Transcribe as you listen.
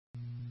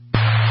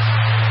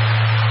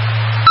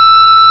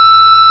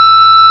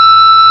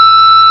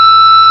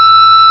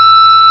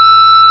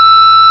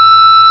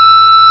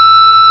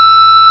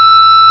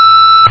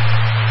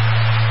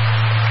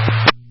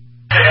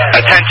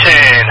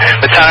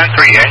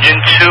Engine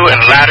 2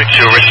 and Ladder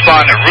 2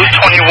 respond to Route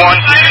 21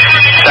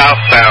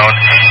 southbound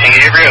in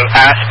the area of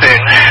Aspen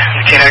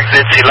between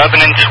exits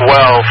 11 and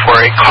 12 for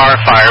a car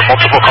fire,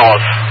 multiple calls.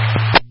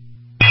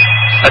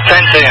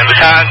 Attention,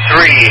 Battalion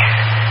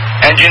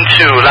 3, Engine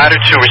 2, Ladder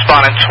 2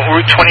 responding to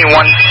Route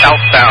 21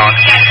 southbound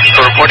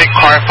for reported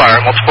car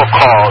fire, multiple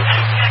calls.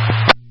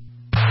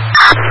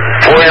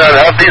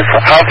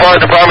 How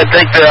far did the department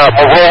take the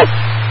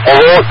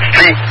Monroe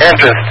Street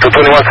entrance to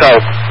 21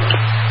 South?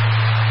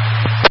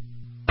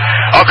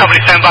 All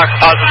companies stand by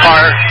for positive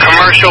fire,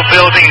 commercial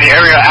building in the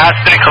area of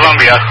Aspen and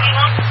Columbia.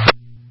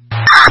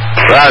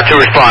 Ladder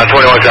 2 respond,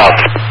 21 South.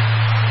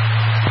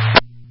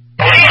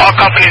 All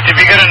companies, if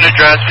you get an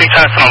address, please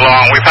pass it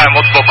along. We've had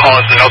multiple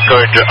calls and no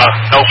good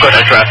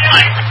address.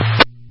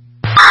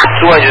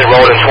 2 engines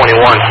rolled in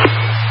 21.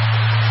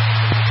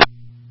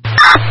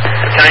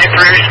 Battalion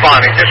 3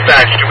 responding.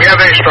 Dispatch, do we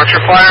have any structure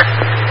fire?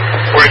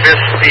 Or is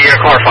this the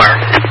car fire?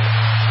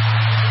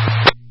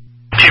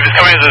 Chief, it's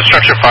coming as a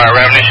structure fire. We're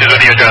having issues with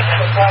the address.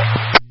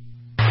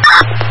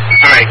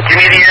 Alright, give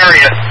me the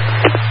area.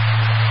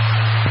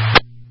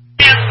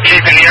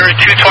 Chief, in the area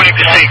 220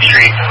 Passaic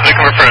Street.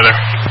 Looking for further.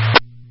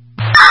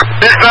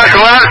 Dispatch,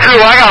 Ladder 2,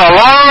 I got a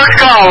large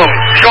column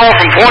showing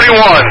from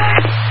 21.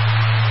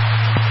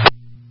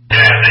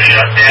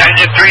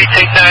 Engine 3,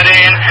 take that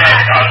in.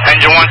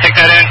 Engine 1, take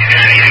that in.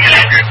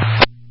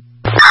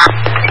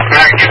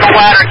 Alright, get the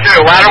Ladder 2.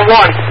 Ladder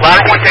 1.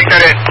 Ladder 1, take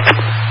that in.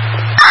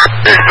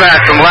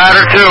 Dispatch from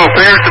Ladder 2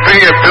 appears to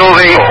be a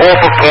building off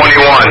of 21,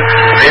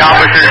 the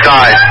opposite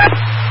side.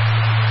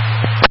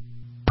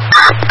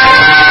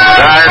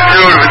 Ladder 2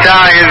 to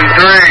Battalion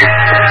 3.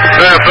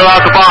 Fill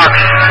out the box.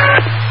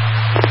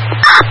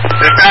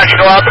 Dispatch,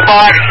 fill out the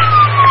box.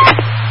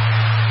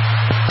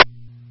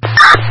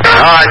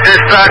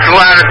 Dispatch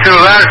Ladder 2.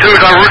 Ladder 2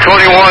 is on Route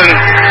 21.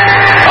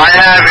 I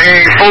have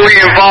a fully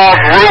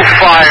involved roof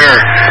fire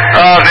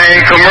of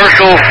a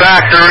commercial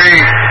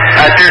factory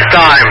at this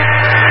time.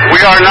 We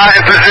are not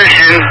in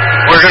position.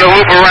 We're going to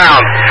loop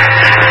around.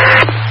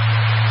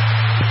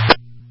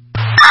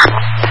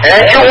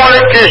 Engine 1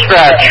 at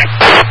dispatch.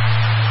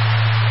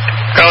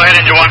 Go ahead,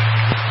 Engine 1.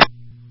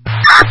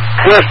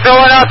 We're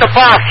filling out the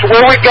box.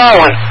 Where are we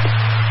going?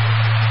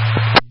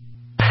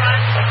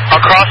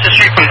 Across the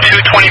street from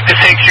 220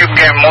 Passaic Street, we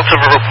get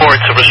multiple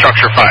reports of a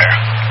structure fire.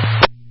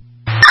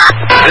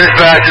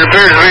 Dispatch, it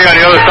appears to be on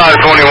the other side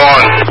of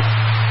 21.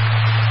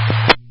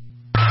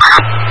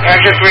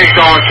 Engine 3 is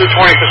going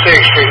 220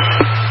 Passaic Street.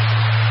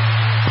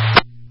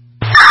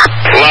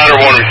 Ladder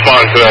 1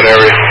 responds to that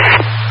area.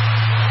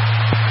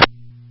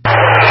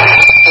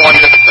 1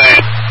 just the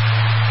same.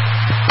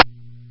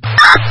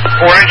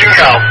 4 engine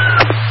go.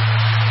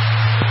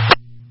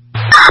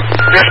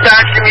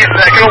 Dispatch, give me a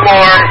second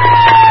alarm.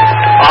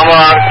 I'm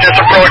just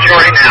approaching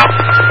right now.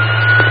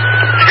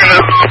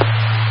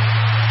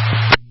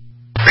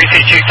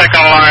 Precinct 2,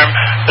 second alarm.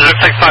 It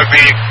looks like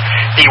probably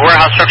the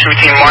warehouse structure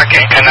between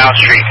Market and Canal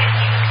Street.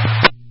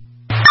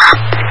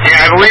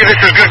 Yeah, I believe this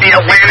is going to be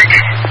Atlantic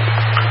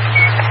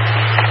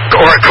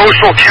or a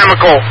coastal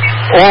chemical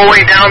all the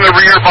way down the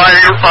rear by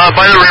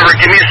the river.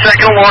 Give me a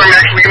second alarm.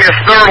 Actually, give me a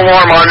third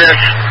alarm on this.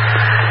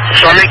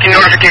 So I'm making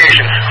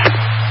notifications.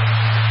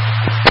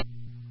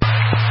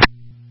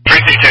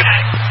 Precinct 2.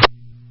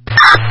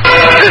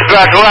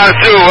 Dispatch Ladder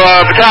 2,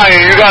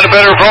 Battalion, you got a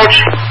better approach?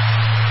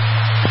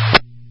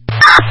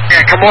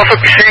 Yeah, come off of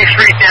Passaic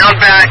Street down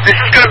back. This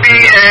is going to be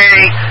a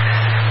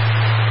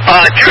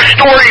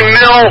two-story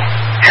mill.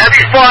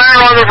 Heavy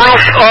fire on the roof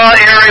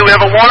area. We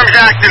have alarms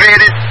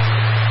activated.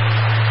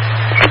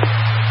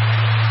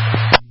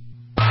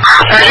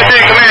 Engine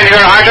 3, come in. You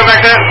got a hydrant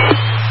back there?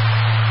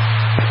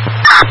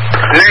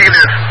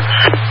 Negative.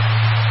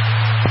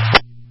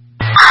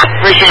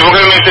 Appreciate it. We're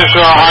going to make this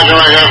hydrant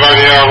right here by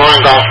the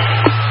loading dock.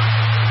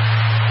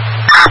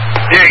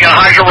 Yeah, you got a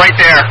hydrant right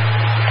there.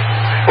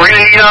 We're going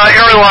to need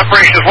aerial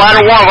operations.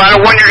 Ladder 1.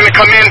 Ladder 1, you're going to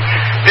come in.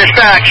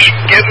 Dispatch,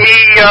 get me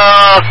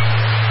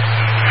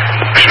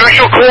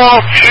special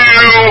call to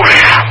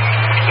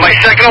my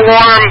second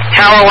alarm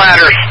tower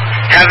ladders.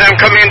 Have them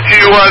come into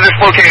this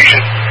location.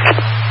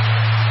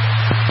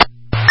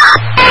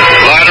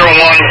 Ladder 1,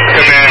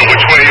 come in.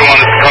 Which way do you want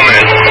us to come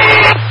in?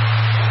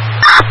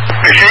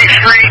 Passaic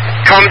Street,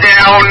 come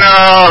down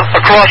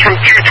across from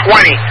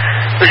 220.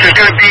 This is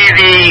going to be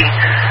the,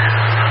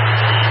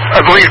 I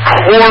believe,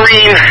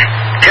 chlorine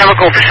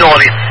chemical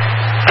facility.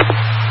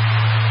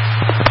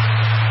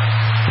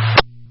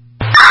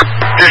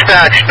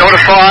 Dispatch,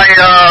 notify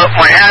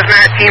my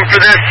hazmat team for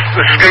this.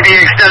 This is going to be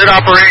an extended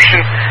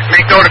operation.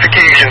 Make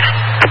notifications.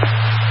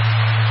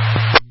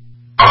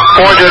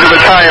 Order to the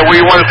battalion, where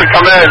you want us to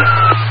come in.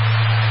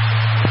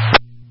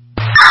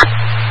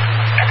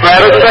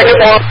 Ladder second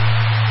one.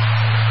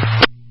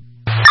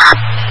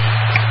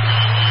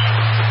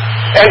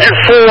 Engine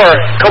 4,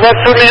 come up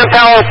through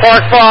Manpower,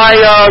 park by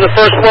the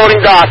first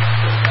loading dock.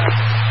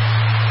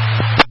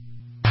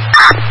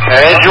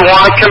 Engine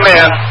 1,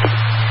 command.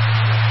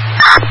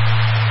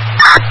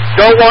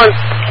 Go 1.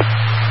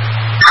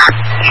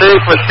 Chief,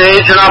 we're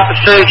staging up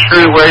Passaic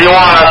Street. Where you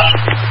want us?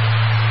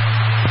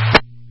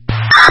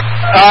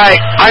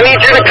 Alright, I need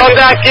you to come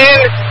back in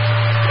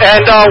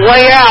and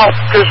lay out,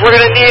 because we're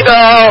going to need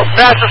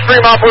faster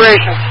stream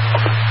operations.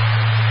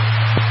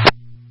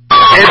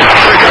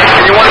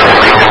 You want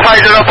to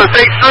tighten up a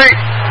State Street?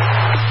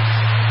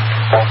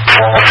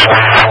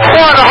 Come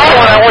on, the hot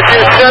one. I want you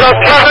to set up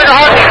Kevin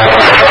Hart.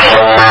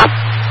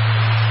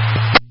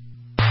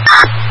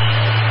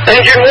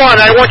 Engine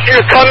 1, I want you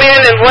to come in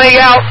and lay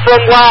out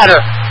from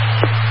ladder.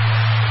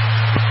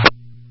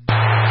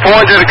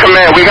 400 to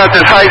command. We got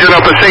this hydrant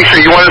up at State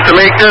Street. You want us to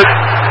make this?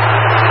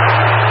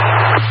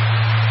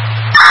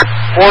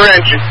 4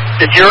 engine.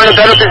 If you're in a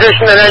better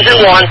position than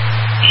engine 1,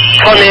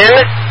 come in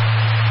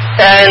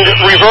and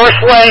reverse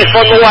way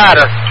from the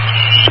ladder.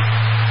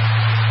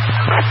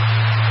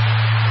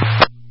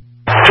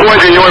 2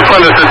 engine, you're in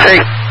front of us to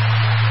take.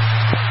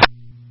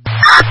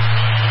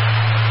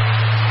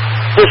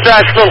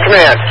 Dispatch from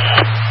command.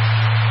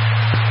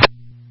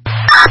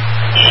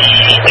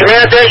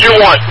 Command engine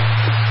 1.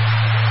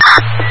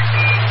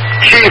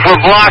 Chief,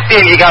 we're blocked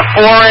in. You got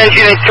 4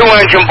 engine and 2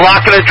 engine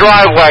blocking the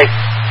driveway.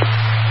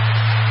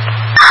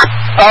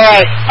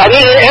 Alright, I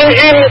need an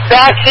engine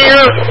back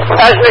here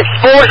as an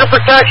exposure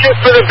protection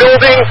for the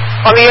building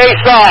on the A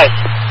side.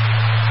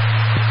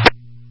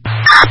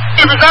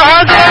 Is that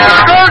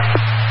hydrant?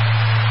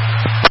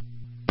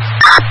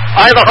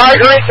 I have a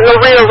hydrant in the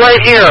rear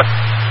right here.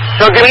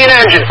 So give me an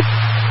engine.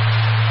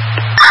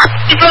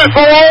 You can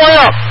go all the way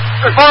up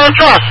in front of the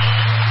truck.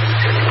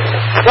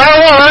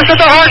 Let's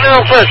get the hydrant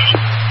real quick.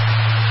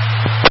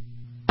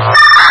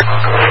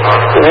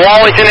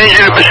 Wallington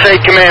engine to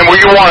Passaic Command.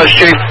 Where you want us,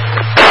 Chief?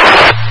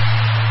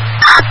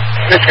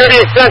 It's going to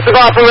be extensive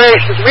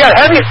operations. We got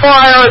heavy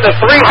fire in the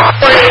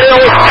 320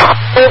 mills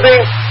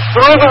building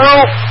through the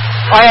roof.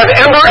 I have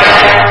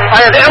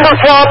ember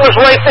problems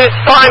right this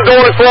time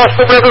going across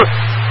the river.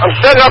 I'm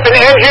setting up an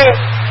engine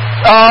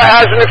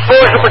as an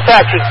exposure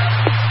protection.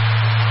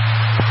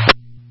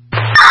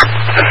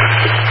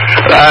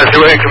 Do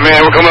it in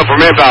command. We're coming up for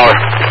manpower.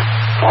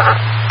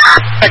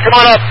 Hey, come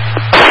on up.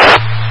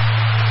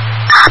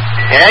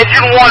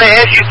 Engine 1 and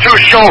engine 2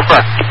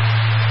 chauffeur.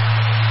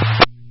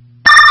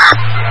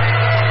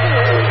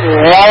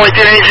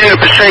 Wallington engine to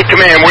Passaic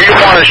Command. Where you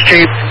want us,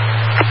 Chief?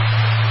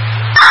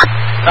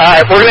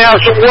 Alright, we're going to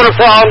have some water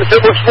problems,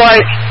 it looks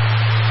like.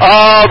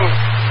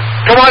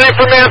 Come on in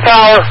for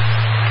manpower.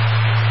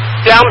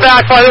 Down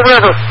back by the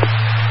river.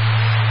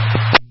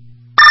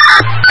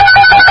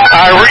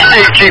 I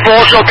received, Chief.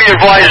 Also be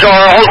advised,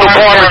 our whole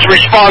departments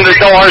responded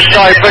to our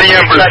side for the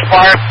embers.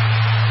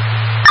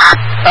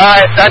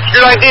 Alright, that's a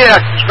good idea.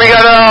 We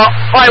got a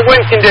high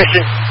wind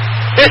condition.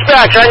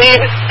 Dispatch, I need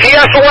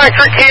PS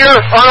electric here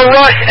on a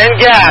rush and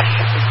gas.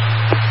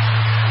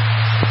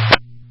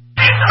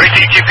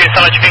 Receive GPS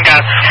electric and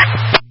gas.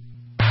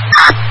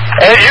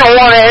 Engine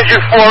 1, engine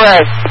 4A.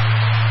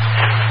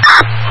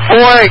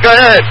 4A, go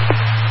ahead.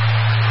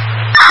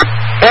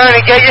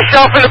 Ernie, get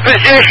yourself in a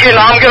position.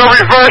 I'm going to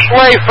reverse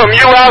way from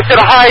you out to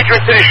the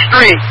hydrant to the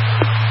street.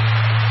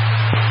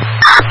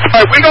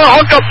 Alright, we're going to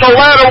hook up to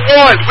ladder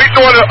 1. We're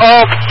going to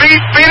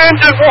feed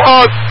engine 4.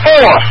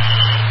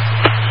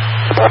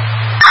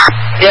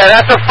 Yeah,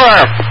 that's a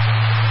firm.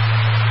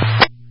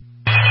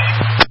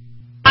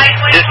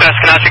 Dispatch,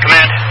 Canasta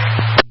Command.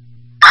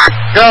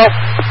 Go.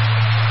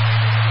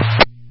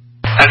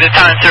 At this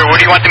time, sir, where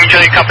do you want the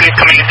utility companies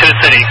coming into the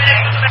city?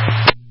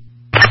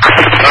 I'm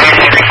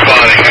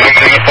responding. I'm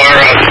in the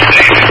firehouse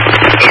station.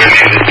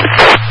 Underneath it.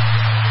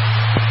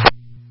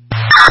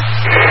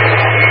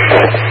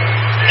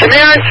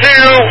 Command to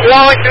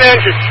Wallington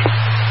engine.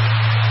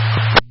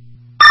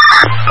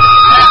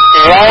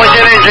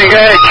 Wallington engine, go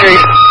ahead,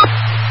 Chief.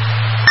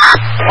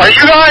 Are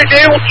you guys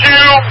able to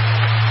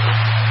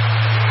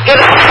get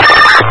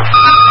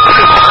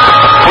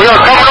We are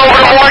coming over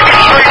the Market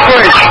Street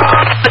Bridge.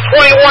 the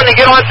 21 to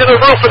get onto the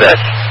roof of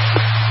this?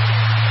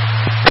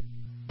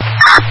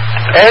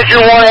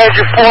 Engine 1,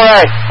 engine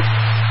 4A.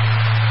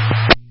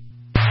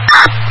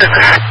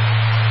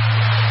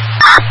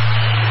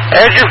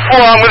 Engine 4,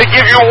 I'm going to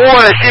give you a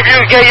warning. See if you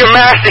can get your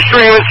master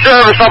stream in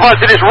service up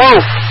onto this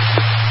roof.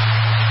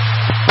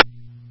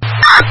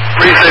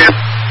 Appreciate it.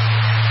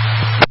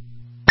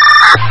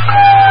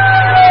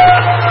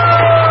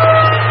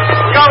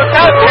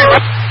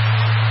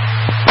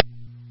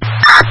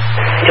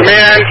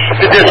 Command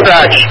to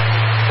dispatch.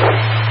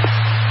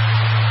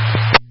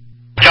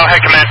 Go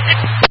ahead, Command.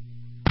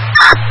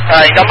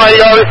 Alright, got my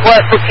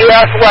request for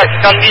PS West.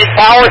 I'm need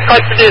power cut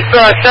to this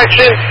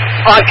section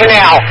on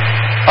canal.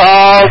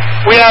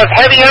 We have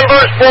heavy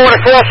embers blowing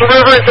across the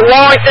river into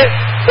Wallington.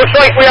 Looks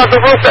like we have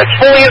the roof that's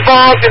fully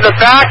involved in the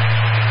back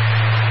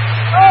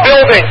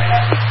building.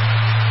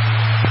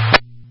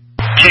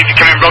 Chief, you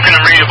come in broken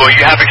and readable.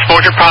 You have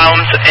exposure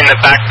problems in the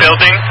back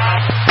building.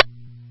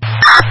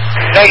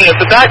 Negative.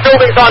 The back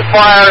building's on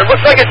fire. It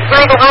looks like it's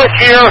through the roof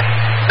here.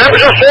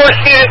 Members are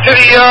forced into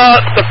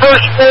the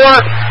first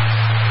floor.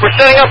 We're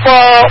setting up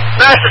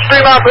master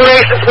stream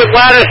operations with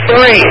ladder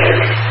 3.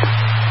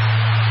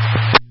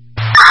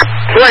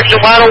 Correction,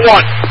 ladder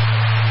 1.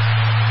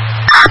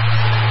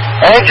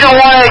 Engine 1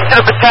 to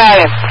the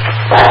battalion.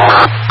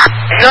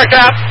 Check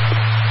that.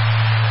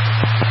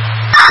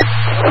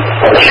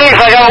 Chief,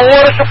 I got a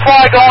water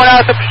supply going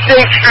out to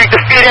Passaic Street to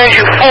feed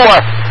engine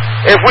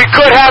 4. If we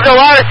could have the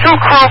ladder 2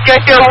 crew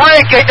get their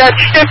rig, get that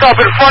stick up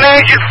in front of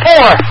engine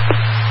 4.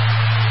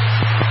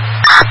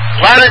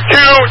 Ladder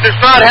 2 does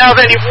not have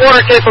any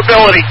water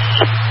capabilities.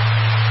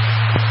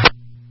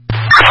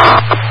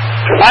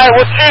 Alright,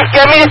 well, Chief,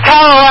 get me a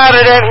tower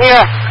ladder then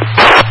here.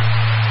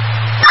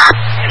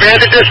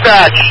 Commander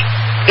dispatch,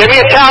 give me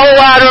a tower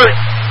ladder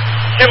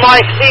to my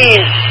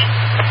scene.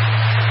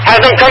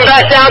 Have them come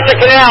back down to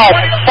canal,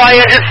 fire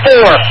engine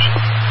 4.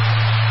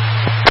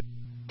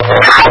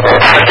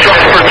 Truck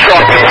for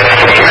truck.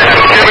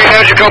 Give me an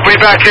engine company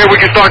back here. We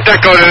can start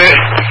decoing it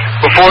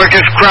before it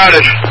gets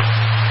crowded.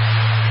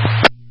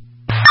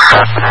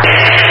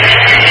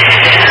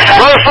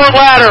 Rutherford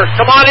ladder,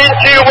 come on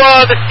into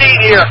the seat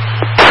here.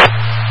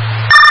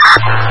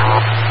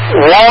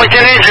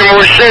 Wallington engine,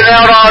 we're sitting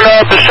out on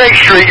Passaic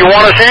Street. You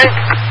want us in?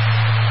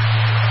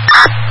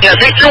 Yeah,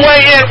 make your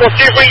way in. We'll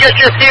see if we can get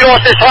your feet off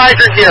this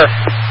hydrant here.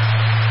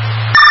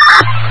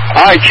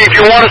 Alright, Chief,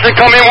 you want us to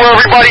come in where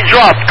everybody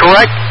dropped,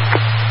 correct?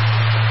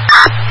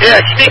 Yeah,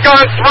 sneak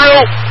on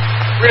through.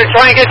 We're going to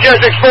try and get you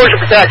as exposure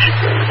protection.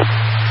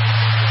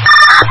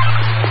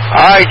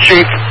 Alright,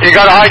 Chief. You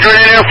got a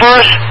hydrant in there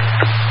first?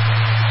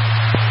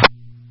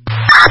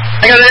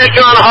 I got an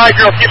engine on a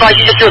hydrant. I'll see if I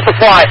can get you a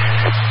supply.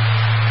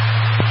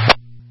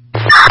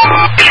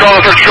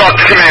 Charlotte for truck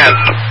to command.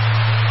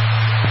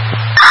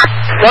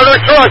 Another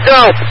truck,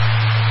 go.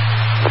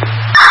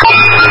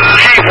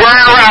 Chief, we're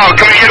en route.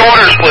 Can we get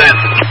orders, please?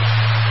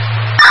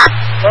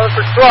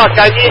 Another truck,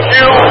 I need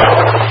you.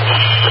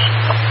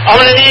 I'm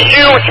going to need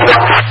you to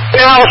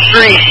Canal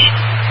Street.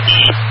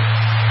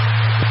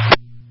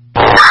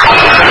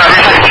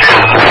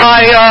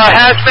 My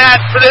hazmat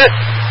for this.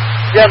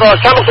 We have a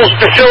chemicals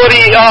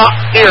facility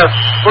here.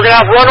 We're going to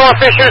have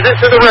runoff issues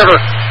into the river.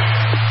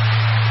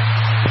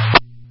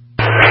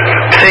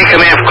 Take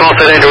command for call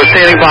that engine. We're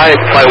standing by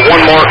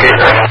one market.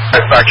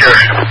 Dispatcher.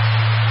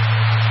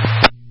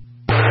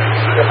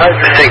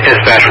 Take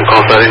dispatch from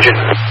call that engine.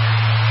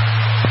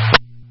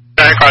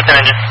 Call that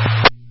engine.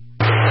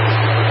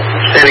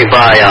 Standing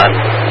by on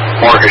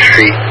Market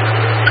Street.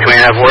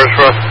 Command have orders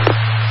for us?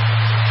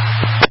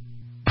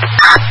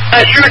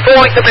 Shoot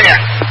calling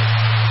command.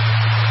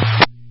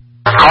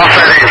 Call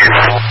that engine.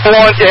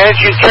 On to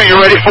engine 2. You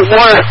ready for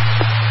water?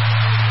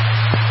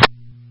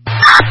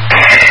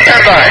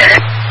 Stand by.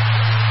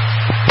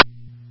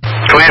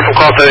 Command from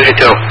call that engine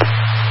 2.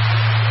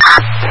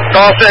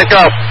 Call set,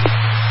 go.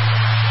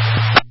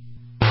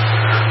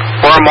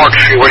 We're on Market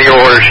Street. What are your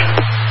orders?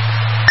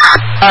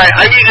 Alright,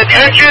 I need an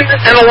engine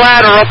and a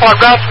ladder up on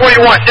Route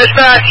 41.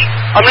 Dispatch,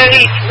 I'm going to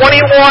need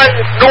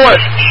 21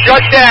 north,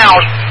 shut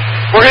down.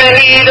 We're going to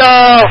need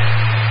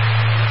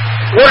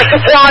water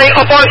supply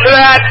up onto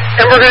that,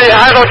 and we're going to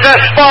have a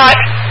best spot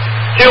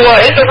to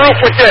hit the roof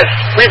with this.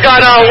 We've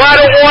got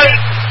ladder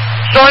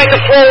 1 starting to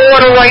flow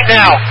water right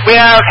now. We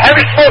have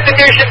heavy smoke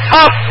ignition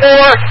top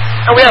floor,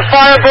 and we have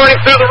fire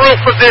burning through the roof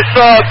of this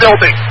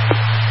building.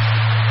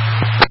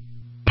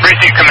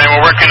 Receive command,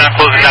 we're working on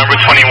closing down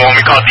Route 21.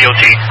 We call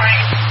DOT.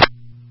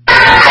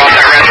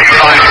 Contact rescue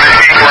line,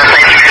 we're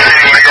approaching the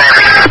city with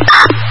orders.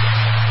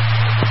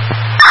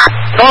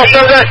 Call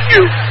for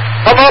rescue.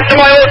 Come up to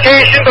my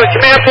location, to the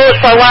command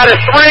post by ladder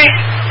 3,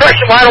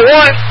 section ladder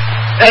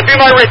 1, and be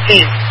my rig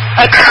team.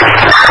 That's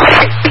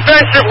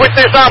defensive with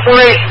this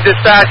operation,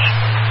 dispatch.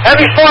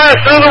 Heavy fire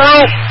through the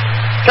roof,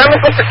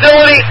 chemical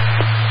facility.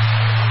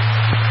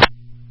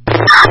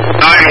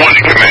 9-1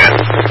 to command.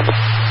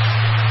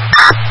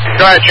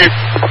 Go ahead, Chief.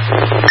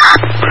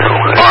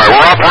 Alright,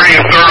 we're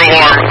operating third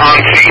alarm on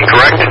scene,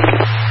 correct?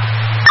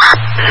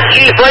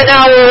 Chief, right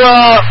now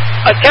we're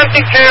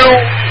attempting to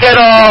get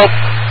a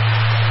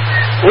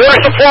water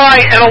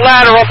supply and a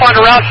ladder up on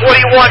Route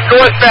 41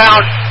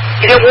 northbound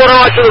to get water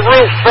onto the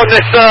roof from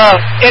this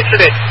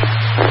incident.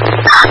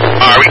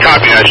 Alright, we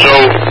copy that. So,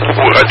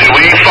 did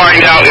we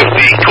find out if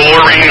the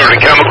chlorine or the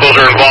chemicals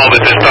are involved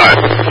at this time?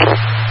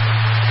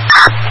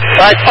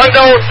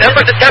 Unknown.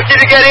 Members attempting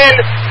to get in.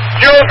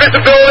 Zero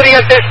visibility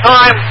at this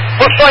time.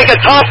 Looks like a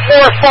top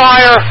floor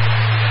fire.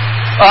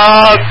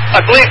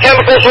 I believe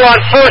chemicals are on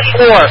first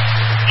floor.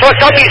 Truck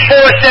company's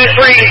forced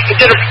entry to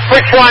get a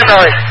quick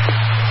primary.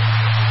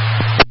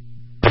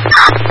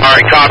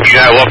 Alright, copy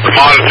that. We'll have to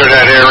monitor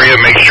that area,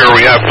 make sure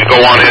we have to go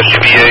on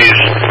SCBAs.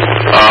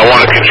 I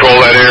want to control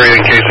that area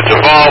in case it's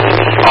involved.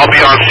 I'll be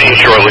on scene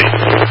shortly.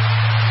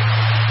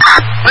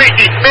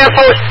 Reedy, command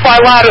post by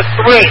ladder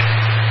 3.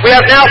 We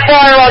have now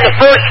fire on the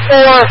first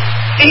floor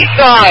east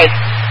side.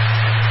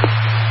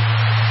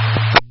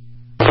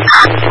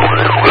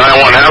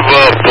 9-1, have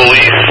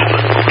police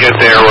get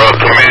their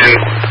command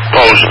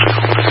post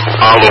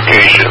on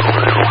location.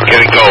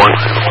 Get it going.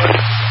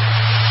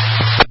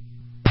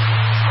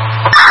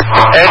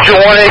 Engine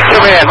 1A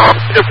command.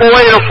 Into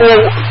 4A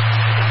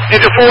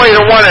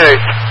to 1A.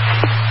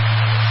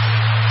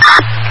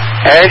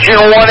 Engine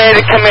 1A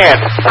to command.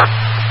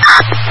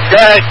 Go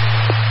ahead.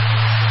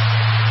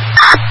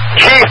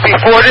 Chief,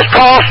 before this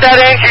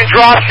Carlstadt engine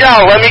drops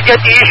out, let me get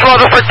the East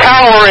Rutherford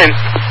Tower in.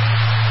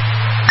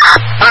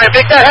 Alright,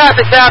 make that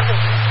happen, Captain.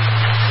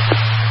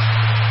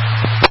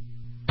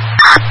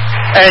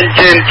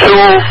 Engine 2,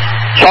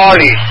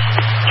 Charlie.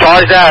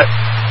 Charge that.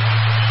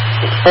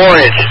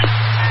 Orange.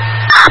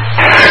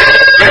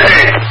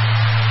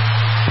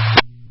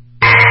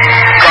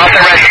 Cross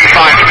Rescue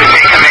 5 to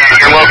Passaic Command.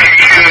 Your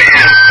location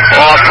is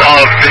off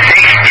of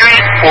Passaic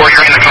Street, or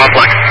you're in the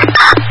complex?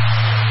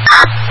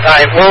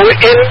 Alright, we're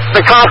in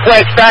the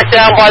complex back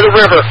down by the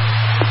river.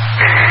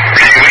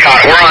 We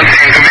got it. We're on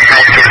scene.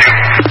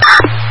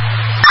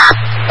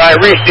 Alright,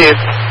 receive.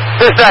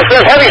 Dispatch, we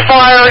have heavy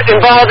fire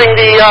involving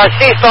the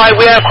seaside.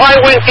 We have high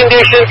wind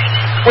conditions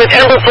with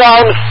ember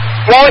problems.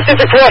 Wellington's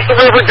across the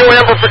river doing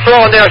ember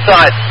patrol on their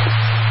side.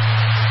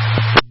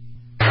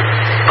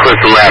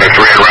 Clifton Ladder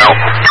 3 en route.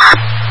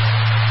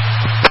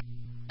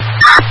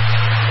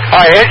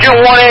 Alright, engine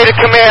 1A to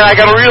command. I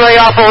got a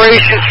relay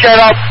operation set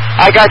up.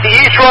 I got the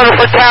East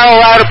Rutherford Tower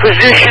ladder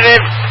positioned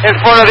in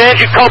front of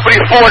engine company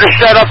 4 to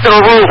set up to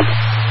the roof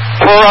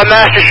for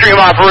master stream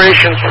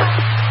operations.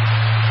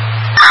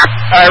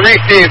 Alright,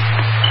 receive.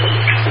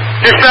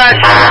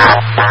 Dispatch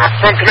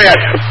from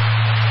command.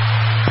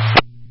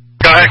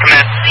 Go ahead,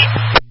 command.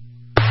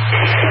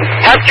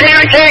 Have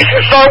communication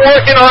start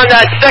working on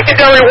that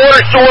secondary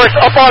water source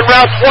up on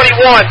Route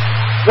 21.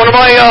 One of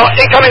my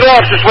incoming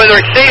officers, whether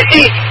it's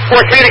safety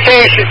or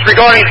communications,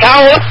 regarding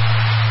tower.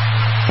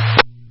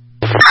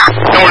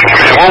 No,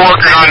 we're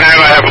working on that.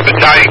 I have a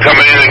battalion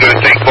coming in and going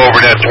to take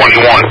over that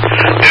 21.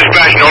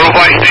 Dispatch,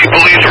 notify state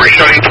police we're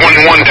shutting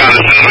 21 down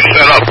as soon as we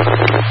set up.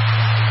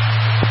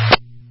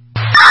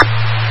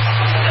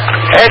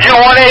 Engine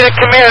 1A to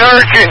command,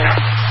 urgent.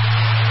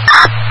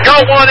 Go,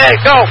 1A,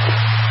 go.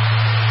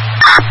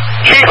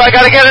 Chief, I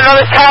gotta get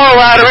another tower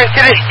ladder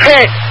into this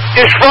pit.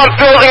 This front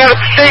building on the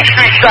Passaic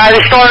Street side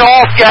is starting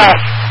off gas.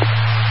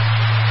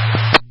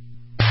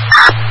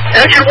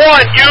 Engine 1,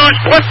 use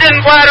Clifton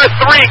ladder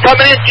 3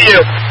 coming into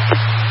you.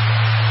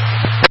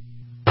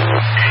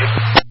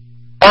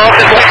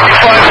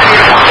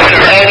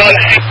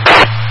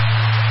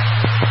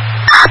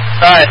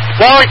 Alright,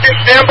 Wellington,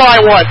 stand by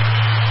 1.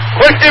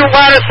 Clifton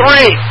ladder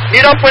 3,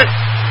 meet up with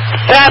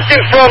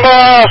Captain from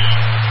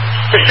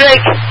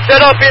Passaic,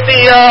 set up in the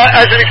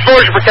as an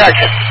exposure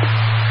protection.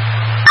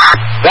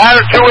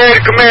 Ladder 2A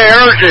to command,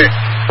 urgent.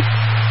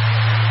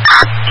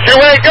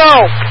 2A,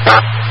 go.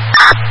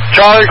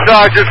 Charlie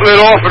side just lit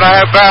off and I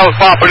have barrels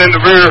popping in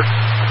the rear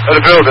of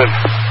the building.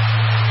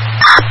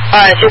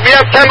 Alright, so we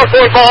have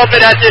chemical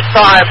involvement at this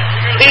time.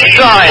 East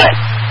side.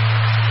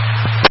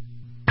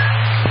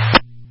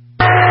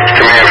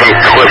 Command from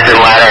Clifton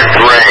Ladder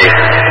 3.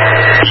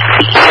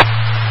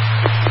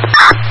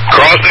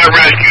 Cross that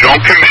rescue.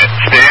 Don't commit.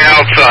 Stay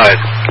outside.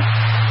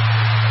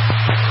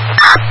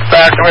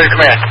 Back to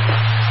command.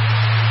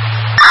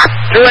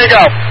 2A,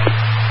 go.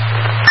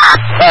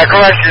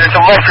 Correction, it's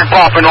electric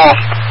popping off.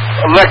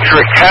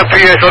 Electric. Have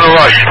PS on the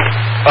rush.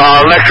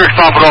 Electric's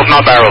popping off,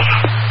 not barrels.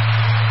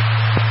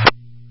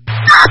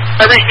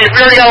 We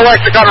already got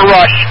electric on the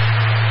rush.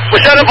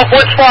 We're setting up a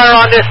blitz fire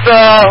on this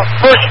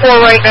first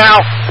floor right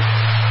now.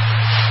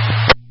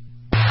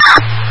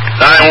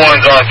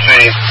 9-1's on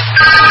scene.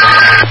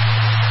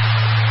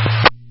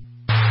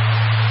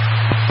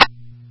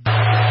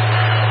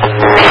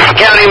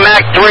 County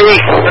Mac 3.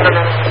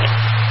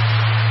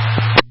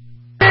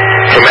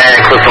 Command,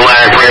 Clifton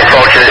Ladder 3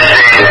 approaching the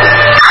scene.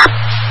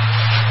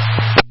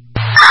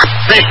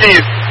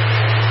 Steve.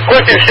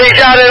 Clifton, stage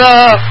out at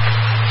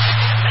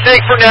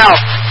Sig for now.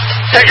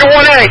 Engine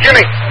 1A,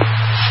 Jimmy.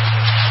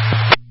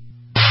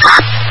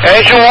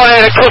 Engine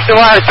 1A at Clifton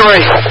Ladder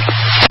 3.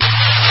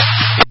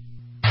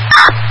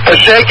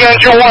 Passaic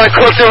Engine 1 at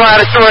Clifton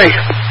Ladder 3.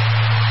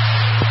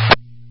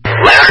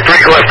 Ladder 3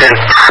 Clifton.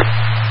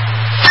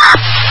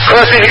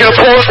 Clifton, you're going to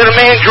pull into the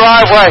main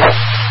driveway.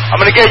 I'm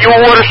going to get you a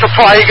water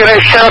supply. You're going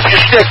to set up your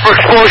stick for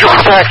exposure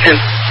protection.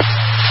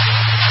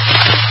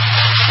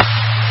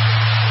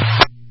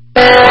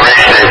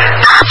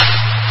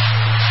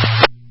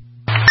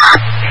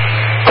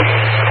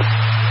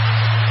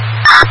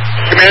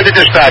 Commander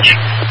dispatch.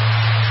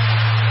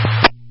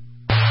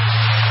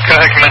 Go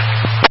ahead, command.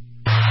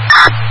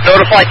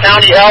 Notify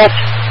county health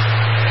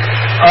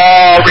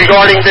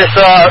regarding this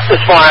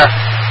fire.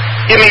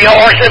 Give me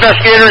arson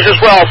investigators as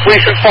well,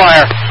 police and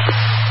fire.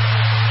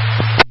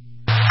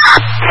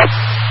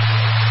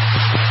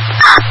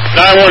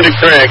 9-1 to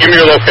command, give me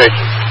your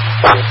location.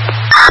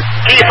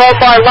 Chief up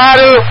by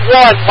ladder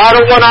 1.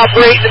 Ladder 1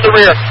 operating in the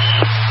rear.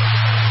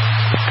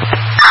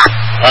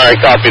 Alright,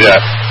 copy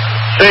that.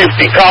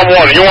 Safety, com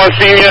 1, you want to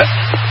see him yet?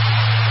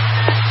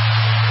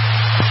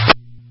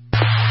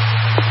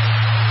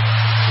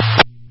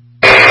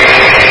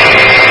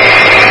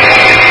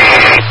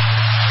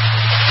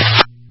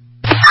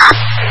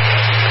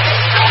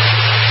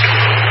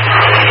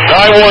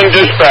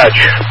 Dispatch.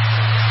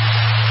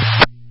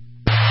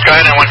 Sky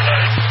 9-1.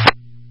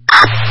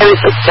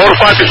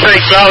 Notify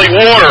Passaic Valley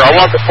Water. I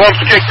want the pumps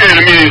kicked in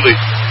immediately.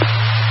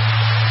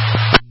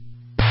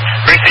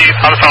 Receive.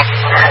 On the phone.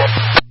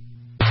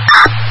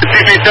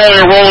 CP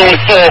failure, rolling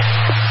with full.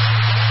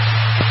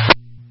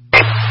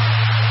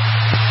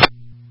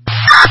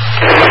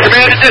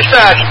 Command to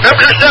dispatch.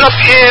 Members are set up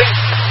in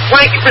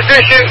flanking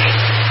positions,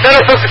 set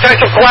up for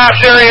potential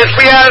collapse areas.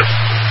 We have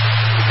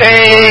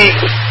a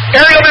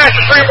aerial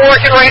master stream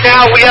working right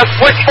now. We have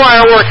switch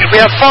fire working. We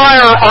have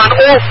fire on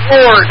all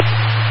floors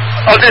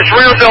of this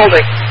rear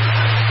building.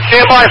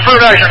 Stand by for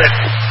measurement.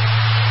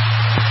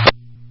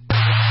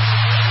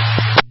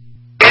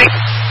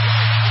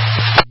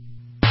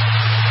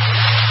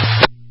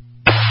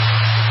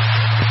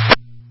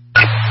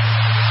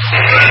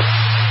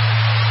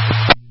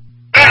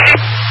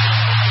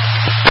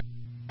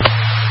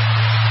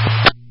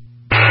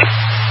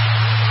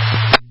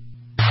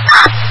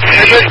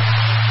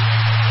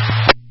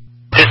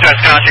 Dispatch,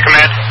 can I answer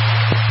command?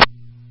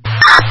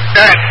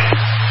 Okay.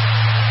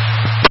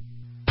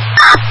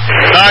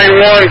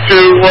 9-1 to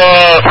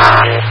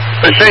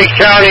Passaic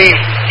County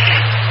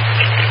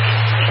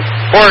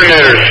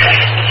coordinators.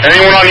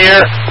 Anyone on the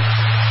air?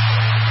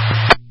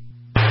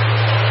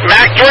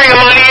 Mac 3,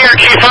 I'm on the air,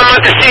 Chief. I'm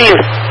at the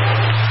scene.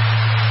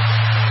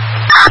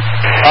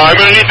 I'm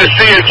going to need to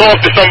see and talk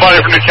to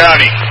somebody from the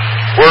county.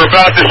 We're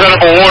about to set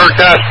up a water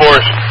task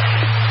force.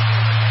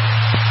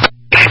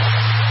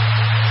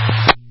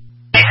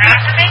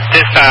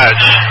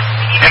 Dispatch,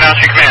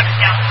 announce your command.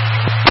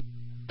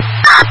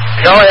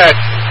 Go ahead.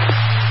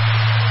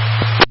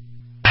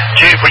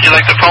 Chief, would you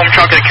like the foam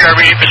truck and the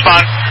carabiner to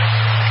respond?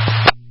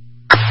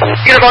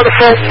 Get him on the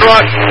phone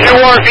truck.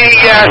 URV,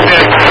 yes.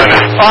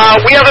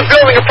 We have a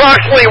building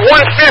approximately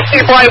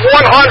 150 by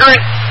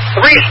 100,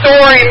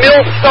 3-story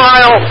mill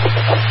style,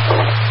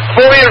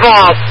 fully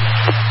involved.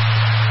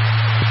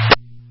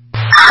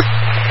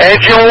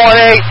 Engine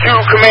 1A to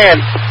command.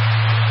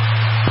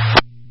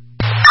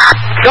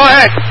 Go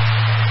ahead.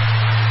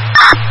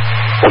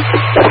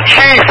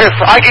 Chief, if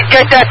I could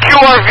get that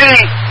QRV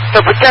to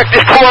protect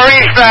this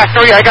chlorine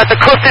factory, I got the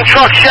Clifton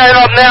truck set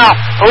up now.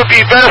 It would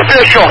be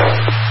beneficial.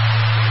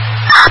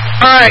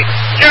 Alright,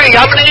 Jimmy,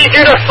 I'm going to need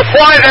you to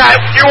supply that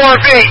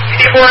URV. You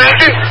need more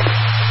engine?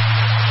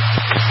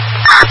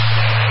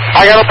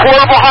 I got a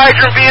portable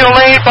hydrant being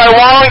laid by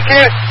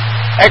Wallington,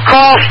 and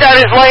Carlstadt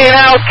is laying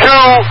out to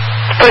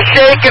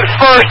Passaic and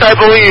First, I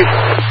believe.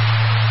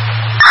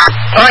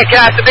 Alright,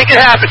 Captain, make it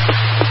happen.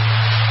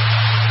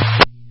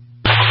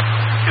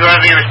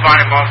 URV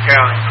responding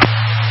momentarily.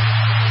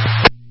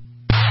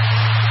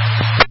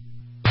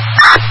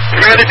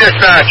 Command to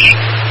dispatch.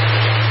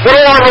 What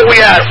alarm are we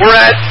at? We're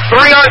at 3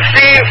 on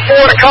scene,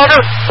 4 to cover?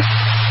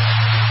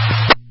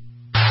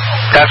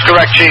 That's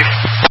correct, Chief.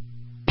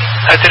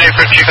 That's an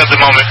for Chief at the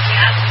moment.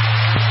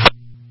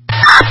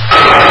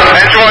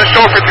 Engine 1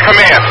 Sophie to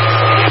command.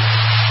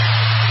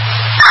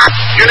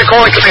 Unit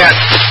calling command.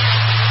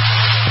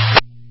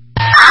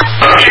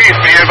 Chief,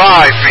 be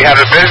advised, we have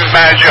a business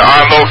manager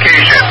on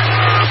location.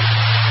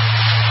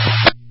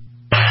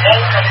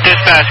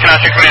 Dispatch, can I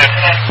answer command?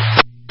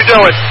 What are you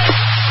doing?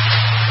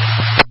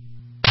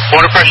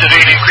 Water pressure is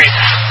being increased.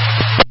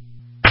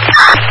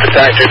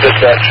 Thank you,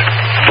 dispatch.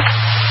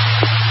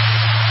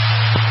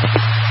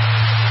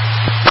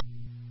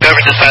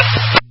 Over dispatch.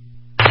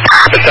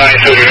 Battalion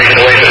 2, you're making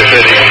the way to the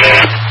city.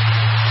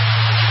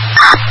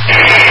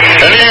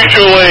 Any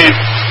mutual aid,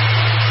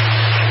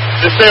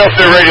 just stay off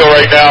their radio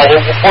right now.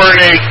 We'll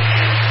coordinate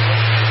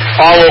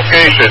our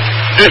location.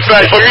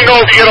 Dispatch, let me know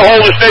if you get a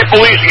hold of the state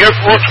police and get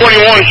Route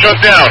 21 shut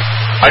down.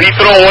 I need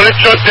to know when it's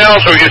shut down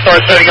so we can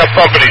start setting up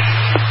companies.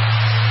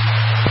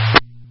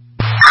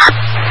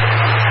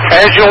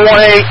 Engine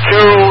 1A to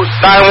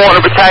 9-1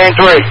 Battalion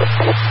 3.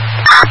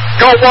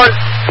 Go 1.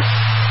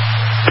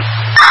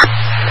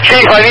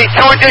 Chief, I need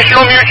 2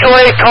 additional mutual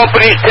aid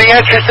companies to the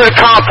entrance to the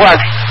complex.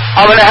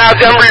 I'm going to have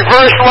them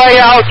reverse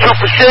layout to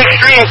Passaic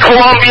Street in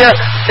Columbia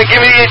to give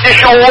me the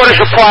additional water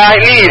supply I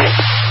need.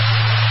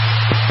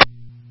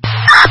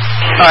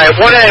 Alright,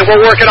 1A,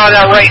 we're working on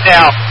that right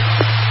now.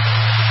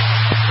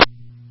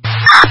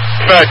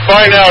 In fact,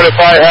 find out if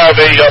I have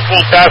a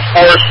full task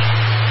force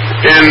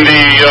in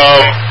the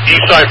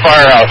Eastside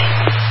Firehouse.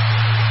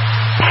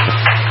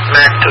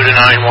 Mac 2 to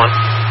 9-1.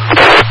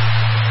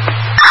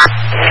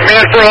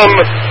 Command from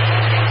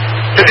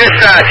the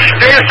dispatch.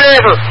 Do me a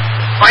favor.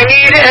 I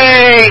need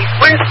a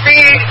wind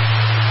speed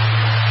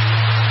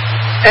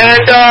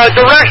and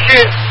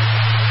direction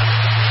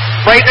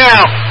right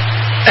now.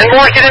 And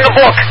mark it in the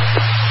book.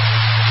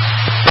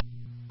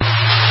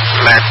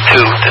 Mac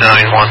 2 to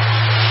 9-1.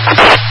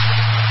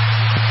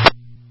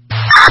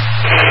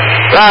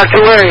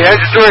 2A,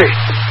 engine 3.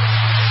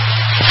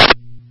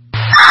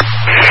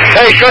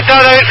 Hey, shut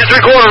down that engine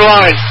 3/4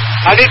 line.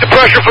 I need the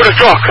pressure for the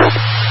truck.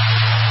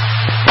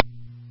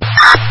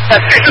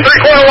 That engine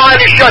 3/4 line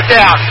is shut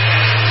down.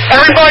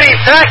 Everybody,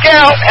 back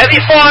out.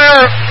 Heavy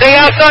fire. Stay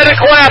outside the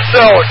collapse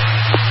zone.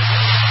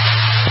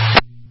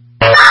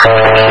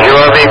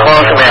 URV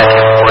call command.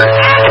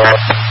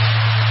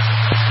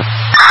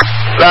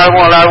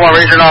 9-1,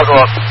 raise your nozzle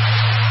up.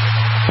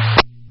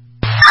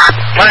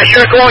 Fire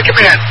unit calling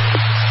command.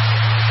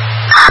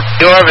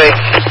 URV.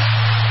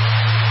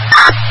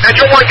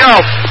 Engine 1 go.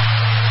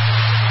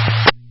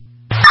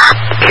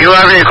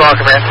 QRV, call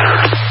command.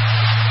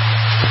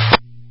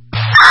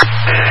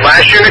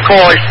 Last unit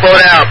calling, slow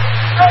down.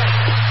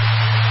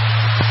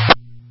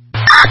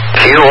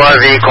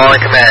 QRV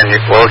calling command.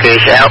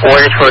 Location out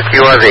orders for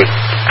QRV.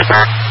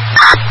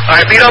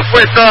 Alright, meet up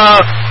with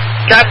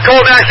Captain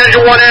Kovacs,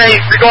 Engine 1A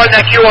regarding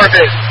that QRV.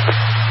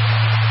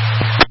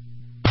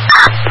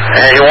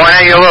 Engine 1A,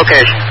 your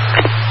location.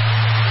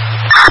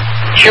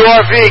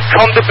 QRV,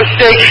 come to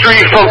Passaic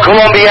Street from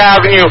Columbia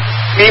Avenue.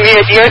 Meet me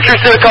at the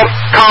entrance to the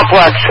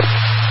complex.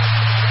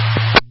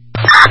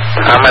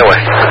 On my way.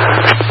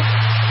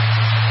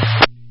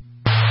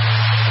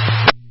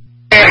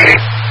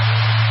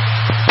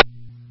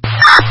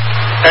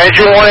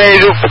 Engine 1A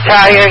to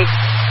Battalion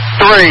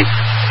 3.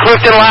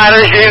 Clifton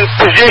ladders in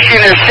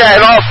position. They're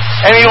setting up.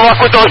 Any luck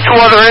with those two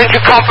other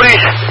engine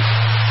companies?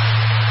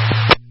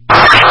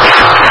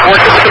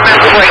 Working with the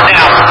method right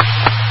now.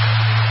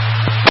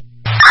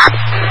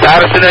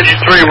 Patterson Engine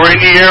 3, we're in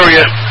the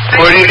area.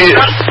 What do you need?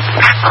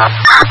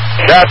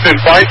 Captain,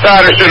 find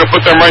Patterson and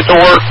put them right to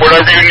work,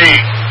 whatever you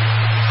need.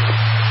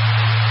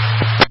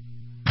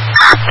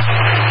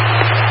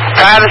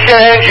 Patterson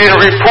Engine,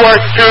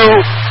 report to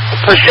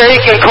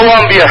Passaic and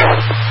Columbia.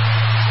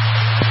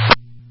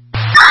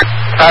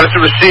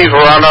 Patterson received,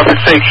 we're on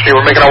Passaic Street,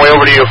 we're making our way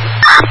over to you.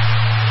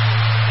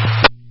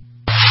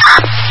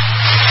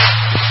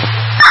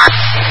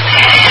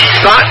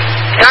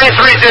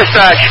 93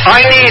 dispatch, I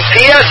need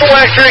PS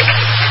Electric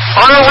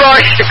on a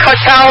rush to cut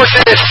power to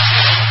this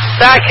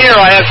back here.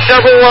 I have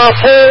several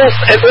poles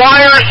and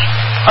wires.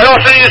 I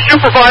also need a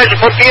supervisor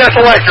for PS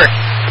Electric.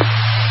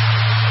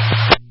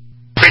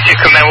 Receive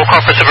command, we'll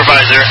call for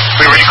supervisor.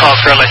 We already called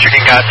for electric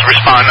and gas to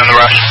respond on the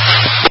rush.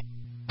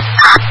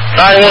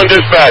 9-1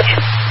 dispatch.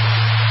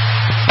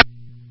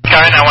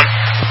 Guy 9-1.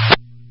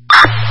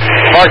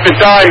 Mark the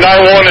time,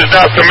 9-1 is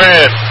now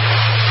command.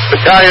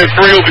 Battalion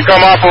 3 will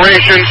become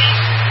operations.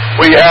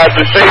 We have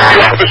the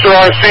safety officer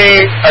on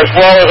scene, as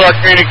well as our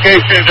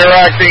communications. They're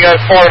acting as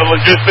part of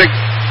logistics.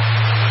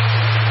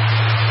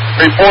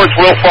 Reports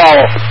will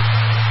follow.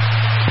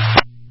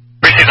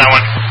 Receive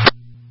 9-1.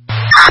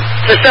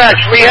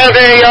 Dispatch, we have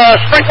a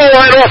sprinkler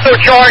line also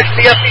charged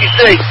to the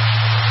FBC.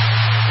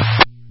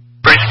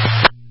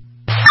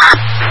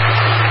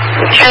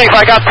 Chief,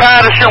 I got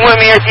Patterson with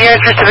me at the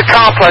entrance to the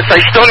complex.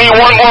 I still need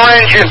one more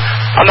engine.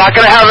 I'm not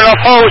going to have enough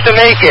hose to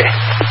make it.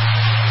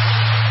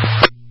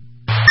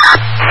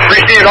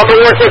 Receive, I'm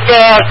going to work with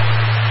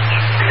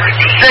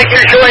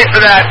Shaking Joy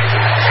for that.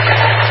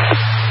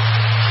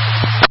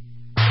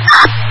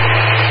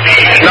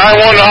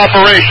 9-1 to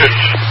operations.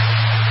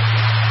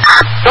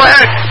 Go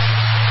ahead.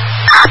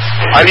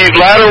 I need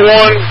ladder 1,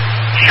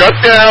 shut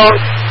down,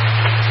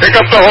 pick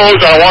up the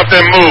hose. I want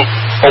them moved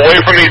away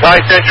from these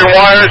high tension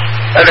wires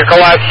and the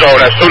collapse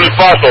zone as soon as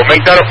possible.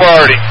 Make that a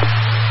priority.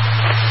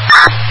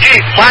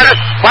 Chief,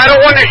 ladder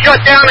 1 is shut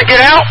down and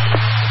get out.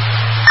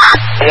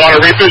 I want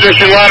to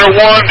reposition ladder 1.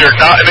 They're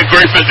not in a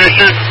great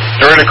position.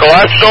 They're in a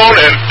collapse zone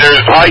and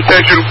there's high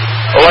tension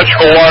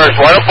electrical wires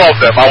right above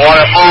them. I want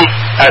it moved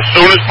as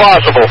soon as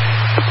possible.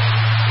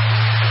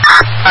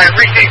 I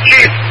receive,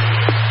 Chief.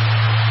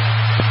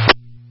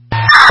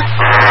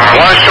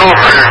 1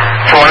 Silver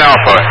to an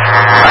Alpha.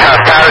 I have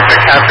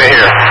Patterson Cafe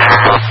here.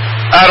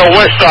 Out of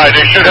west side,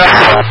 they should have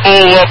a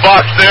full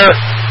box there.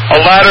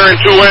 A ladder and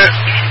two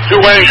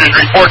engines.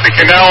 Report to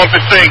Canal and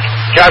Passaic.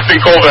 Captain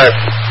Kovacs.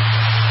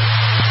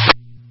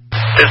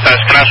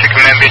 Dispatch, Canal Street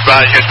Command, be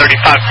advised you're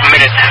 35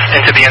 minutes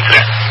into the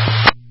incident.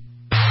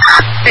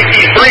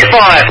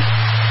 3-5.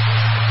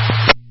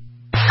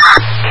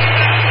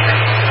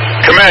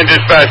 Command,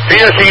 dispatch,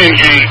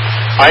 PSE&G.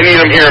 I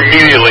need them here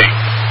immediately.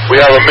 We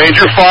have a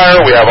major fire.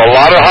 We have a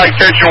lot of high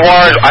tension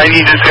wires. I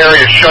need this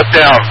area shut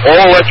down.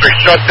 All electric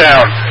shut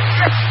down.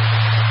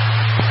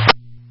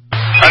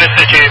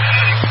 Understood, Chief.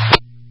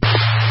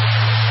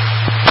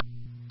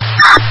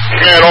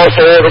 Command also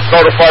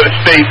notify the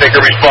state they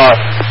can respond.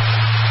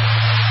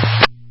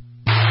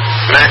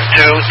 Mac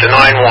 2 to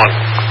 9-1.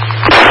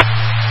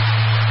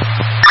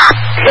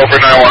 Over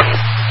 9-1.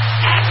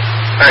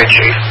 Alright,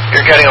 Chief.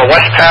 You're getting a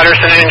West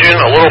Patterson engine,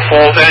 a Little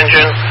Falls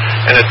engine,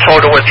 and a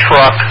Totowa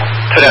truck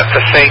to that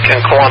Passaic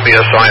and Columbia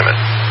assignment.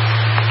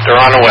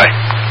 They're on the way.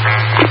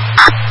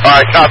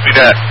 Alright, copy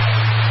that.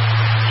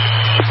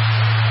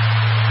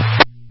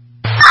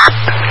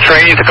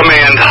 Training to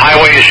command.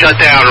 Highway is shut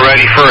down,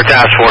 ready for a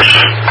task force.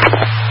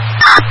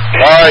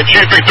 Alright,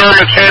 Chief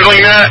McDermott's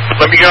handling that.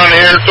 Let me get on the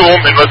air to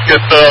him and let's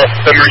get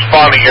them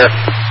responding here.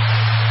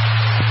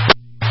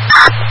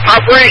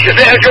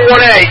 Operations, Engine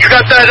 1A. You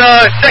got that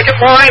second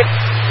line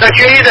that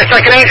you need, that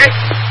second engine?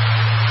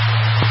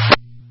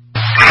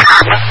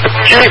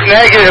 Chief,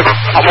 negative.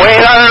 I'm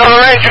waiting on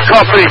another engine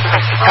company.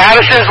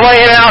 Patterson's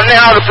laying out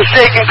now to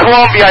Passaic and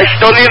Columbia. I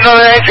still need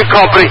another engine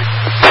company.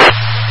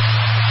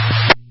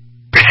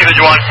 Receive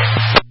Engine 1.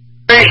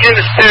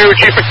 Operations to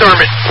Chief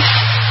McDermott.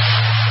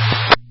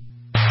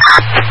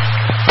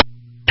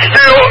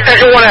 Still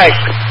Engine 1A.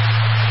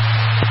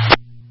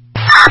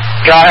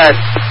 Go ahead.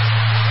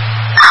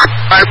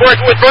 I'm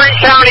working with Bergen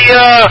County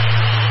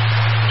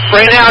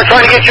right now,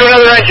 trying to get you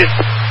another engine.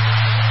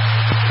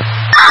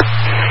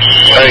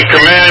 Hey,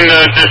 command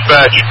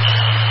dispatch.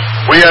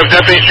 We have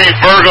Deputy Chief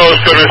Burgos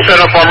going to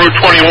set up on Route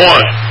 21.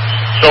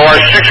 So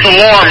our 6th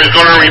alarm is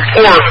going to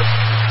report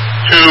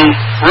to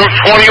Route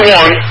 21,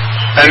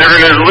 and they're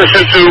going to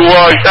listen to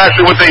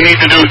exactly what they need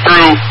to do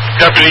through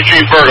Deputy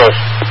Chief Burgos.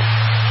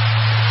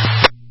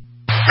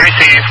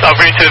 Receive. I'll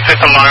bring to the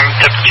 5th alarm.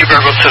 Deputy Chief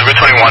Burgos to Route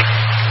 21.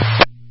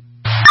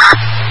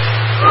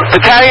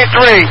 Battalion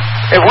 3,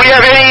 if we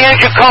have any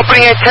engine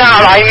company in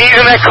town, I need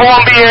them at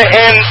Columbia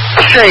and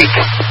Passaic.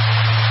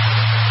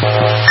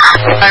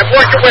 I'm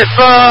working with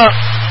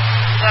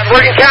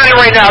Bergen County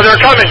right now. They're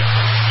coming.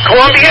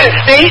 Columbia and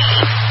State.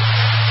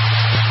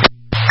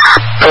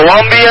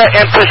 Columbia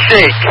and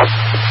Passaic.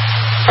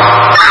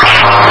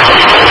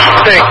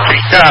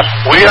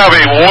 We have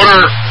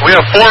we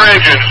have 4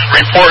 engines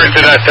reporting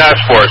to that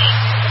task force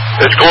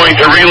that's going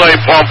to relay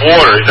pump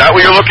water. Is that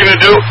what you're looking to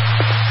do?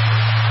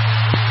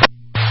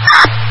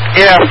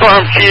 Yeah,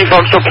 firm, Chief.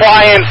 I'm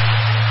supplying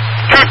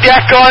 2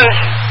 deck guns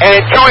and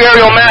 2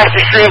 aerial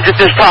master streams at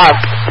this time.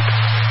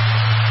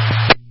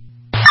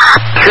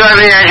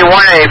 Engine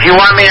 1A, if you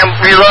want me to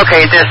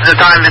relocate, this is the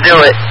time to do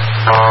it.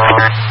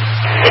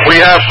 We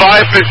have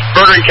 5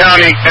 Bergen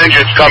County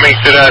engines coming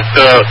to that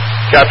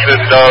Captain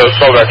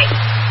Sovex.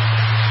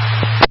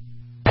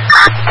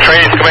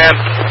 Training command.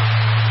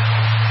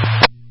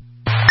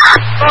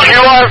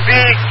 QRV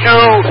to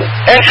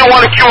engine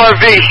 1 to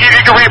QRV. See if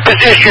you can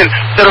reposition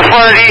to the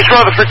front of the East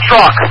Rutherford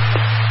truck.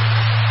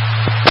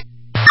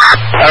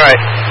 All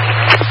right.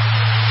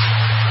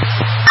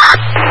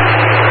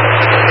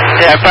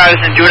 Yeah,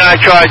 Patterson, do not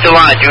charge the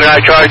line. Do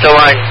not charge the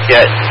line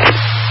yet.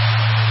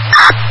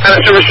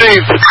 Patterson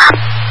received.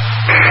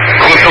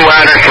 Cruiser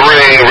ladder 3,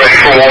 ready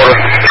for water.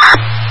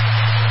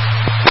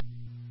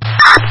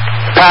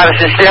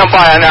 Patterson, stand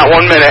by on that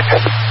 1 minute.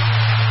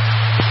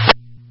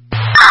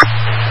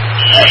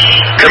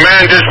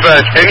 Command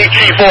dispatch, any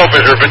chief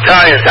officer,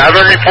 battalions, have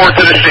a report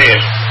to the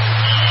scene.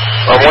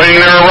 I'm waiting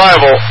their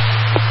arrival.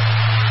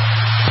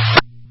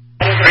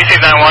 Receive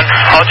 9-1,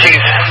 all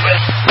chiefs.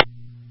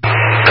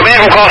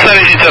 Command will call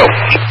Synergy 2.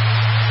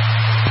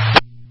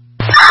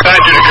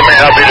 Synergy to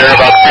command, I'll be there in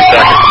about 3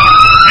 seconds.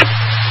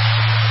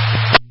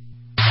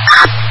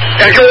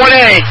 Engine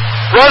 1A,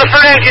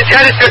 Rutherford engines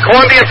headed to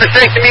Columbia for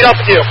Passaic to meet up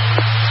with you.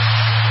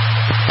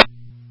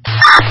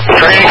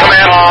 Training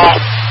command.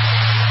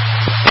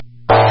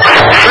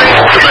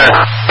 Training command.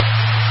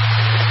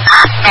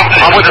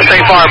 I'm with the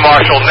State Fire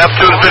Marshal.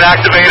 Neptune's been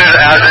activated,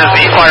 as is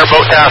the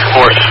Fireboat Task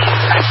Force.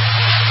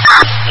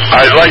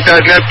 I'd like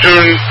that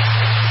Neptune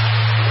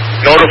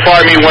notify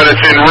me when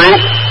it's en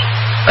route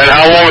and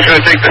how long it's going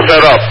to take to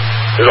set up.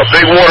 There's a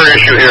big water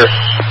issue here.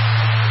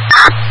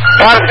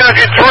 Patterson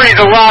engine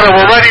 3, the ladder,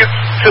 we're ready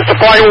to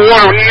supply you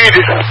water when you need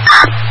it.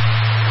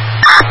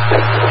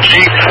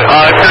 Chief, it's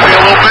going to be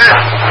a little bit,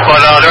 but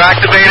they're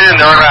activated and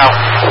they're en route.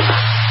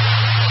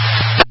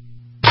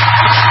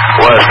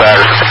 West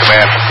Patterson for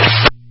command.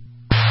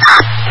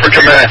 For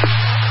command.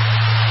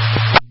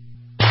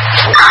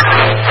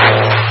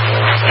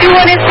 21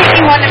 and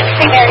 61 in the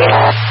same area.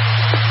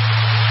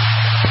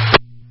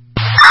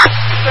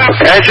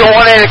 Engine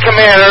 1A to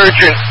command,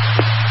 urgent.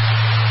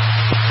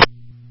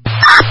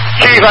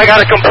 Chief, I got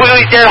a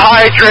completely dead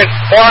hydrant.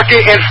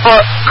 Market and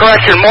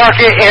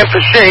Market and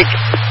Passaic.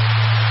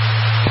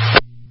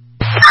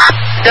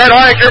 Dead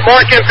hydrant,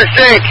 Market and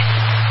Passaic.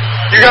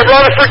 You got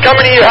Rutherford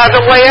coming in, you have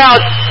them lay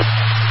out.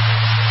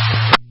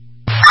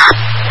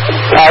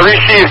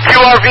 Receive.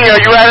 QRV,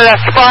 are you out of that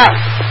spot?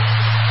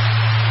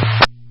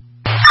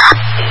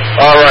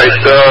 Alright,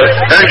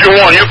 engine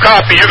 1, you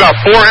copy. You got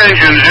 4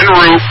 engines en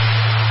route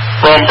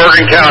from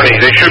Bergen County.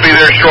 They should be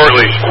there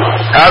shortly.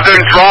 Have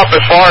them drop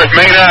as far as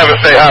Main Ave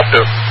if they have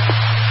to.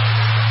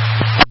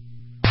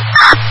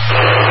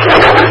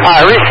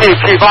 Alright, receive,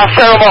 Chief. I'll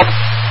set them up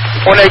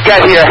when they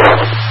get here.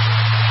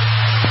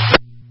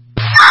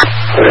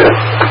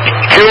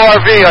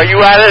 QRV, are you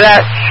out of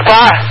that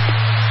spot?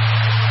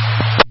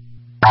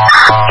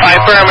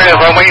 Affirmative.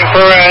 I'm waiting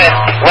for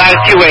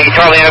latitude 2A.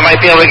 Charlie, I might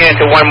be able to get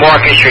into 1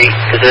 Market Street,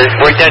 because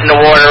we're dead in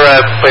the water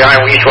behind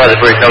East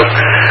Rutherford, no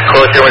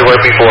closer than we were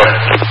before.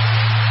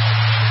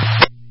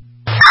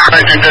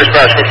 Engine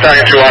dispatch,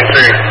 battalion 2 on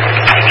scene.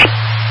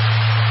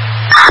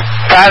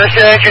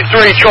 Patterson engine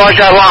 3, charge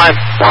that line.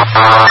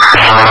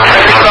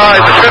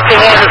 Besides, the 5th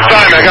alarm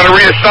assignment, I gotta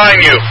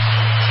reassign you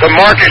to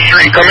Market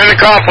Street. Come in the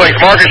complex,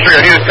 Market Street.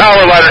 I need a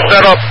tower ladder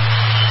set up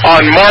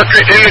on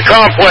Market in the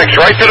complex,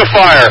 right to the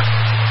fire.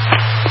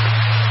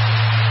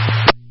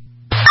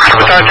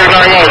 Battalion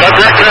 291, that's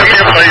right to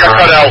him, so you got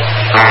cut out.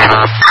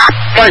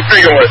 Nice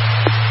speaking with.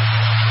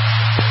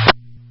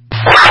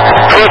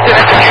 Clifton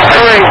engine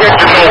 3, get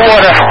to the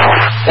water.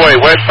 Wait,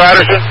 West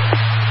Patterson?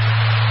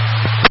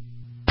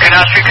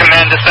 Canal Street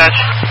Command Dispatch.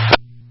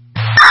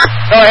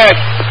 Go ahead.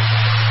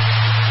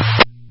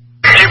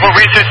 Chief, what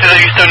resources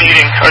are you still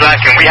needing or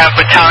lacking? We have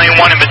Battalion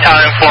 1 and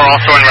Battalion 4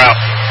 also en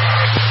route.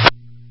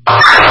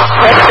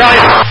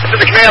 Battalion to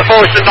the command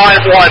post at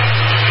 9-1.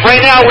 Right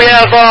now we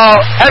have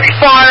heavy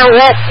fire,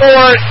 wall 4,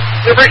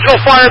 the original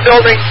fire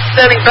building,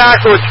 standing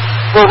backwards.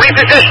 We're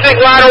repositioning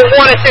ladder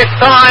 1 at this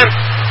time.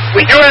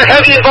 We do have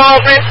heavy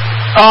involvement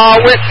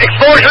with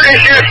exposure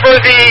issues for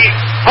the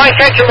high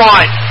tension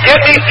line.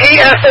 Get me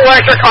PS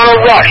Electric on a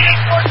rush.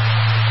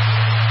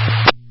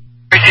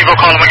 We'll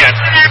call them again.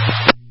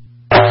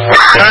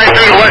 9-2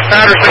 to West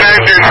Patterson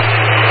engine.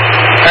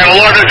 And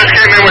Alarda just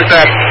came in with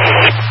them.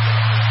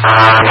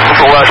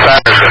 For West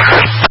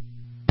Patterson.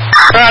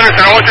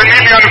 Patterson, I want you to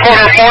meet me on the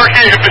corner of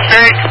Markey and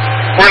Passaic.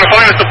 We're going to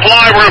find a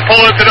supply. We're going to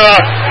pull into the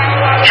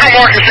True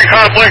Market Street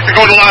complex to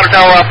go to ladder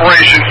tower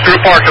operations through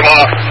the parking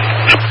lot.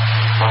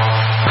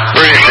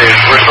 Greetings, Dave.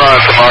 Respond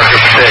to Market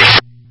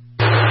Passaic.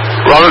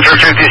 Rutherford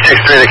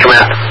 56-3 to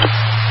command.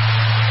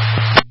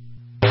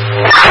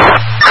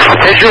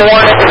 Engine 1,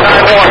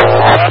 9-1.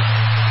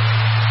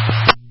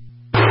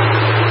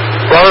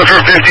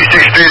 Rutherford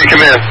 56-3 to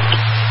command.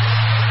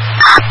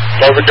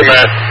 Over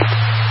command.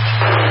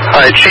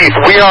 Alright, Chief,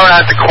 we are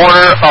at the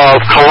corner of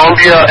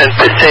Columbia and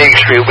Passaic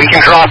Street. We can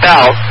drop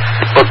out,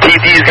 but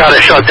PD's got to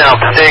shut down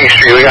Passaic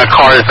Street. We got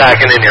cars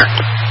backing in here.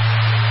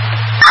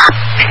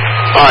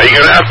 Alright,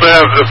 you're going to have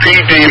the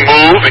PD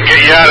move and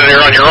get you out of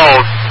there on your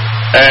own.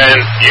 And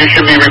you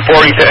should be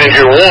reporting to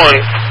Engine 1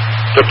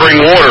 to bring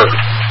water.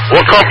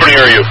 What company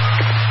are you?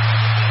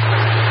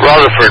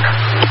 Rutherford.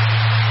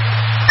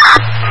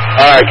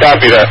 Alright,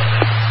 copy that.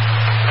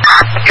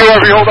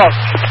 QRV, hold on.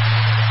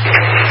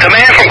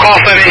 Command from call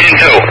sign Engine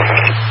 2.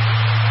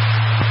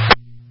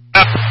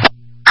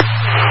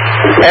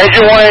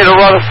 Engine 1A to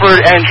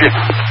Rutherford engine.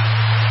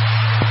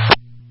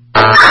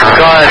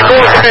 Go ahead. Go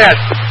with command.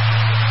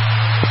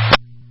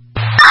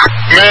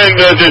 Command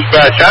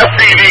dispatch, have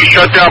PD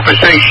shut down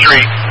Passaic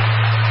Street.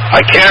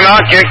 I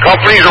cannot get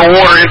companies or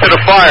water into the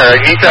fire. I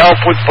need to help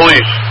with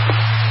police.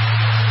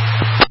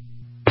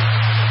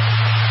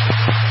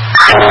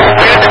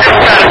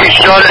 Be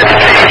shut at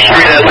Passaic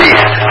Street at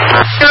least.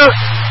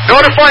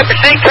 Notify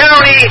Passaic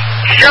County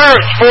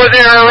Sheriffs for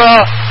their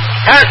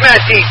hazmat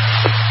team.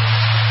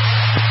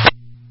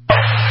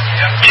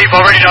 Chief,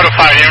 already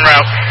notified, en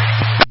route.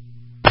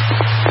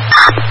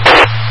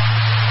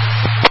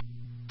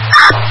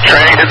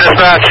 Training to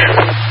dispatch.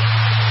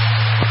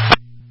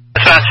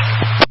 Dispatch.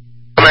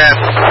 Command.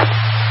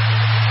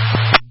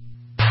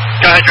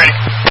 Go ahead, training.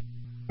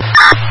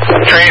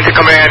 Training to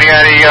command. You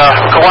had a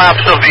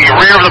collapse of the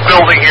rear of the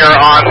building here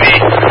on the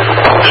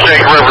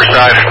Passaic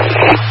Riverside.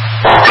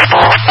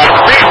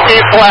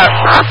 16 collapse.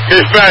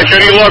 Dispatch,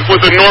 any luck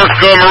with the North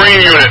Marine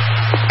unit?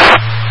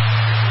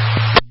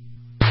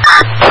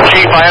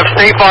 Chief, I have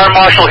State Fire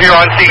Marshal here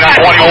on scene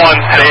 21.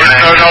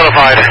 They're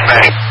notified.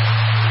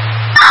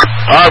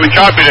 We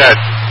copy that.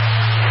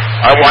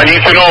 I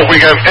need to know if we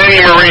have any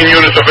Marine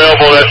units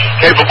available that's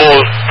capable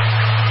of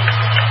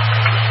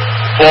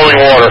flowing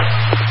water.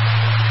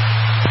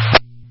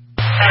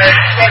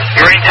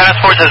 Marine Task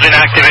Force has been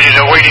activated.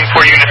 They're waiting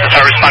for units to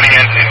start responding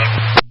in.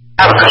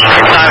 The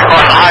street sign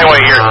across the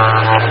highway here.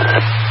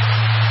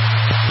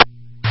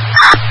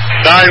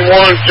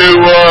 9-1 to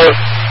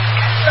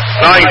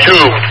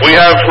 9-2. We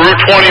have Route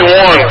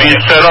 21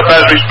 being set up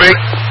as we speak.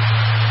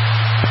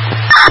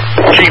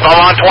 Chief, I'm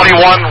on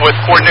 21 with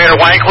Coordinator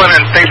Wanklin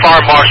and State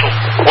Fire Marshal.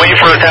 Waiting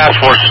for the task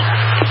force.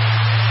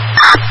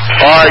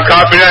 Alright,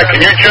 copy that. Can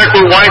you check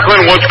with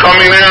Wanklin what's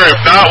coming there? If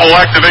not, we'll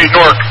activate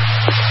Nork.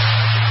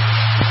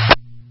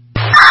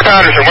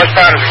 Patterson, West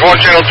Patterson, go on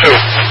channel 2.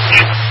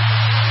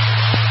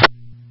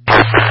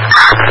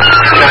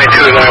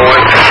 92 to 91.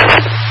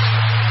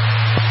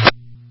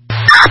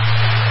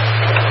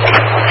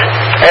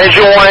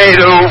 Engine 1A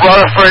to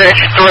Rutherford,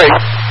 engine 3.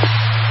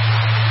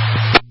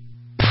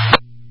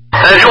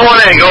 Engine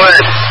 1A, go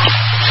ahead.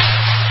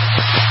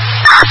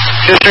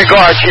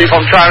 Disregard, Chief.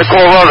 I'm trying to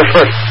call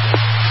Rutherford.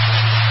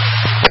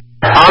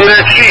 I'm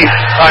their Chief.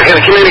 I can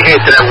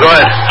communicate to them. Go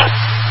ahead.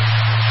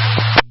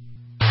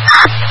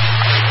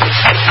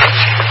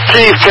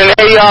 Chief, can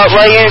they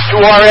lay into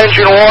our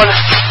engine 1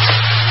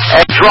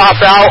 and drop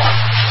out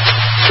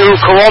to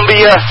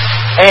Columbia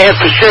and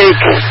Passaic?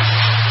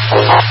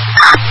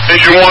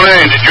 Engine 1A,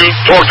 did you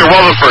talk to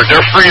Rutherford?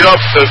 They're freed up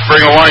to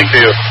bring a line to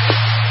you.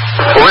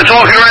 We're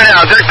talking right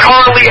now. They're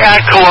currently at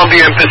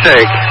Columbia and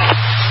Passaic.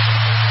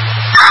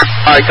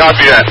 Alright,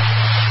 copy that.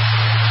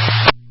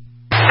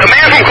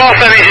 Command from call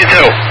sign Engine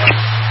 2.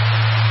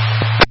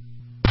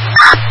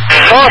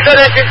 Call sign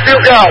Engine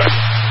 2, go.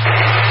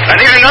 I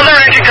need another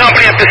engine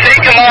company at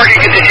Passaic and Market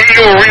to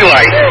continue a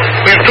relay.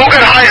 We've still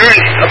got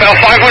hydrants about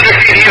 500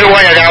 feet either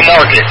way at our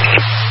market.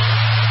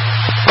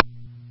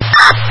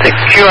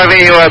 QRV,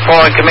 you are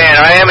calling command.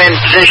 I am in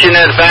position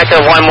at the back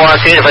of one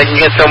market. If I can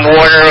get some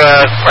water,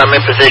 I'm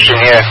in position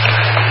here.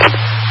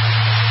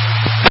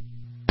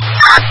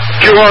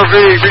 QRV,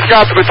 reach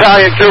out to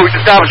Battalion 2 to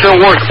establish a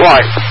war supply.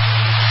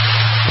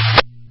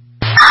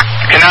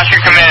 Cannot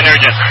your command,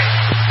 urgent.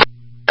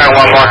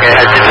 One market.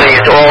 I just think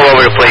it's all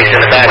over the place in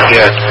the back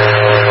here.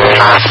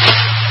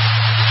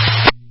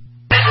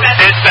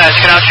 Dispatch,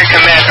 cannot your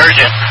command,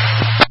 urgent.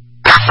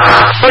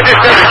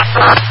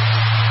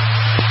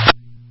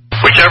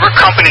 Whichever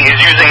company is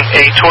using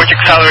a torch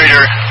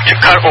accelerator to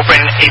cut open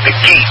the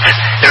gate,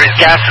 there is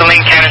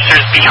gasoline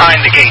canisters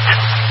behind the gate.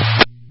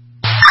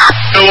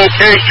 the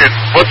location.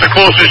 What's the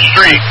closest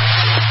street?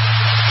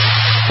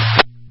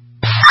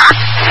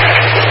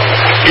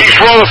 East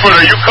Rutherford,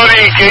 are you cutting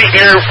a gate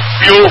near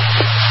fuel?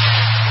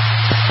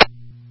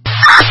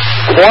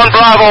 1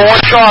 Bravo, 1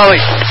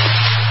 Charlie.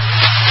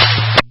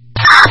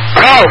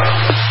 Go!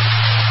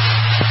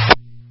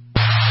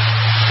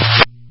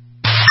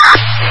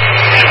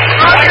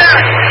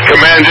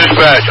 Command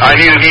dispatch, I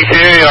need an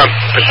ETA on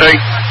Passaic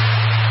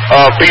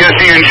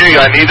PSE&G.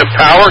 I need a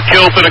power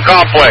kill to the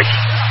complex.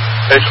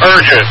 It's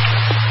urgent.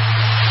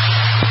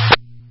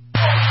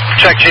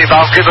 Check, Chief.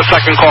 I'll give a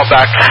second call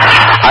back.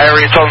 I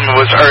already told him it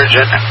was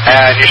urgent,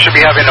 and you should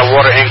be having a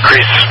water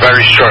increase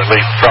very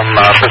shortly from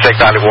Passaic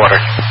Valley Water.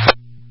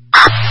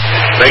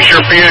 Make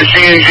sure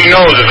PSE&G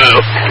knows this is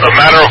a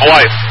matter of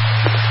life.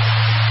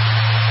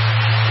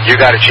 You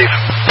got it, Chief.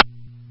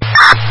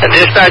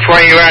 Dispatch,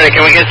 when you're ready,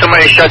 can we get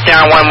somebody to shut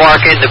down 1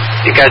 market?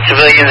 You got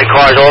civilians and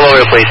cars all over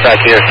the place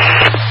back here.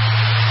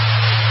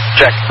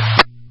 Check.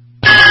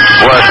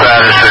 West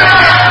Patterson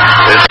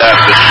is at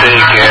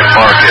Passaic and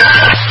Market.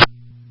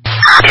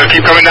 So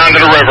keep coming down to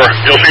the river.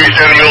 You'll see me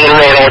standing in the middle of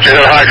the road. I want you to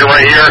hit a hydrant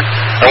right here.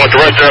 I want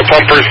the rest of the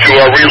pumpers to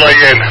relay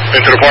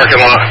into the parking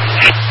lot.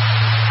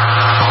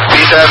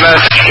 Read that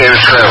message,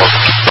 Canis Trail.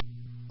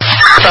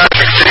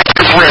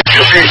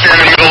 You'll see me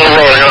standing in the middle of the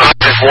road. I got a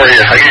hydrant for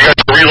you. I need you guys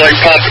to relay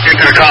pump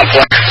into the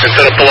complex and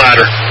set up the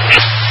ladder.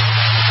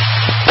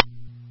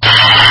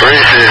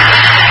 Racing.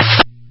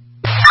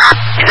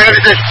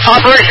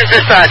 Operations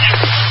dispatch.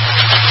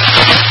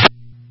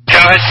 Go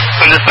ahead.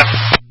 From this one.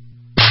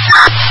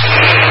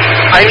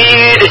 I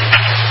need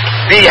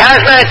the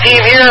hazmat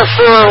team here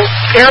for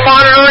air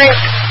monitoring.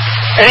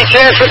 Any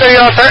chance for the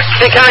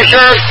County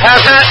Sheriff's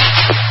hazmat?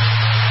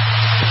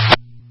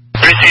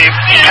 Receive.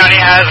 County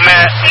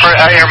hazmat for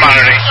air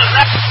monitoring.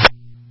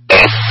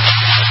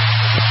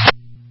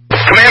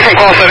 Command from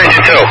call set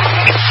engine 2.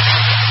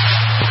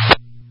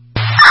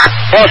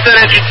 Call set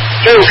engine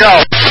 2,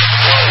 go.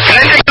 Can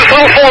I take the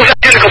phone phones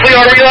engine to complete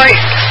our relay?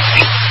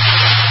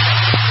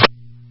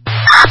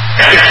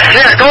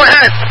 Yeah, go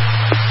ahead.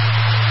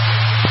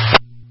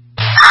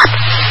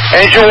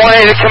 Engine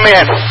 1A to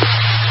command.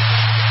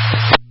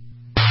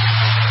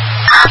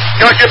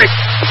 Go, Jimmy.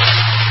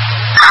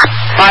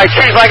 Alright,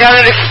 Chief, I got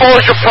an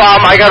exposure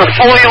problem. I got a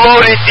fully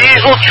loaded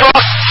diesel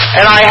truck,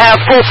 and I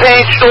have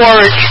propane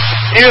storage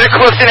near the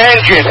Clifton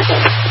engine.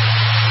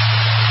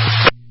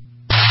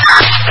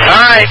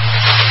 Alright.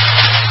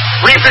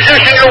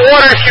 Reposition your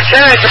water if you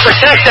can to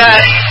protect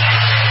that.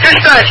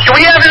 Dispatch, do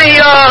we have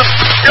any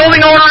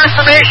building owner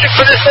information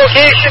for this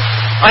location?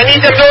 I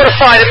need them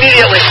notified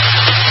immediately.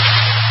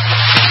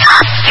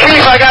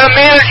 Chief, I got a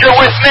manager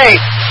with me.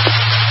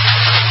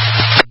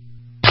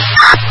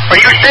 Are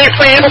you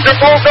safely able to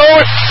move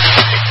those?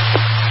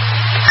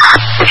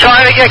 I'm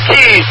trying to get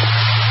keys.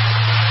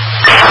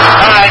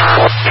 Alright.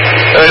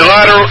 Hey,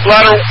 ladder.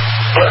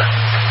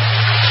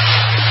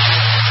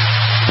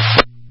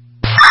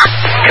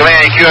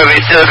 Command, QRV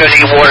still gonna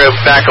need water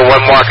back at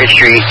 1 Market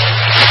Street.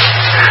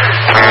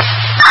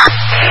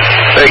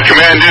 Hey,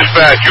 Command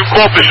Dispatch, you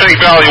call Passaic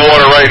Valley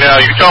Water right now.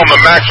 You tell them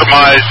to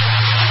maximize.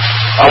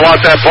 I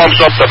want that pumps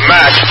up to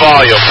max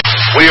volume.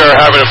 We are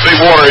having a big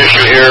water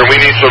issue here, and we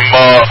need some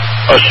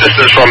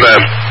assistance from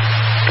them.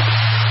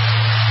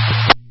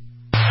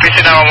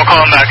 PC now, we'll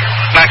call him back.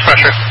 Max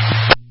pressure.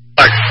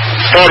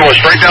 Photo us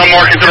straight down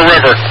Market to the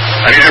river.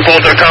 I need you to pull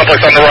to the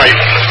complex on the right.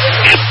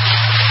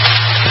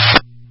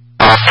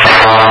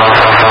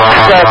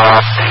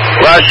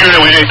 Last unit,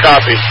 we need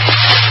copy.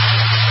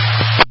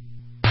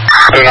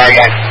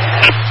 9-1.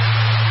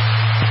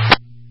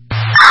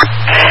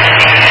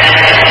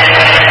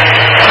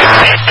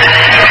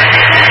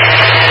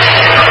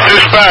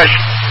 Dispatch,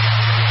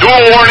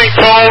 dual warning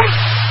tone.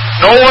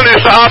 No one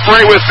is to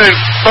operate within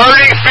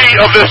 30 feet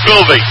of this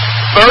building.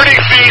 30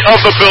 feet of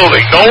the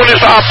building. No one is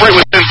to operate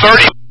within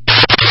 30 feet.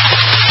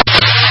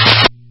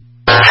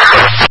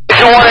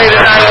 1A to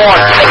 9-1.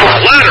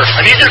 Ladder,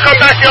 I need you to come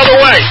back the other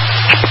way.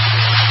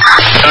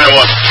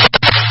 9-1.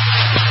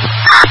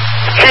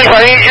 Chief,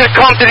 I need you to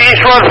come to the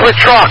East Rutherford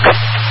truck.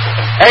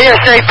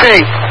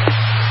 ASAP.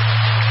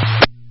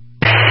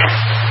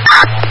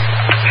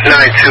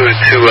 9-2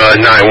 to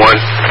 9-1.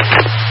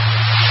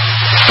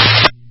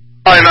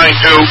 Hi,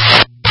 9-2.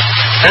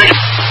 Hey,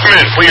 come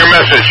in for your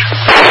message.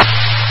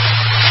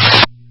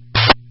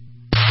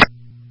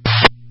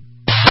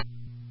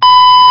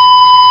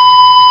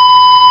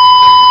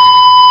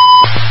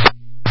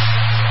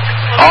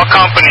 All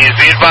companies,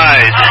 be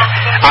advised,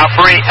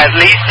 operate at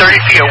least 30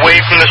 feet away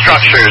from the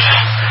structures.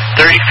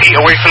 30 feet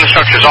away from the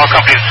structures, all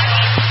companies.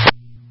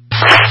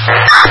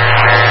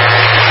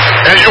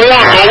 As you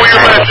want, go with your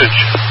message.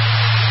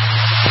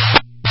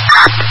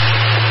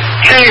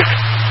 Chief,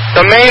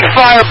 the main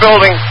fire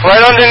building,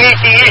 right underneath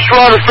the East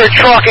Rutherford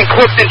truck and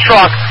Clifton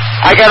truck.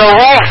 I got a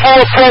room full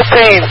of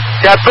propane.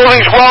 That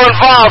building's well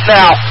involved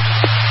now.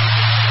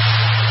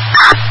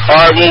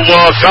 Alright, we'll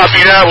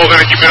copy that. We're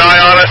going to keep an eye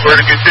on it. We're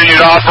going to continue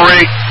to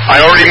operate. I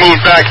already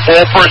moved back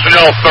all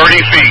personnel 30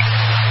 feet.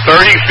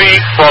 30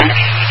 feet from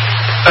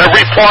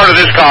every part of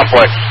this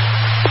complex.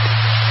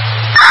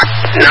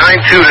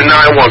 92 to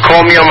 91.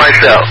 Call me on my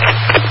cell.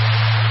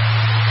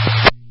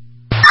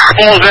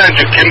 Falls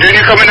engine.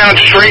 Continue coming down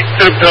straight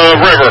to the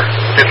river.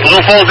 It's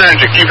Little Falls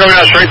engine. Keep coming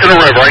down straight to the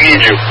river. I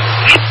need you.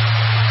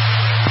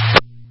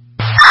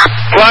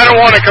 Ladder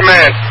 1 to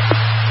command.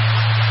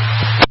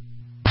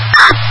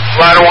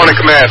 Ladder 1 to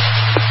command.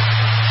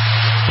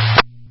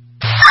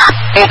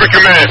 Over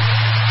command.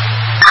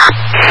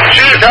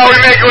 Chief, how we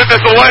make it with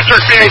this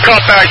electric being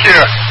cut back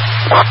here?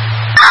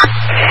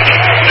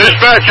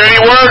 Dispatch, any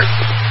word?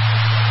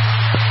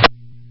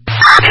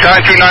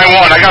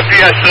 9291. I got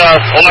PS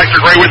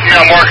electric right with me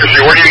on Market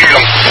Street. Where do you need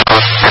them?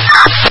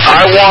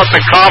 I want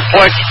the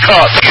complex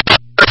cut.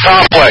 The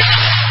complex.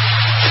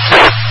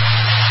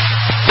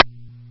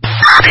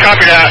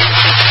 Copy that.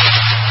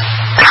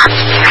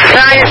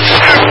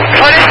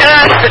 Cut it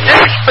down to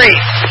Pacific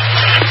Street.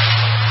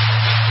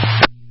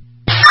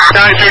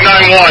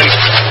 9291.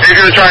 He's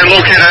going to try and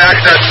locate an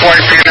access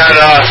point, being that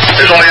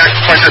his only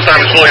access point this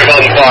time is fully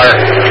involved in fire.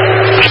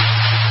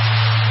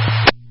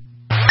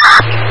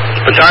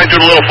 Battalion to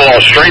the Little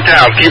Falls. Straight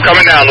down. Keep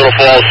coming down, Little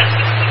Falls.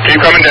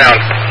 Keep coming down.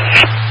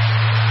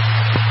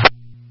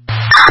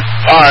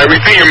 Alright,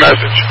 repeat your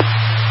message.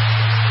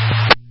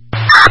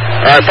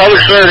 Alright,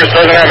 public service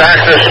doesn't have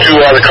access to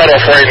the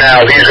cutoff right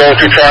now. He's going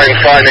to try and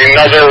find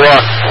another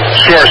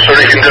source so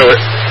they can do it.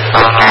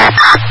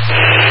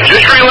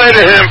 Just relay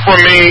to him for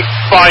me,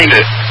 find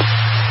it.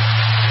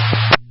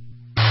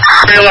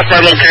 He left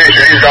my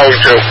location, he's going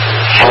to.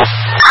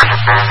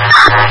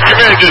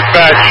 Command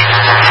dispatch.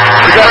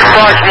 We got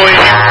approximately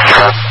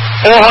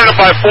 400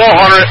 by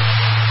 400.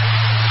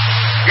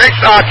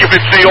 Mixed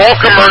occupancy, all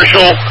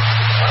commercial.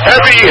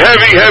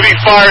 Heavy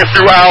fire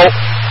throughout.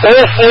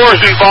 All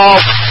floors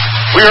involved.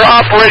 We are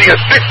operating a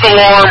 6th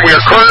alarm. We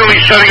are currently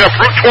setting up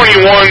Route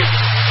 21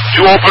 to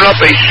open up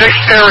a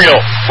 6th aerial.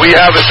 We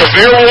have a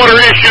severe water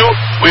issue.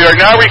 We are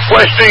now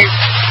requesting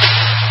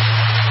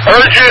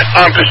urgent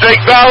on Passaic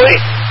Valley.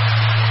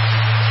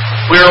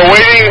 We are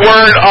awaiting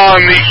word on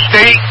the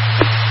state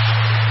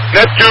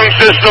Neptune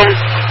system.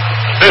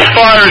 This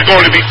fire is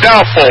going to be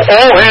doubtful.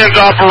 All hands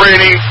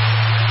operating.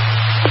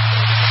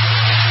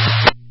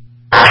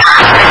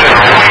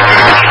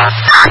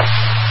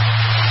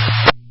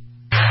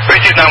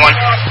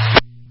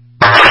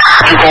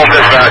 You call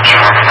dispatch.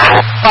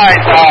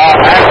 Alright,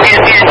 I have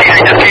PSC. I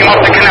just came up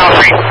the Canal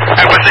Street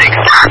at Passaic.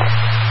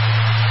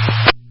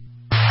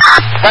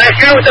 I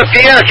agree with the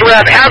PS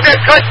rep. Have them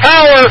cut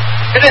power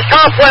to this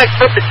complex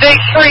from Passaic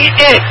Street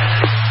in.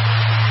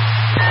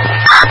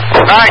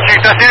 Alright,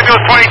 Chief, that's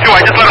ambulance 22.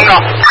 I just let him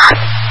know.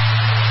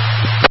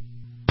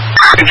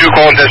 Did you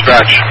call in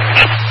dispatch?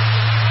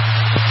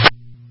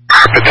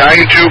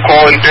 Battalion 2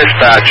 calling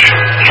dispatch.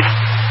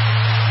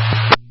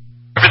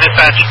 For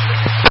dispatch.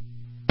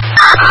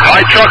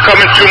 My truck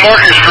coming to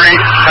Market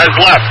Street has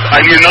left. I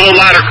need another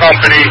ladder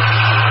company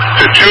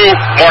to 2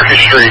 Market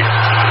Street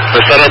to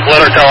set up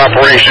ladder tower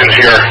operations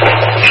here.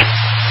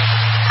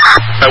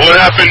 And what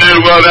happened to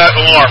that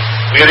alarm?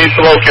 We need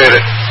to locate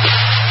it.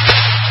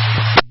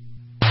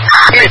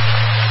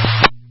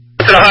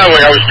 To the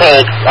highway, I was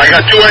told. I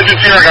got 2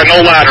 engines here, I got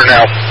no ladder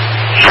now.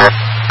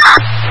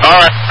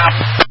 Alright.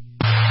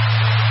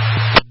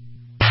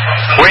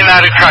 Wayne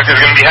ladder truck is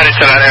going to be headed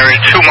to that area,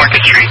 2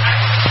 Market Street.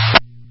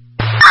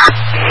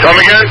 Come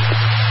again?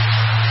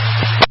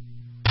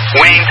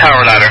 Wayne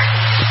Tower Ladder.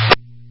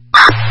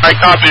 I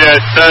copy that.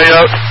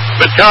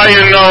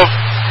 Battalion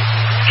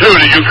 2,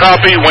 did you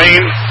copy?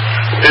 Wayne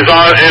is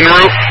en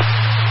route?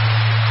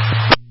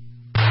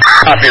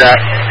 Copy that.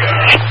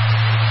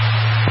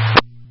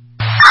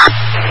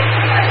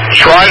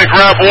 Try to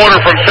grab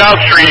water from South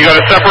Street. You got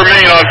a separate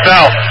main on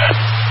South.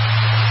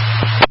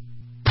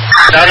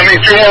 Now to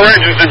need 2 more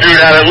engines to do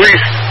that, at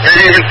least,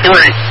 maybe even 3.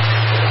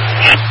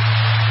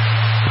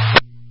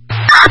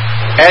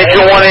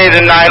 Engine 1A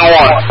to 91.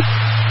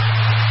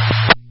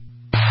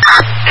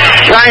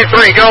 Giant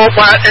 3, go.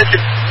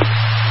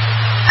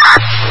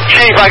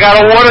 Chief, I got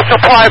a water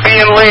supply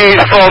being laid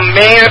from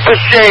Maine and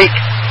Passaic,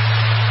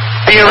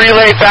 being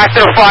relayed back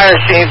to the fire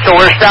scene, so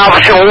we're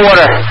establishing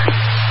water.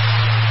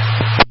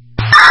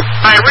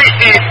 I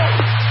received.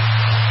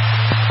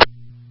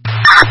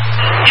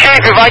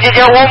 Chief, if I could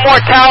get one more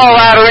tower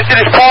ladder into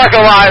this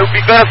parking lot, it would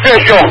be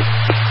beneficial.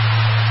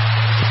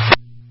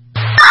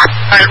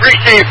 I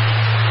received.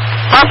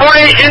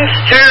 Operations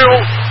to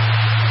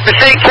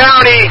Passaic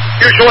County,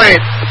 mutual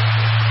aid.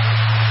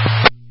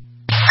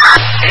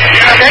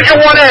 Engine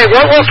 1A,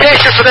 what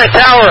location for that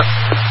tower?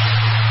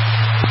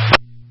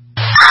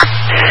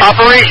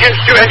 Operations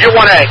to Engine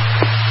 1A.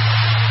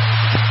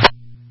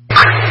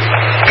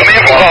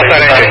 Command for off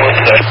that engine.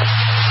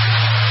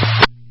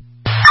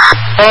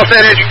 Off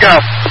that engine, go.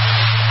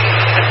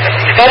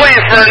 Still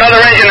waiting for another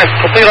engine to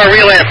complete our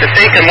relay at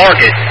Passaic and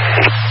Market.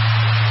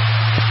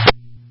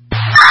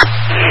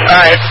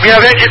 Alright, we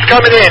have engines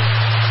coming in.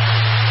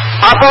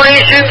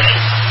 Operations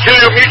to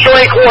mutual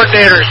aid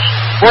coordinators.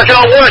 Working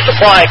on water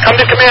supply. Come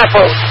to command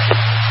post.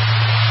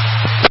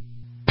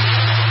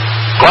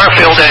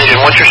 Garfield engine,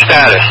 what's your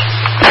status?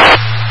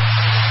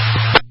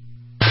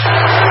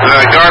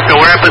 Garfield.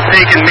 We're at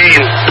Passaic in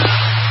Maine.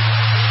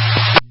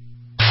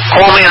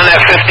 Call me on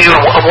that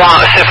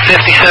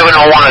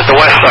 5701 at the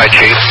west side,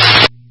 Chief.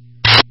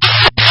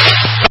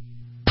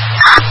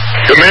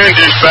 Command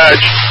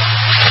dispatch.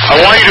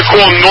 I want you to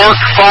call North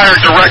Fire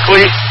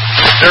directly.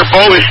 Their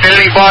boat is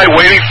standing by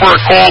waiting for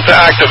a call to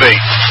activate.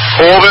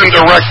 Call them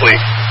directly.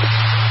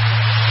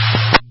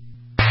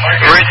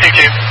 Receive,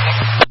 Chief.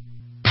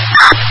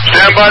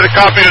 Stand by to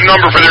copy the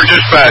number for their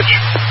dispatch.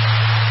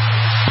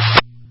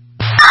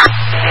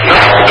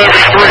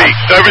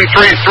 733-733-6276.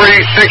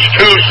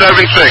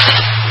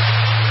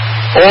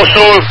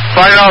 Also,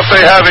 find out if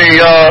they have a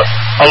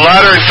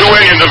ladder and 2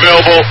 engines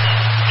available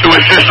to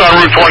assist on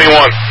Route 21.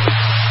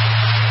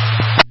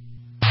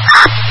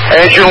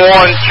 Engine 1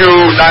 to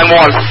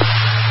 91.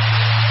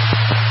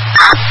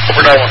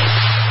 Over 91.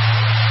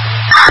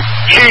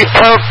 Chief,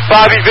 Perp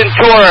Bobby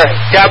Ventura.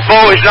 That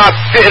boat is not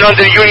fitting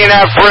under the Union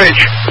Ave Bridge.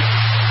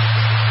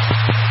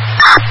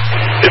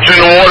 It's in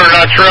the water,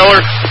 not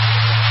trailer.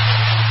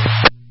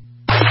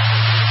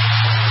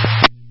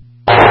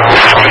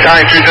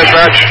 Battalion 2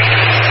 dispatch.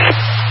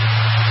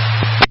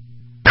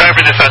 Time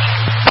for dispatch.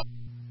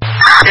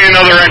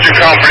 Another engine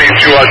company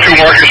to 2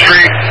 Market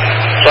Street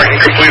so I can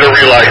complete a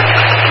relay.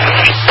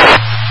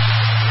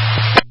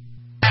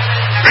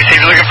 Receive,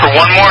 you're looking for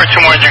 1 more or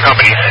 2 more engine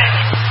companies?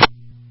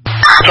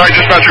 Sorry,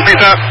 dispatch, repeat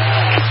that.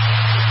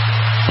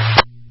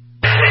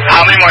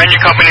 How many more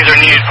engine companies are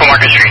needed for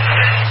Market Street?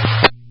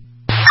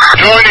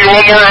 Join you,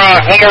 one more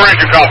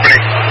engine company.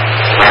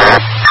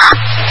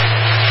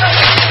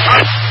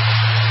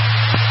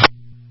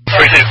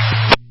 Receive.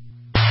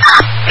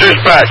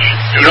 Dispatch.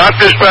 Do not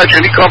dispatch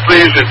any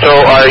companies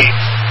until I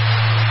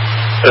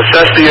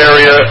assess the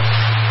area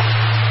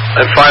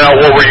and find out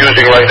what we're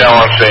using right now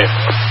on scene.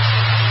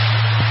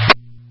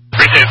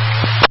 Receive.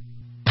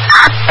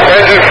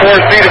 Engine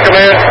 4C to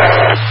command.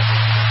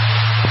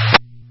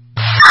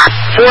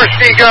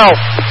 4C, go.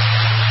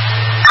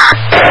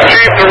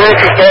 Chief, the roof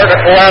is starting to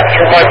collapse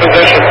from my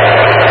position.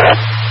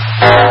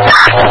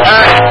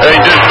 Hey,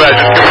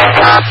 dispatch.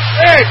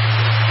 Hey!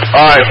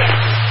 Alright,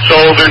 so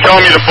they're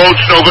telling me the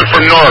boat's no good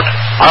from North.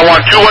 I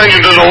want 2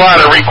 engines in the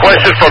ladder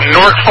requested from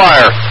North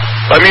Fire.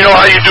 Let me know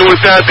how you do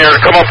with that. They're to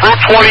come up Route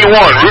 21.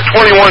 Route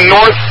 21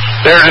 North,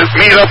 they're to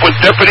meet up with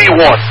Deputy 1.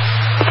 2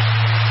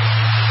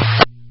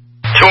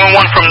 and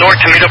 1 from North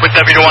to meet up with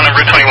Deputy 1 on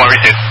Route 21.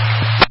 Receive.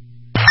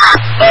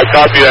 I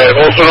copy that.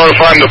 Also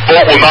notify them the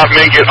boat will not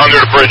make it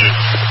under the bridges.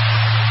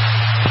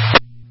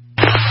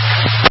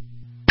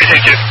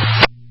 Receive, Chief.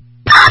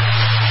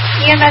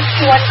 EMS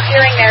 21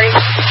 clearing Mary.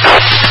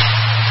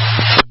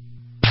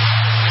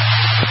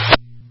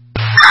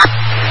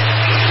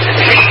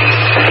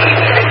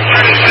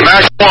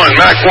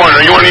 Mac 1,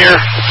 are you on here?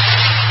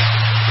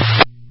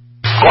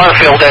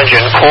 Garfield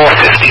engine, call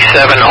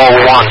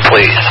 5701,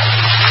 please.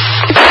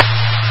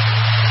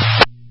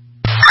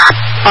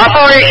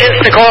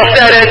 Operations to call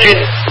that engine.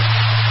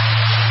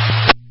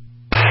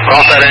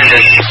 Cross that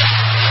engine.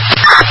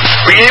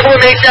 Were you able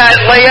to make that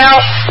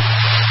layout?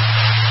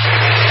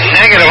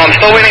 Negative. I'm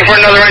still waiting for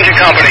another engine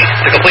company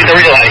to complete the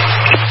relay.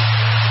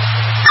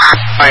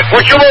 Alright,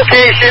 what's your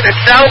location? It's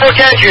Saddlebrook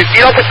engine.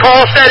 Meet up with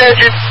Carlstead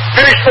engine.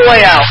 Finish the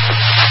layout.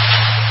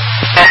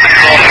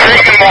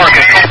 Street and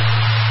Market.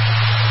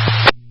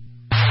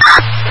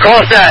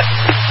 Carlstead,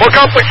 hook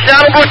up with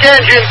Saddlebrook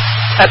engine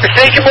at the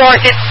Station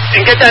Market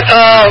and get that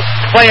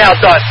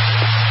layout done.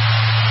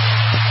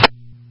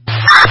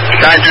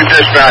 92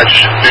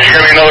 dispatch. Did you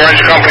give me another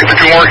engine company for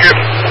 2 Market?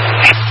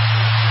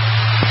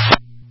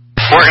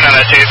 Working on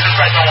that, Chief.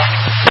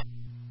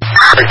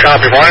 Good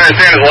copy. Well, I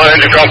understand there's a lot of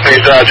engine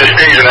companies just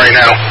staging right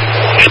now.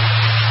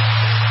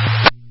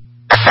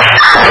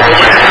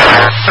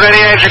 For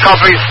any engine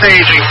company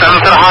staging, send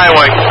them to the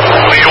highway.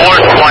 We need a water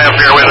supply up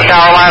here. We have the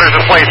Tower ladders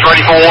in place,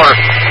 ready for water.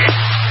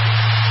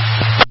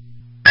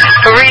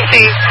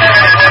 Parisi,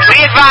 we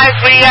advise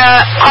we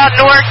called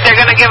Newark. They're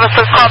going to give us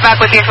a call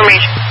back with the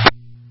information.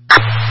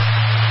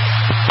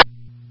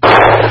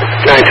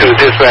 92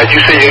 dispatch, you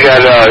said you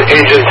got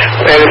engines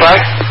standing by?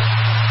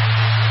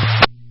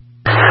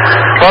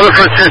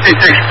 Rutherford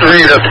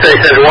 56-3 to State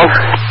Engine 1.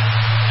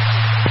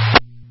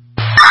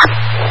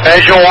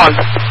 Engine 1.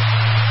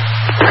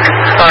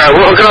 Alright,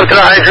 we're hooking up to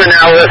the hydrant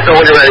now. Let us know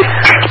when you're ready.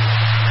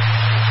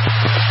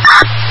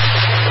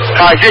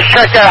 I just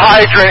checked that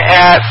hydrant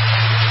at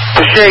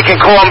Passaic in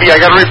Columbia.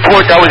 I got a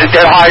report that was a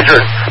dead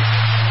hydrant.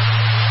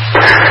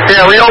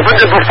 Yeah, we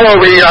opened it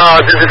before we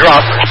did the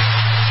drop.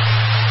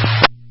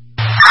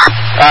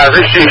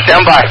 This Chief,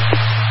 stand by.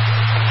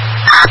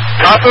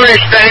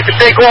 Operation, any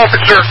Passaic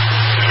officer.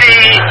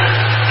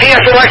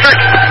 PS Electric.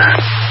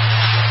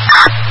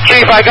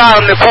 Chief, I got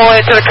him. They're pulling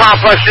into the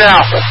complex now.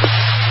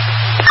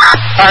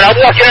 Alright, I'm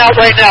walking out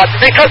right now.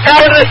 Did they cut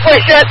power to this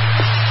place yet?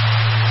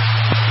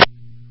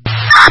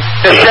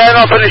 They're setting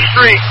up in the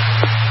street.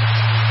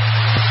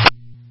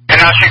 And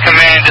now she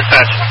command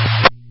dispatch.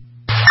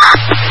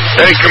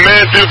 Hey,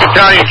 Command 2,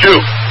 Battalion 2.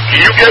 Can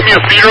you get me a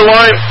feeder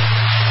line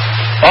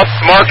up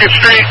Market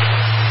Street?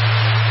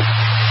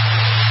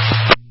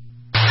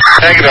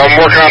 Negative. I'm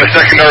working on a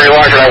secondary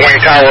line for that Wayne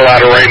Tower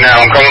ladder right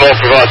now. I'm coming off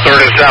of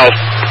 3rd and South.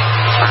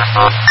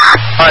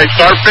 All right,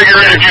 start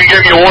figuring if you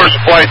can get me a water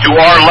supply to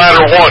our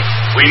ladder 1.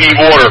 We need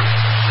water.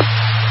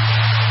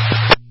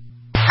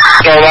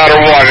 Our ladder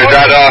 1, is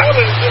that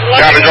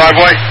down the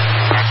driveway?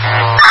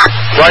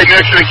 Right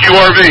next to the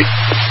QRV.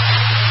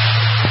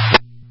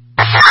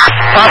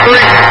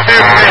 Operation 2,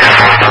 command.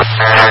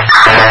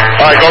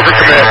 All right, go for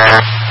command.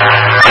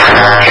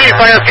 Chief,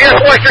 I have gas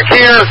electric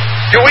here.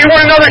 Do we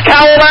want another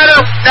tower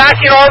ladder back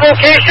in our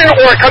location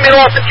or coming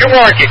off the 2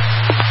 Market?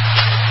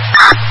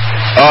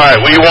 All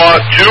right, we want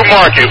 2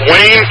 Market.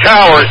 Wayne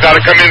Tower's got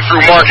to come in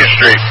through Market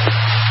Street.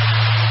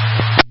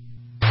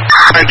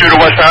 And to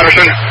West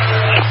Patterson.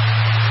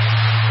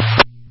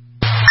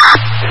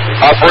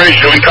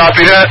 Operation, we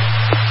copy that?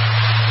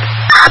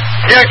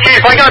 Yeah,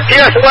 Chief, I got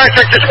gas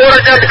electric. Just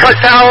ordered them to cut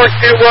power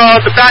to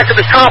the back of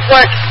the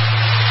complex.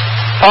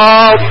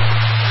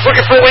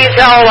 Looking for Wayne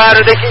Tower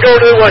ladder. They can go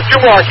to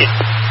 2 Market.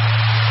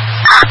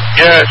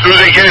 Yeah, as soon as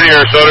they get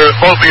here, so they're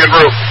supposed to be en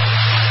route.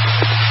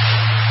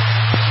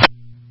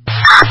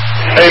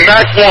 Hey,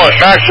 Max 1,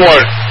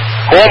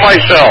 call my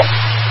cell.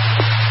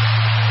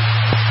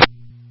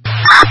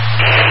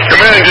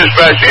 Command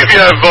dispatch, see if you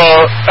have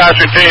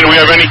ascertained we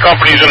have any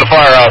companies in the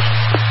firehouse.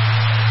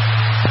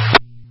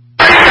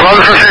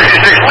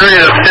 11-66-3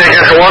 is take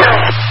answer 1.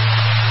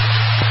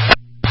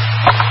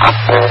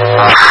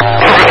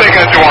 Take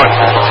answer 1.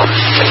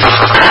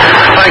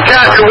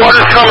 Fantastic,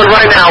 water's coming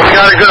right now. We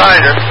got a good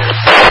hydrant.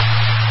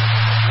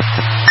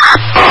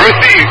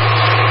 Receive.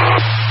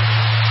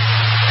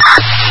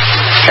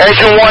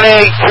 Engine 1A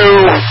to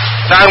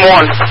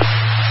 9-1.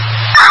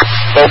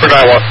 Go for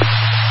 9-1.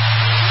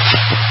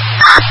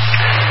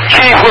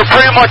 Chief, we're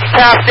pretty much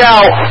tapped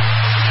out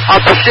on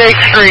Passaic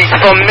Street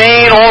from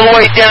Main all the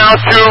way down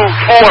to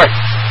 4th.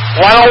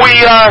 Why don't we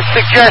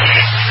suggest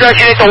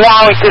stretching it to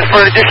Wallington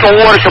for an additional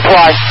water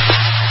supply?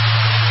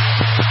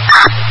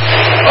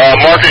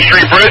 Market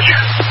Street Bridge?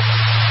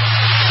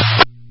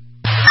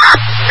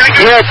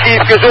 Yeah, Chief,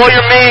 because all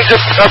your mains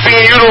are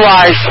being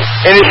utilized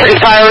in this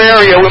entire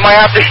area. We might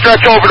have to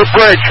stretch over the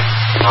bridge.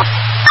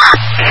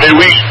 Did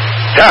we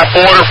tap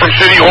water from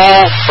City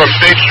Hall, from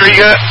State Street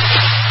yet?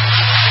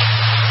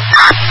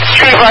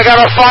 Chief, I got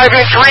a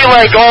 5-inch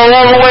relay going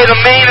all the way to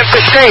Main and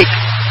Passaic.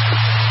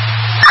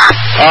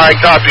 Alright,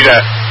 copy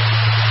that.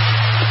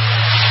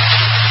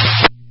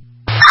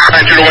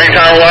 And to the Wayne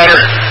Tower ladder.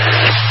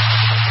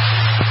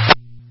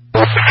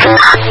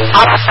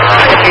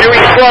 I'm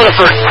hearing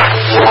Rutherford.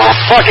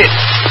 Fuck it.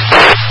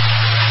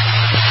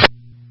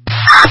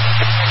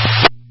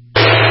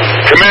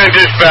 Command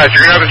dispatch,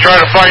 you're going to have to try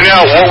to find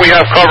out what we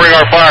have covering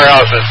our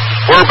firehouses.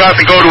 We're about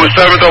to go to a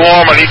 7th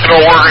alarm. I need to know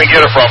where we're going to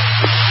get it from.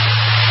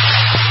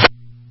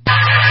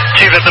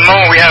 Chief, at the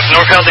moment we have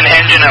Northampton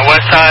engine at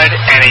west side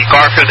and a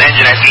Garfield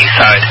engine at east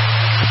side.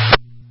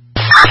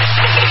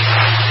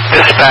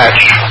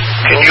 Dispatch,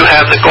 can you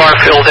have the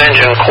Garfield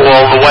engine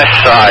call the west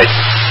side,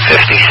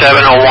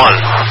 5701?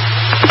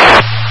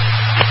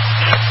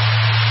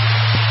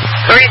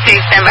 3C,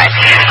 stand by.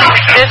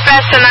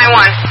 Dispatch to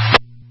 9-1.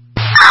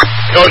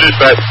 Go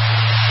dispatch.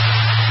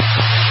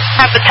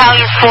 Have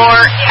Battalion 4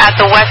 at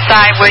the west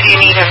side. Where do you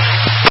need him?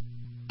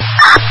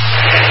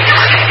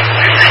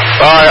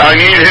 I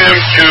need him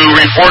to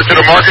report to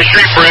the Market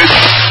Street Bridge,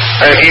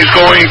 and he's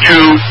going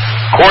to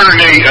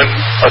coordinate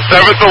a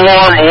 7th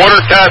alarm water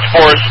task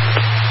force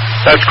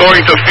that's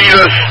going to feed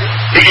us.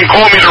 He can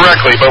call me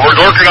directly, but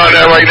we're working on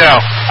that right now.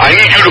 I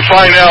need you to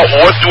find out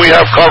what do we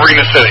have covering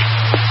the city.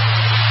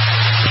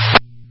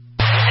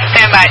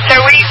 Stand by. Sir,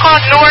 when you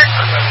called North,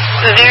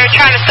 they're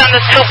trying to send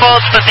us 2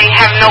 boats, but they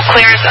have no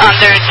clearance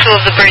under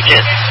 2 of the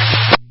bridges.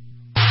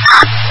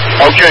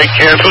 Okay,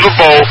 cancel the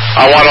boat.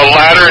 I want a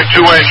ladder and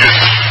 2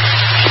 engines.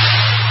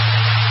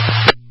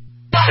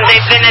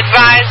 They've been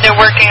advised they're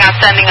working on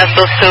sending us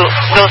those 3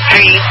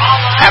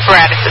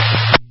 apparatuses.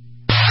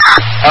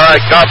 All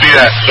right, copy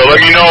that. So let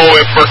me know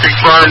if we're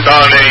confirmed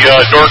on a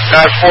North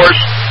task force.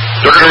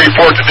 They're going to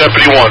report to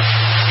Deputy 1.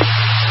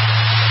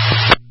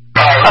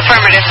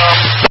 Affirmative.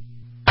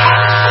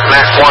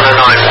 Mac 1 and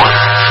 9-1.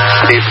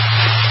 Steve.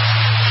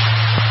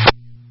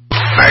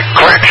 Alright,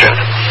 correction.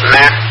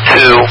 Mac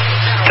 2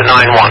 to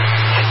 9-1.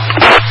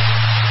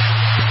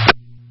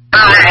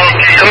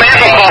 Command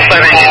will call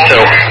 5 engine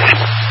 2.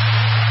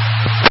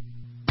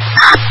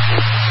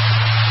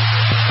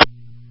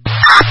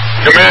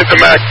 Command to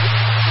Mac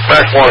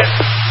 1.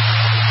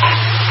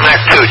 Mac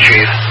 2,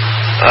 Chief.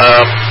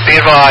 Be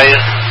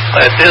advised,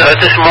 at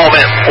this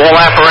moment, all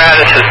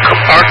apparatuses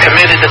are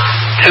committed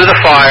to the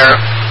fire,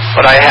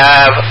 but I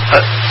have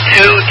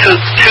two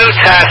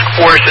task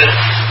forces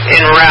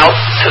en route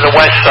to the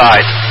west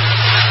side.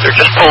 They're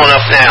just pulling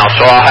up now,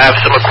 so I'll have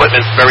some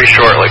equipment very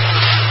shortly.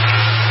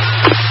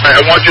 I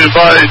want you to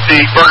advise the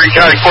Bergen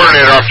County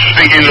Coordinator. I'm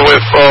speaking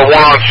with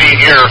one on scene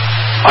here.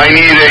 I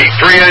need a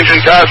 3-engine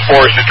task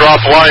force to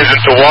drop lines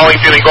into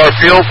Wallington and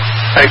Garfield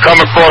and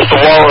come across the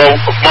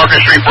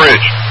Market Street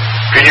Bridge.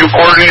 Can you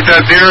coordinate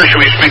that there, or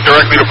should we speak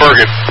directly to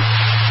Bergen?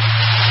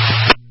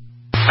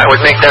 I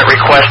would make that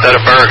request out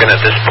of Bergen at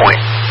this point.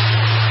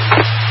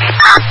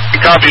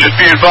 Copy, just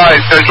be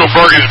advised, Central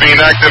Berg is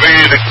being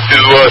activated to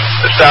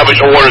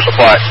establish a water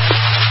supply.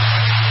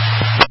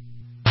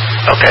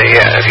 Okay,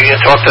 yeah, if you can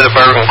talk to the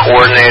Bergen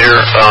coordinator,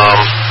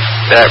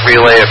 that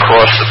relay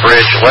across the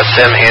bridge, let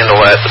them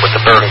handle that with the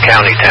Bergen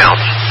County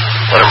towns.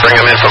 Let them bring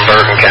them in from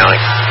Bergen County.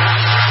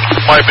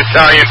 My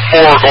Battalion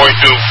 4 going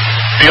to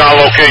be on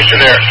location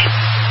there.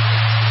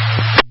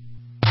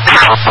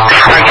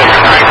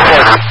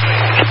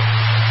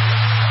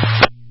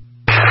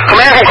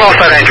 Command from call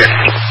sign engine.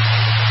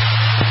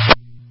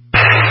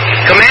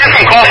 Command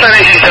from call sign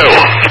engine 2.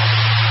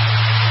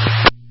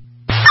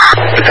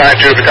 Battalion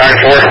 2, Battalion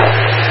 4.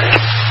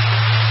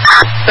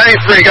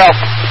 Battalion 3, go.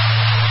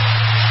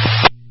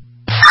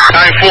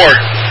 Battalion 4.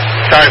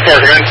 Battalion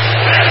 4, come in.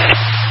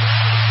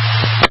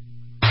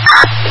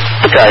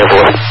 Battalion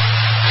 4.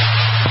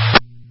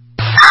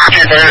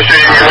 Chief, I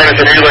understand you're running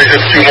some relays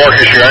into 2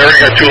 markers here. I already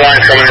got 2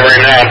 lines coming in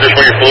right now. I'm just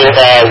waiting for a little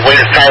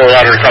Wayne's power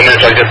ladder to come in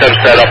so I get them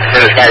set up to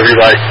finish my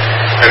relay.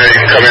 And then you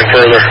can come in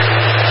further.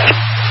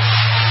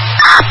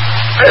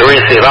 I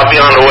receive. I'll be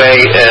on the way,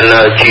 and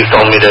Chief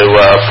told me to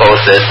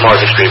post at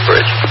Market Street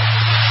Bridge.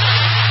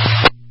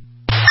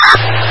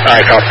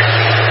 Alright, copy.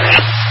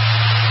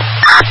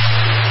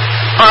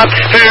 Ops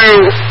to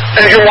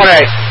engine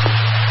 1A.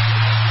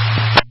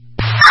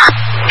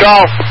 Go.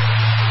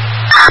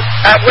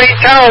 That Wayne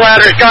Tower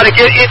ladder's got to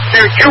get into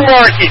 2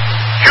 Market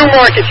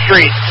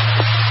Street.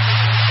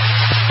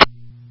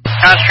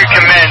 Street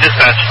Command,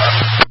 dispatch.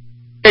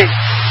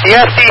 The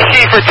FDC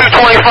for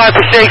 225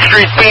 Passaic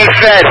Street being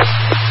fed.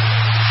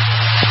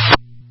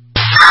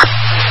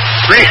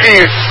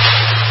 Receive.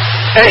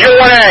 Engine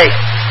 1A.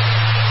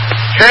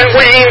 Send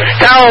Wayne's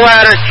Tower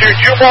ladder to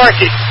 2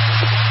 Market.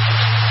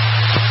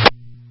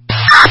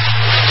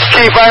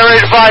 Chief, I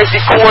already advised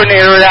the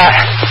coordinator of that.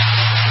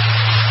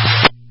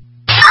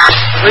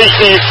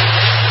 Receive.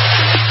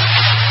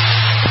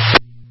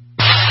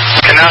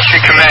 Canal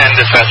Street Command,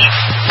 dispatch.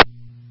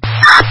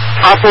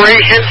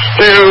 Operations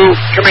to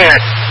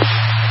command.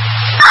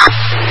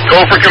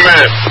 Go for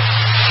command.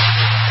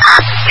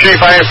 Chief,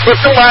 I have put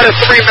the ladder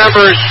 3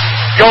 members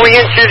going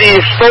into the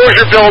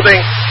exposure building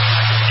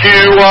to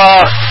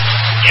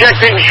check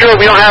to ensure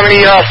we don't have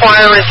any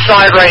fire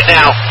inside right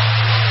now.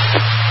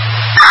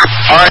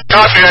 Alright,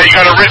 copy that. You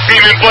got a RIT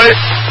team in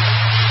place?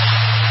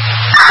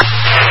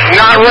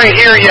 Not right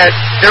here yet.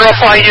 They're up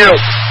by you.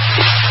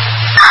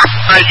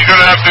 Alright, you're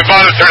gonna have to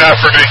monitor that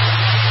for me.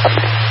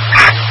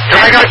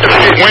 I got the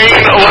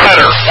Wayne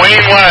ladder.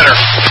 Wayne ladder.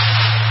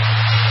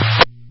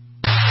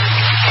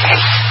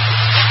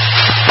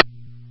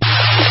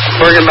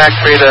 Bergen Mac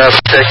 3 to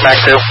Passaic Mac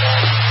 2.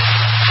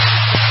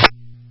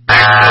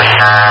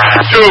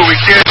 2, we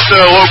can't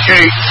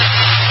locate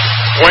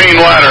Wayne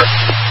ladder.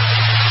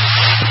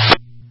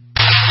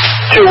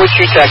 2, which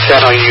UTAC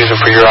channel are you using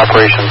for your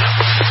operations?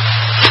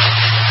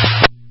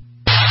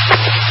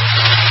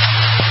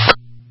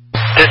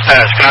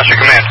 Dispatch, Canal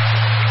Street Command.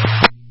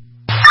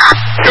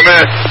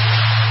 Command.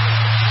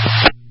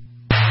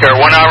 You're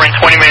 1 hour and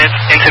 20 minutes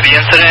into the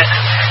incident.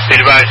 Be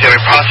advised you have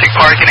a Passaic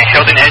Park and a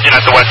Hilton engine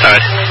at the west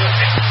side.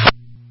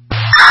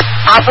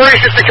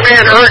 operations to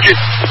command urgent.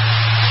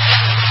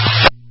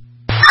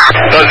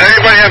 Does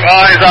anybody have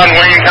eyes on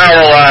Wayne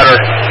Tower ladder?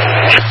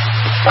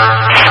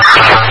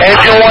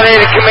 Engine 1A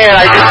to command.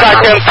 I just got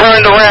them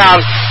turned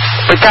around.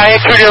 Battalion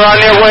 2, they're on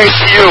their way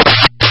to you.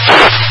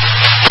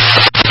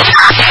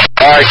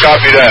 Alright,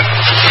 copy that.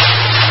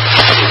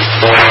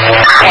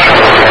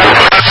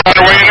 On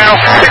the way now?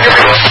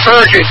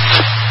 Urgent.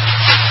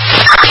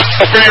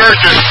 Pretty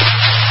urgent.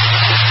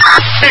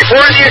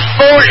 Before the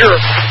exposure,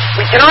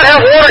 we cannot have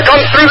water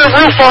come through the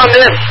roof on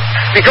this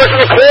because of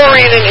the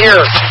chlorine in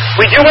here.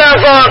 We do have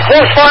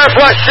close fire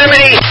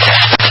proximity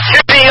to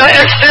the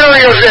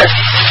exterior of this.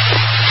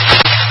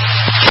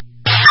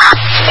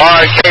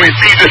 Alright, can we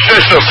feed the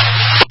system?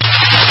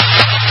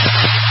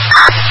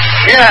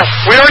 Yeah,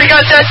 we already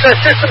got that. The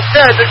system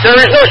said that there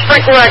is no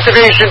sprinkler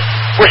activation.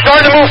 We're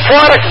starting to move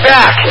product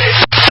back.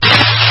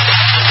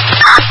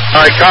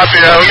 Alright, copy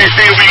that. Let me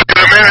see if we can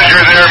get a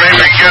manager there. Maybe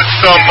we can get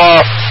some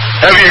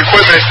heavy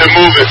equipment to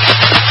move it.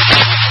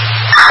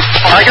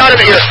 I got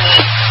him here.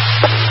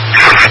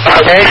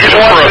 Engine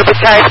 1 to the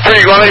Battalion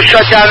 3. You want me to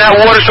shut down that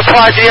water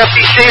supply to the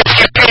FDC and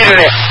keep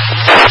feeding it?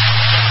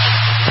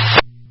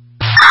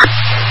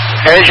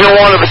 Engine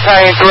 1 to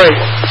Battalion 3.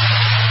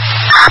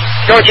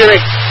 Go, Jimmy.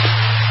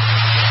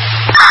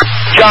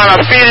 John,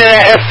 I'm feeding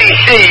that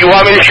FDC. You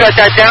want me to shut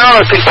that down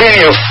or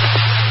continue?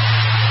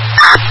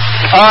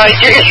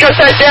 You can shut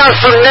that down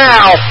for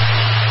now.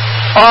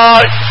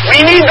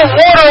 We need the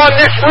water on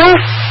this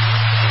roof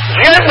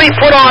gently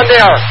put on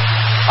there.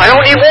 I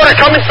don't need water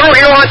coming through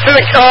here onto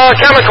the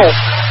chemicals.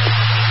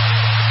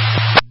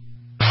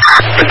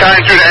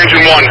 Battalion 2 to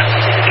Engine 1.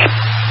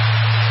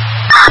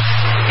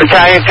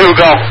 Battalion 2,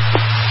 go.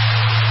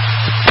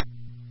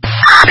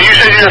 You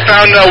said you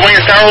found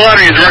Wayne Tower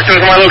ladder. You directed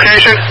us to my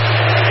location?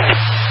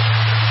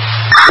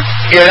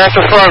 Yeah, that's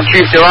affirmed,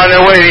 Chief. They're on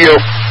their way to you.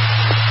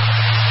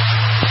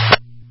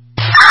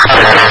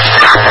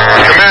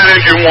 Command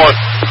Engine 1.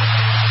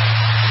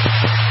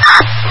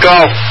 Go.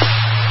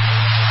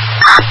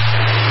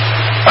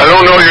 I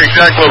don't know your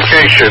exact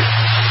location,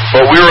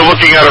 but we were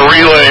looking at a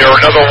relay or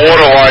another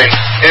water line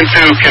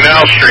into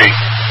Canal Street.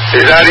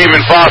 Is that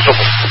even possible?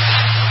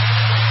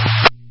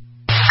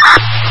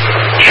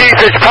 Chief,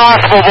 it's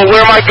possible, but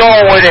where am I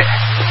going with it?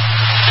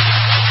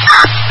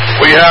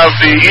 We have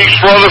the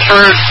East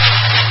Rutherford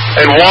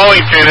and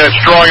Wallington that's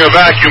drawing a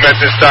vacuum at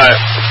this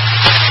time.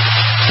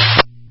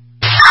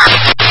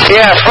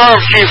 Yeah, firm,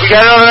 Chief. We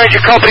got another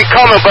engine company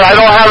coming, but I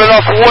don't have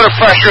enough water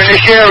pressure in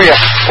this area.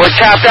 We're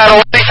tapped out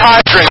all these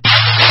hydrants.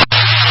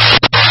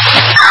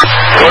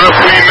 What if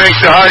we make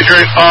the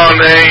hydrant on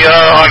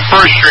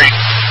First Street?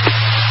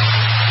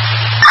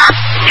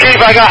 Chief,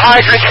 I got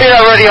hydrants here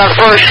already on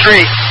First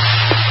Street.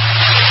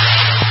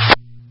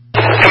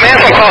 Command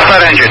from cross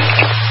that engine.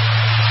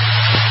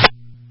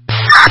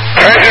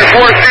 Engine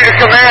 4C to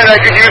command. I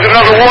could use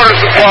another water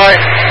supply.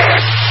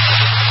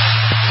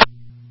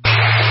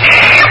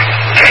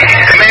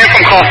 Command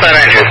from cross that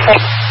engine.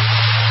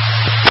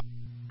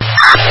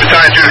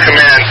 Battalion 2 to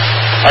command.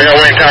 I got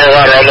Wayne Tower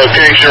ladder on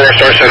location. We're going to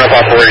start setting up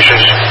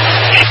operations.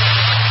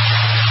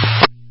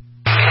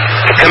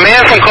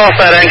 Command from cross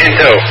that engine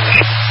 2.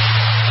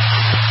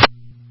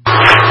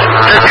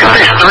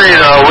 56-3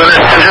 though, with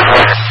it.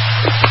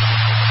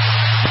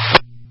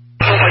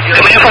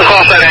 Command from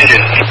cross that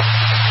engine.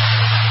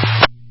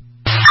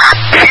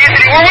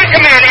 We're with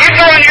command.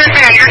 Answer on your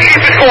command. Your chief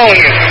is calling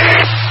you.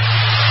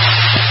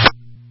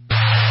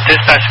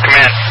 Dispatch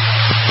command.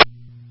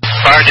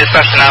 Fire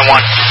dispatch to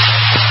 9-1.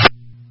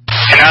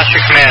 Canal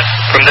Street command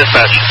from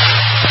dispatch.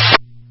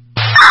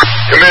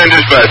 Command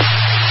dispatch.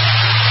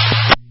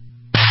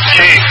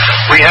 Chief,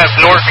 we have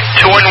North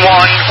 2 and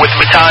 1 with the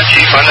battalion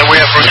chief, and then we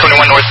have Route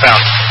 21 northbound.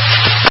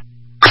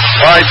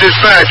 Alright,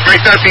 dispatch.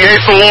 Make that the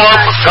 8th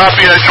alarm.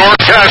 Copy at North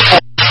Castle.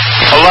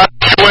 Allow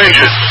 2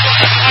 engines.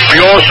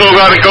 We also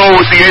got to go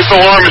with the 8th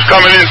alarm is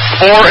coming in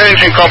 4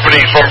 engine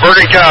companies from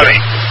Bergen County.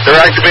 They're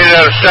activated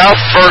out of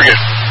South Bergen.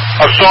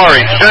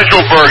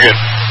 Central Bergen.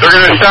 They're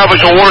going to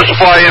establish a water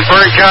supply in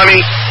Bergen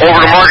County over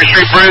the Market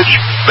Street Bridge.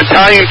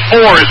 Battalion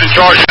 4 is in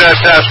charge of that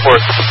task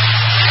force.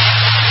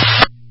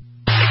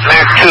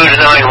 Mac 2 to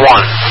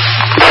 9-1.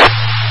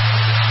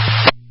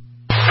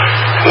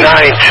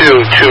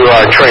 9-2 to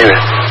training.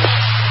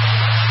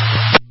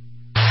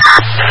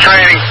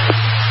 Training.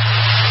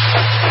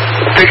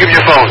 Pick up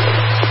your phone.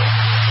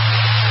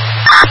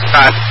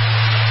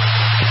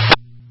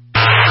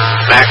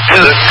 Mac 2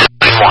 to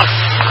 9-1.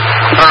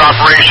 Turn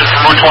operations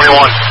from Route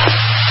 21.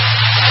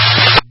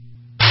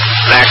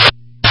 Mac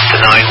to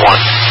 9-1.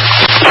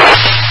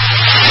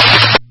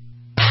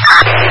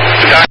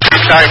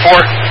 Battalion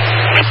 4.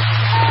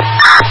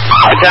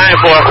 Battalion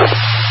 4.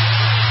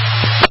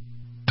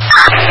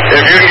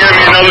 If you can give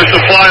me another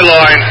supply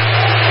line,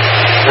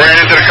 ran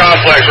into the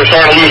complex. We're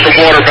starting to lose some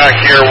water back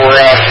here. We're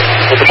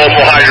with the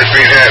multiple hydrants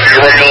being hit. If you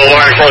can run me a little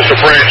line across the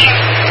bridge,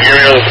 you give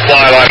me another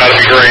supply line, that'd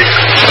be great.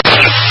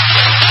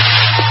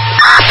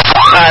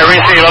 Alright,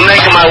 receive. I'm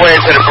making my way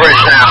to the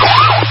bridge now.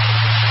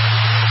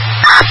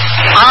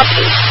 Up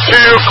to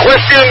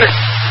Clifton,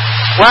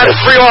 ladder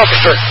 3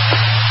 officer.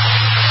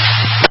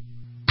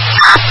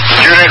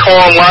 Unit call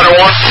on ladder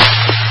 1.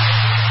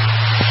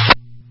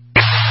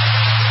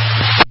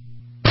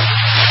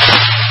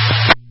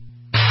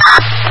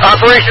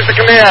 Operations to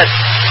command.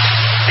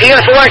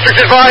 ES Electric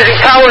advising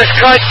power is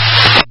cut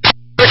to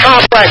the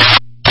complex.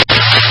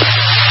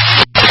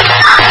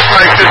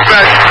 Alright,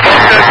 dispatch.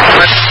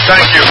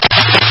 Thank you.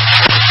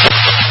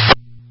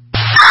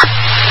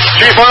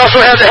 Chief, I also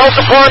have the health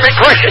department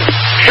question.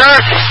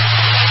 Sheriff,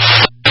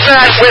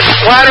 that with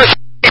ladder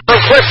from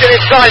Clifton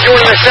inside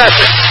doing an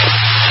assessment.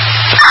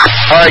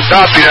 Alright,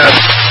 copy that.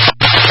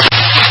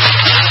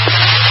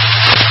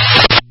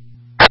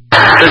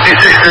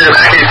 56 to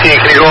Mac 18.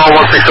 Can you go on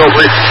 160,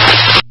 please?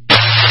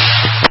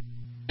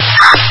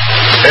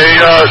 Hey,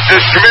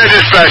 command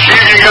dispatch, you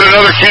can get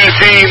another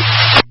canteen.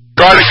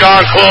 Try the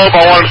Gone Club.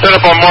 I want them set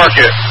up on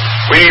Market.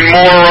 We need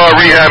more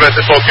rehab at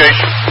this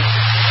location.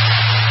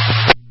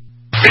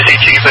 Receive,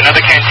 Chief.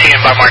 Another canteen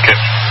by Market.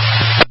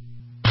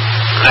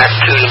 Mac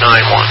 2 to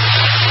 9-1.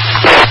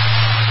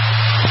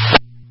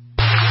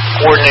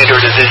 Coordinator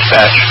to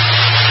dispatch.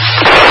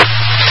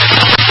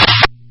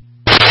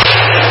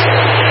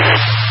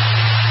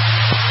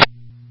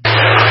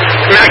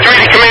 Mac 3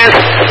 to command.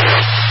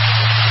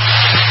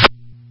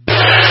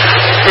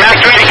 Mac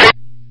 3 to command.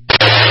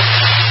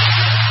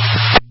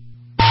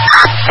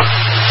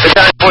 The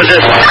time was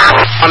this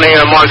on the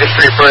Market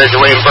Street Bridge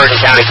away in Bergen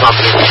County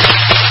Company.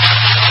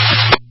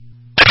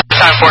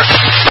 Time for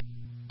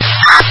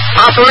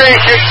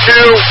Operation to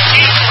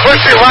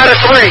Clifton, ladder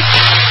 3.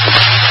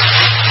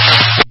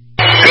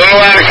 Go to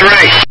ladder 3.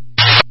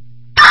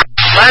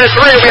 Ladder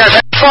 3, we have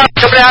fire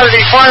coming out of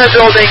the fire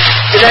building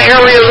in the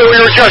area that we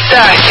were just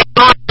at.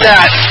 On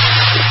that.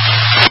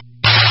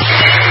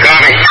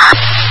 Copy.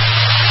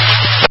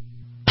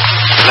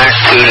 Mac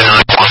 2 to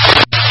 9-1.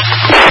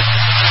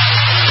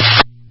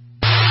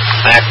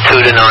 Mac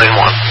 2 to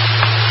 9-1.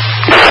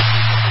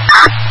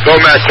 Go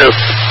Mac 2.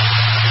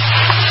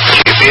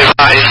 Chief, be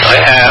advised, I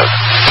have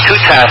 2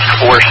 task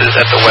forces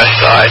at the west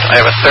side. I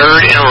have a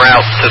 3rd en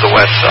route to the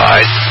west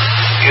side.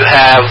 You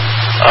have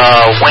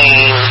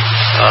Wayne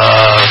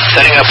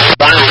setting up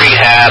 1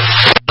 rehab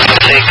on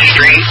Passaic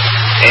Street,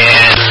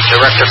 and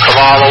Director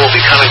Cavallo will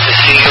be coming to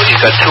see you. He's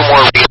got 2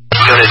 more rehab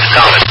units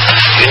coming.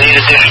 You need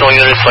additional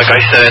units, like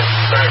I said.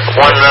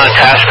 1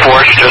 task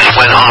force just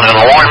went on an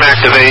alarm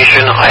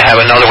activation. I have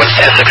another one,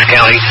 Essex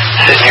County,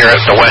 sitting here at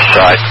the west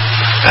side.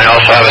 And I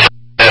also have a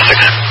Essex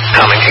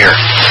coming here.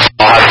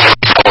 I'll have 3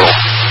 total.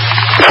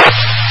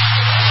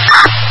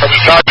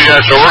 Copy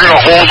that. So we're going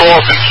to hold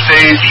off and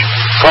stage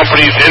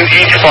companies in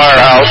each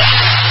firehouse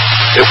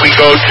if we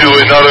go to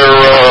another,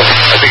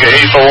 I think, a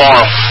Haze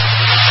alarm.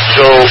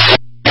 So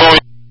we're going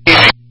to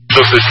need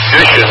of the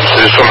conditions.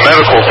 There's some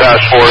medical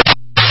task force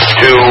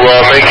to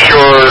make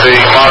sure they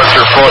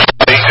monitor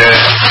frostbite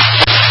and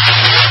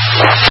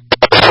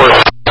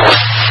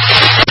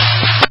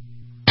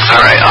all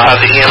right, I'll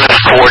have the EMS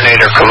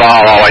coordinator,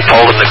 Cavallo. I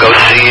told him to go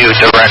see you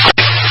directly,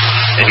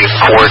 and you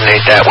can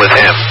coordinate that with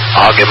him.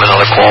 I'll give him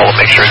another call and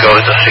make sure he goes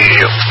to see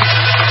you.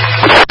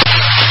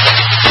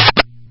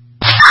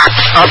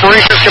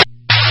 Operations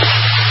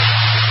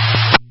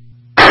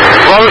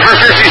Rutherford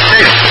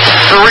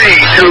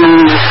 56-3 to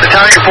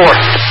Battalion 4.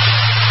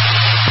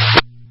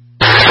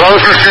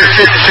 Rutherford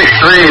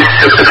 56-3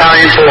 to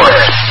Battalion 4.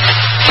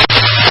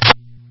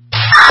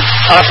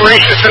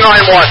 Operations to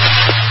 9-1.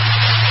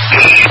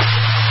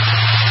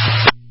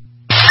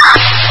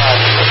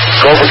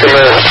 Go for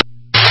command.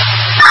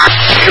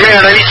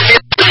 Command, I need to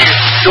get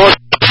you.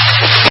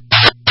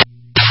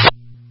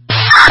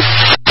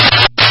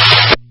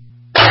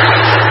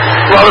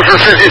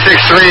 Rutherford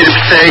 56-3 to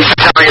Passaic,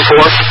 Battalion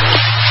 4.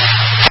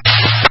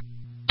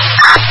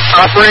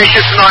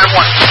 Operations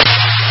 9-1.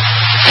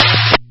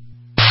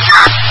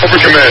 Over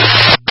command.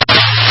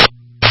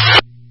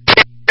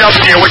 Up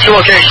here, what's your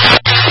location?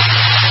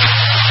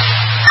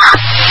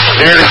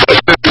 Near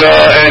the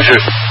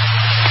engine.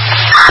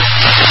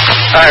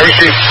 Alright,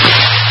 receive.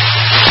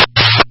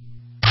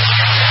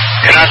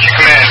 Cannot you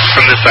command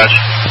from dispatch?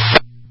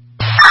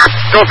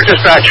 Go for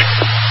dispatch.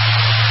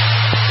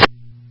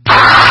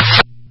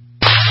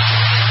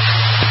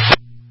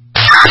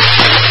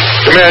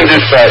 Command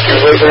dispatch, you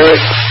listening?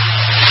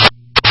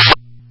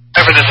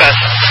 For dispatch.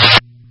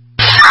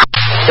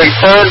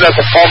 Confirm that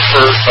the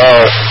pumper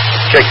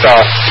kicked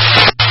off.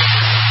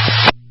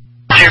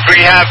 Chief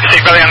Rehab,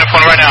 Passaic Valley on the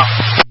phone right now.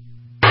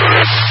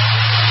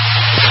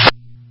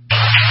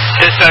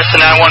 Dispatch to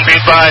 9-1, be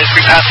advised,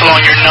 we pass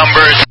along your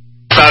numbers.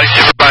 Valley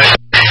Supervisor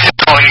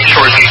calling you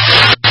shortly.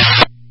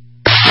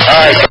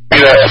 Alright,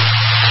 copy that.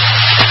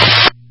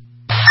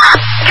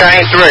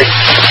 Giant 3.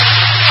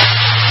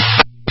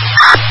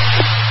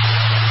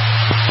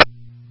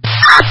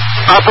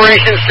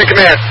 Operations to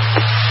command.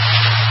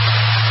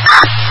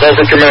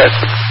 Over command.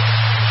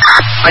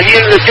 I need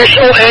an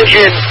additional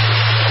engine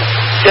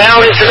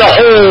down into the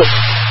hole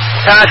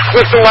past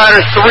Clifton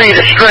Ladder 3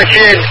 to stretch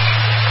in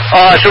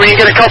so we can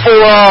get a couple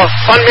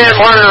unmanned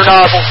monitor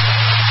nozzles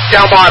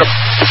down bottom.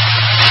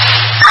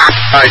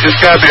 Alright,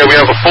 just copy that. We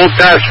have a full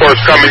task force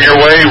coming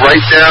your way right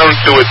down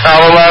to a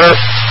tower ladder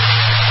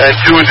and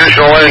 2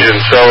 additional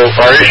engines. So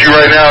our issue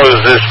right now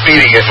is this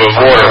feeding it with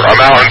water. I'm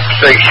out on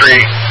Passaic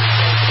Street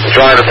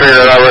trying to figure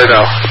that out right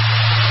now.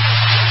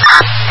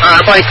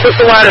 I'm by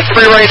Clifton Ladder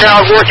 3 right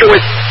now, working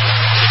with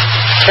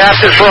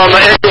captains from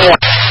Engine 1.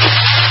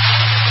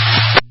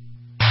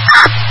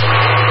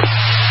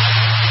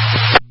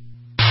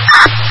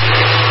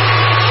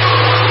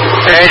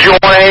 Engine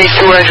 1A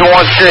to Engine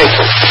 1C.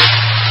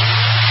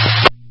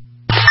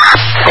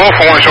 Go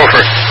for 1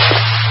 chauffeur.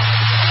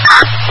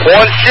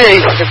 1C,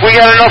 if we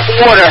got enough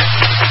water,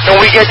 then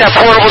we get that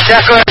portable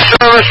decker in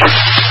service.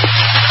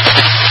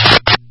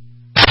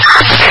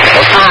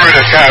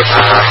 Affirmative,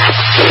 Captain.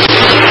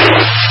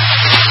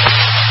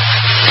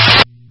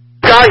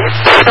 Got it.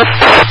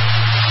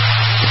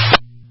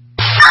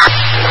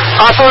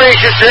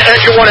 Operations to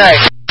Engine 1A.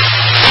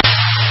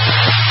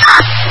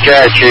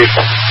 Yeah, Chief.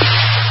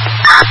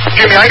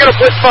 Jimmy, I got a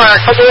blitz fire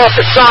coming off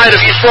the side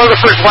of East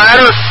Rutherford's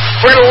ladder.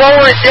 We're going to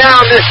lower it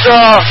down this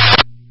wall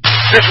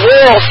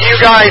to you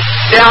guys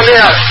down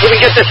there so we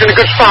can get this in a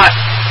good spot.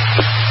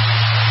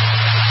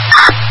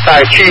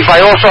 Alright, Chief,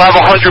 I also have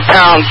 100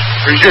 pounds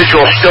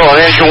residual still on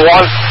Engine 1.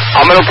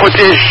 I'm going to put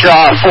this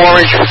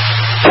 4-inch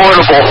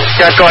portable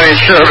decker in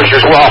service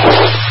as well.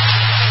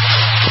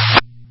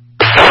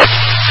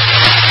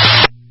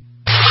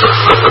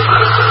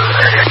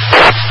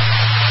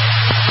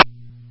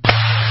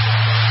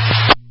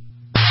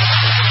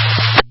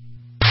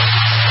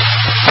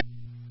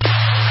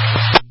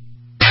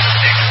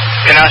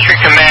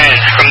 Street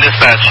Command from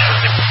dispatch.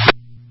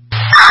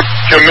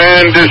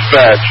 Command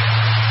dispatch.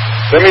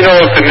 Let me know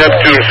if the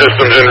Neptune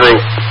system's en route.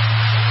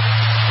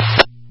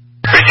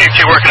 Received,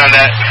 Chief, working on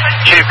that.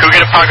 Chief, can we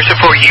get a progress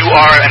report? You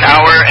are an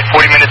hour and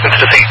 40 minutes into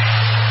the scene.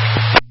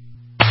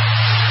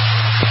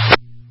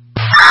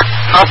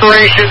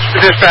 Operations to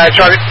dispatch.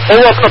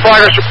 Hold up the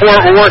progress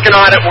report. We're working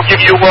on it. We'll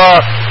give you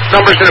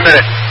numbers in a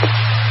minute.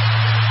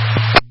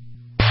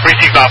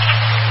 Received, Ops.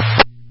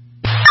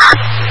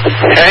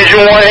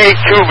 Engine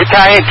 182,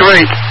 Battalion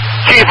 3.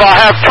 Chief, I'll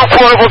have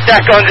 2 portable deck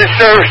guns in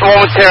service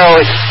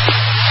momentarily.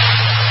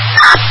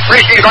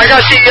 Chief, I got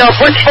the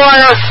Blitz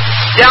Fire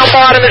down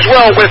bottom as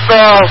well with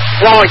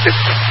Wellington.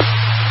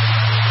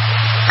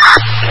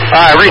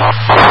 Alright, read.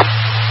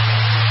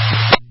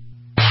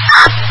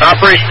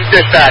 Operation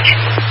dispatch.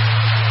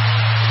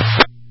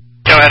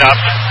 Go ahead, up.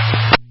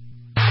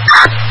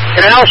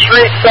 Canal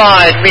Street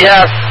side, we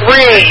have 3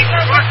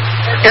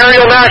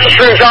 aerial master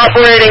streams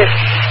operating,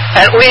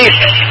 at least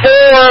 4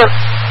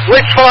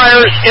 Blitz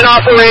Fires in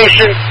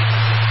operation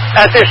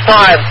at this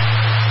time.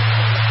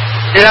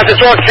 You have to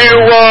talk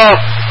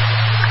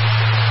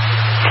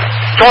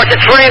to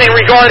training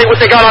regarding what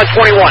they got on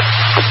 21.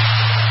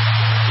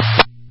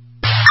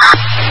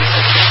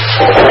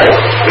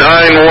 9,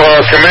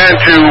 command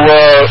to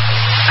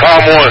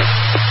Com 1.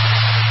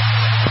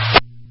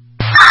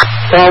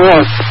 Com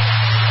 1.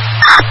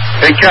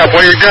 Hey, Cap,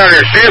 while you're down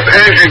here, see if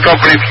engine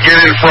company can get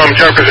in from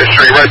Jefferson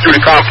Street right through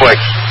the complex.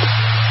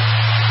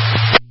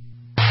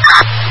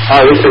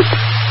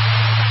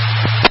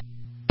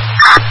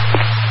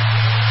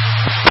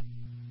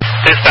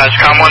 Dispatch,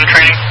 Com 1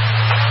 training.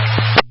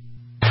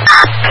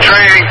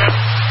 Training.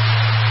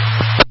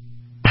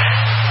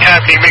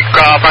 Cap, can you make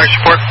fire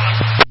support?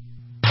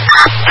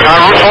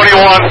 Route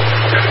 21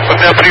 with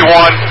Deputy 1,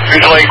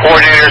 Visual Aid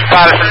coordinators,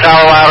 Patterson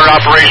Tower Ladder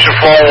operation,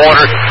 full of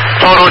water.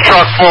 Total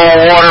truck full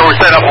of water. We're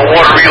setting up a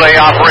water relay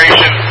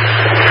operation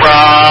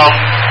from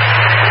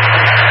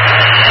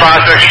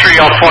Passaic Street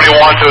on 21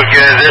 to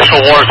get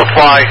additional water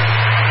supply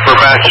for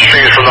master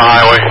streams from the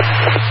highway.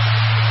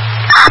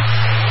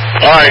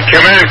 Alright,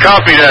 command,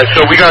 copy that.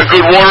 So we got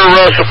good water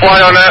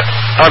supply on that,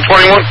 on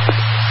 21?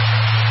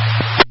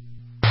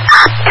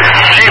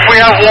 Chief, we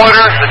have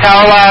water. The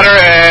tower ladder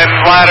and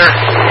ladder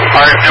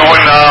are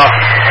doing,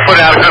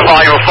 putting out a good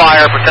volume of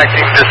fire,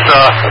 protecting this,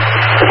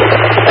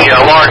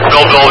 the large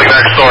building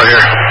next door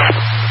here.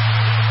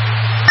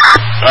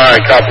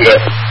 Alright, copy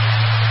that.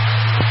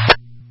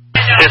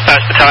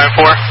 Dispatch, Battalion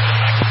 4.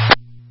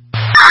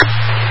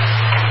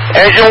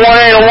 Engine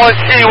 1A to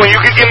 1C, when you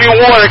can give me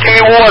water, give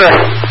me water.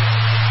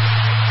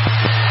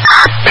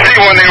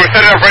 C1, they were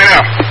setting up right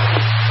now.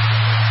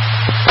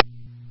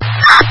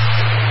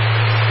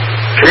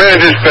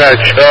 Command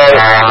dispatch,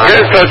 get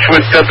in touch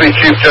with Deputy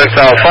Chief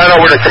Gentile, find out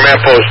where the command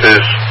post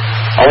is.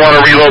 I want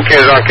to relocate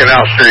it on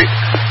Canal Street.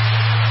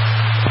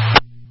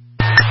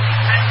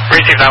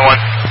 Receive that one.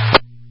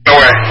 No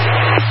way.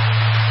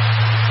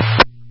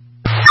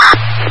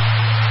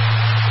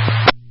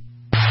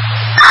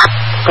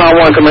 Com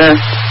 1, command.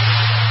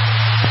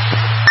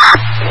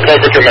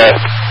 Over command.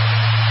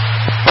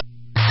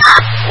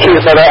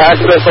 Chief, by the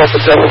access off the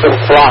Jefferson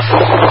block.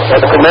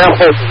 The command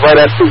post is right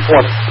at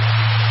 220.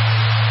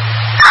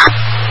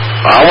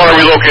 I want to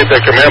relocate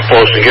that command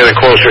post and get it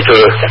closer to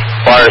the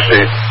fire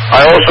scene.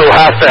 I also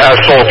have to have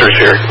soldiers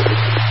here.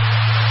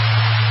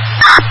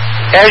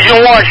 Engine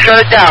 1, shut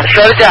it down,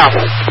 shut it down.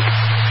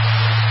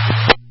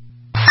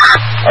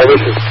 I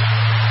listen.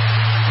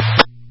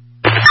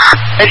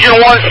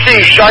 Engine 1C,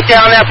 shut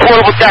down that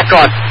portable deck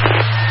gun.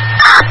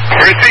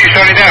 Receive,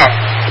 shut it down.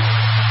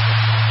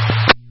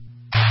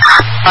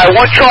 Alright,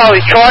 1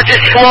 Charlie, charge it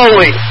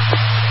slowly.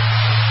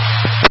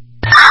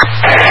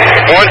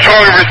 1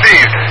 Charlie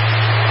received.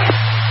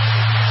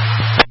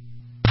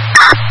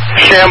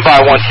 Stand by,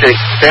 1C.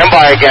 Stand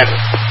by again.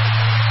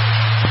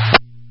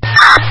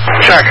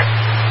 Check.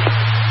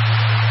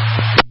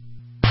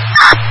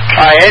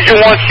 Alright, engine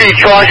 1C,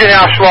 charge it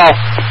now slow.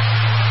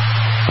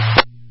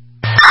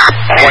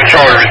 1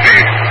 Charlie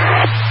received.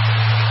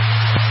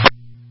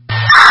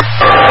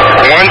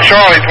 1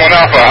 Charlie, 1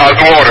 Alpha, how's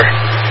the water?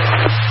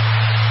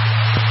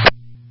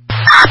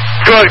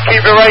 Good,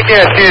 keep it right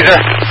there, Caesar.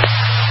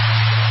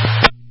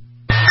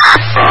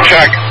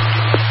 Check.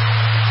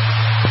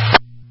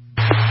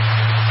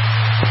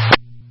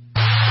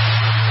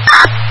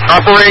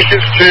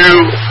 Operations to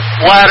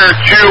ladder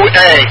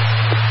 2A.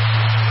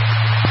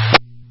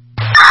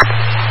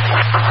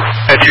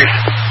 Chief.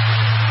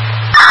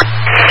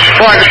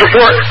 Progress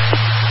report.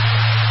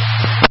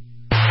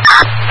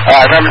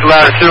 Members of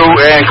ladder 2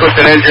 and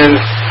Clifton engine,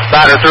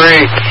 ladder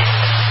 3.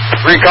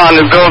 Recon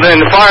the building.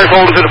 The fire's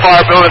holding to the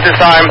fire building at this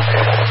time.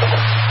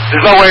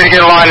 There's no way to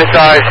get a line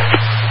inside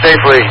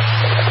safely.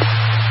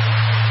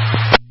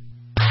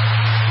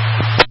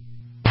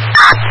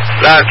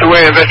 Ladder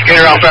 2A,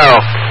 investigator Alfaro.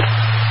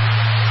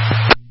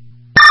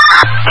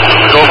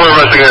 Go for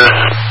investigator.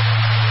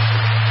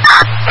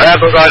 I have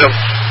those items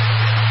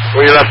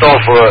where you left off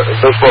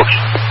those books.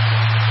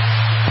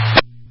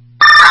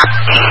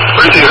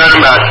 Receive,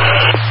 heading back.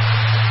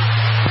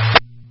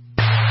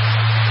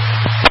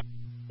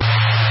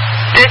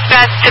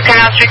 Dispatch to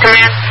Canal Street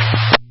Command.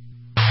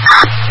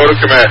 Go to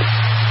command.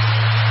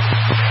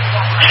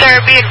 Sir,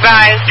 be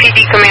advised, PD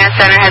Command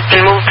Center has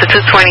been moved to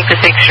 220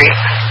 Passaic Street.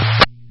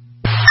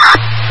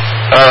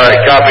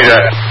 Alright, copy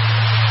that.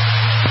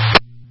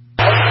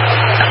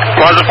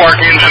 Plaza Park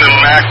engine in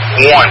Mac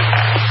 1.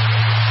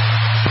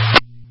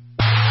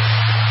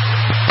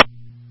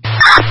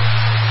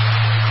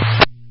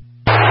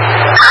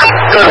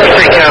 Go to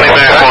State County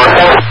Mac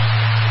 1.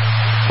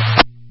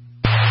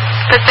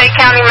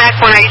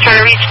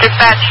 reach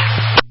dispatch.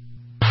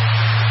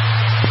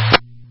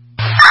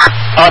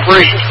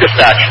 Operations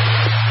dispatch.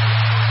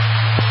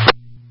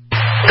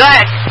 Go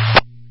ahead.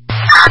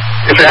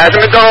 If it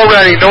hasn't been done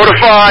already,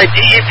 notify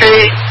DEP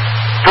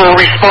for a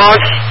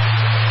response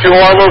to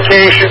our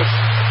location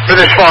for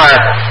this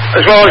fire,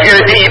 as well as get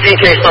a DEP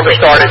case number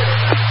started.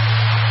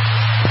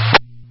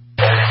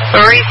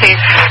 Receive.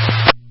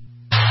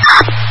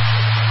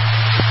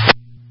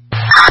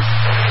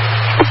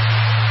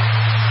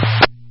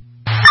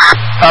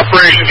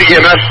 Operations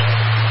EMS.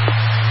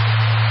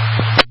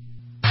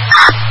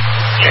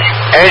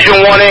 Engine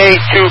 1A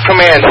to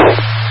command.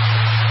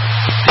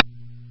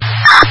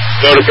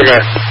 Go to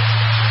command.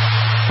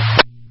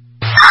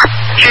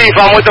 Chief,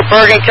 I'm with the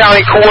Bergen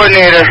County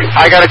Coordinator.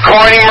 I got a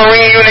Carney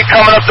Marine unit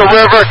coming up the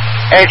river,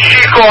 and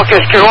Chief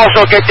Caucus can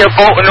also get their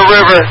boat in the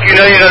river. You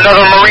need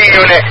another Marine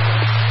unit.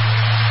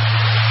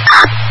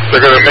 They're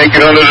going to make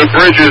it under the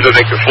bridges and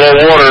they can flow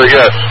water,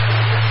 yes.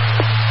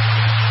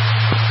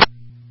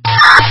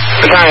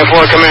 Battalion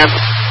 4, command.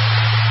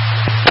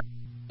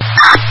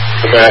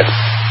 Command.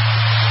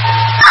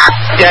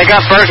 Yeah, I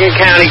got Bergen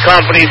County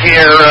companies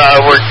here.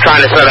 We're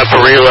trying to set up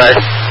a relay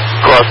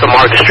across the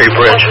Market Street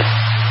Bridge.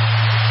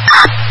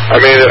 I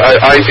mean,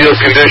 ideal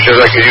conditions,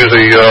 I could use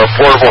a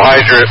portable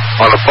hydrant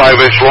on a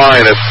 5-inch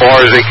line as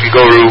far as they can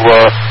go to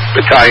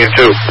Battalion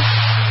 2.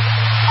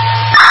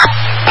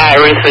 I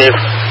receive.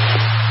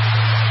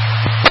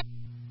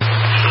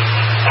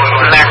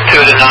 Mac 2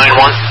 to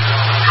 9-1.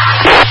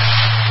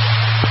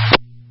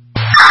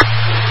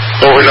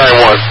 Over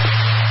 9-1.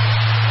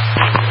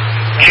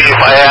 Chief,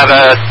 I have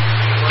a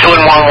 2-1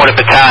 with a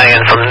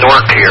battalion from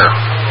Newark here.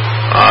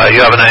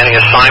 You have any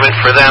assignment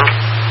for them?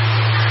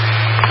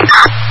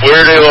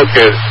 Where are they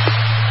located?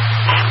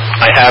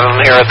 I have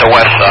them here at the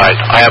west side.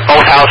 I have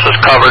both houses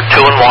covered,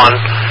 2-1,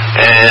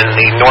 and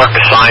the Newark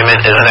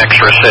assignment is an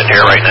extra sitting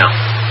here right now.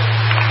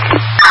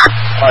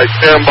 All right,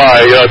 stand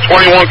by.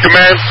 21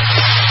 command.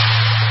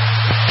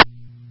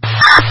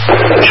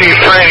 Chief,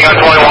 training on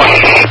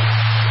 21.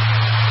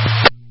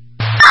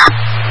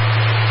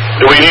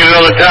 Do we need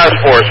another task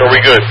force? Are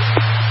we good?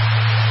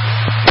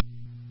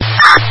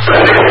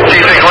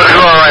 Chief, think we're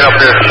doing all right up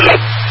here.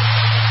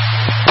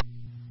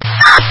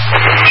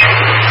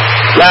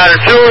 Ladder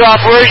 2,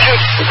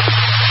 operations.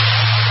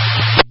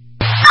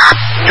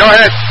 Go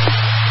ahead.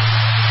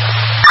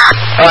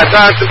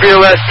 Time to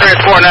BLS,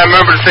 transport that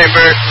member to St.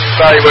 Barrett's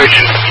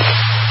evaluation.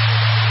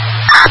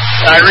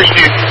 I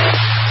received.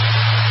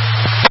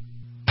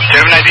 Do you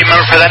have an ID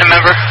number for that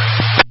member?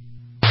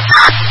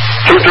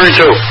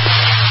 232.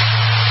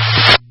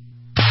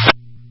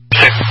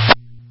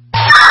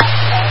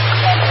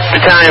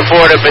 Battalion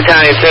 4 to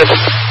Battalion 6.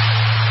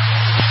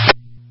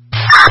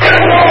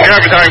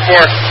 Yeah, Battalion 4.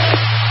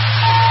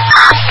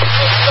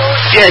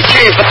 Yeah,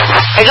 Chief,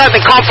 I got the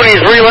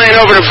companies relaying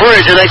over the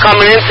bridge. Are they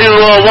coming into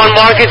one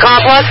market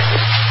complex?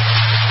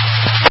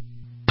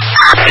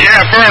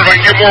 Yeah, Bern, if I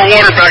can get more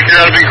water back here,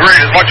 that'd be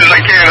great. As much as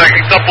I can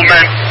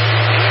supplement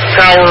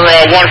Tower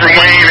 1 from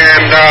Wayne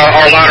and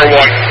our ladder 1.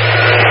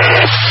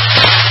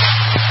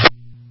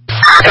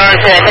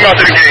 Time for, come out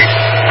to the gate.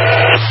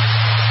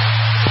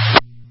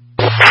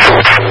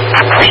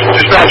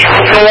 Dispatch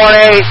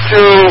 1A to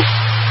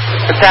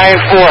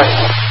Battalion 4.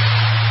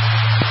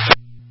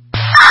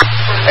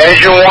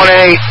 Engine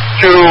 1A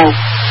to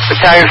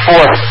Battalion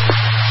 4.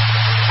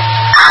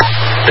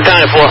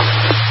 Battalion 4.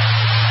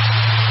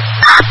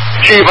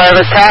 Chief, I have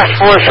a task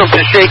force from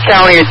Passaic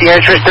County at the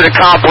entrance to the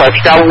complex.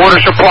 That water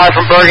supply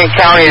from Bergen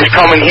County is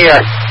coming here.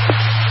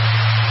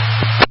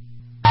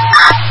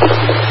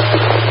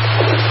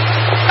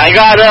 I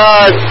got 3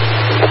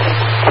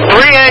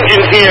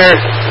 engines here.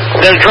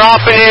 They're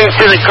dropping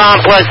into the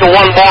complex in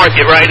one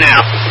market right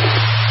now.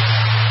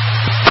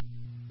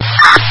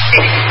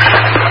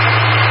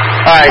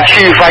 Alright,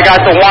 Chief, I got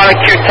the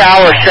Wanacue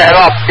Tower set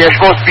up. They're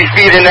supposed to be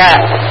feeding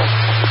that.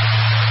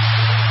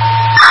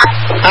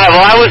 Alright,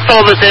 well, I was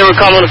told that they were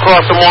coming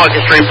across the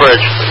Market Street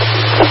Bridge.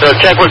 So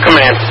check with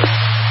command.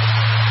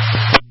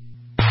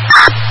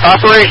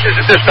 Operations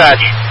and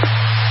dispatch.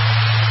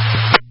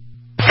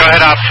 Go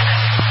ahead, Ops.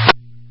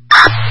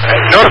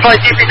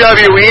 Notify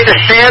DPW, we need a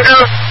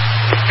sander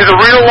to the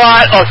rear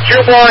lot of Q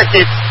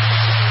Market. It's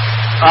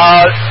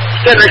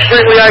getting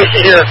extremely icy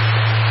here.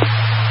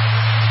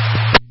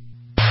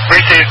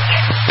 Received.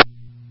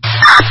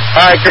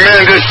 Alright, command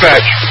and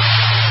dispatch.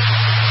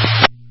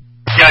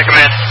 Yeah,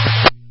 command.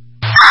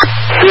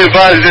 Be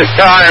advised this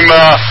time,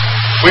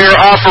 we are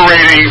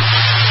operating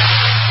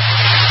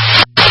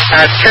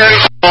at 10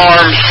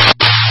 alarms.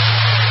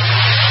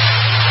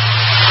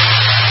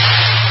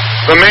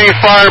 The main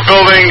fire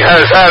building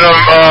has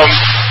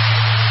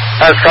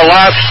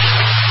collapsed.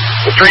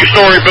 The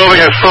 3-story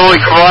building has fully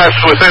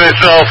collapsed within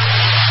itself.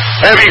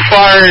 Heavy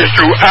fires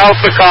throughout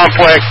the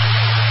complex.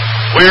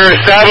 We are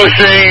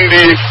establishing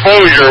the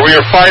exposure. We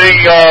are fighting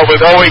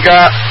with all we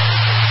got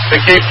to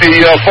keep the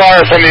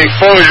fire from the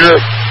exposure.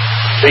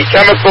 The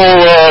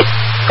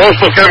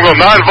coastal chemical,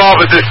 not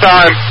involved at this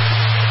time.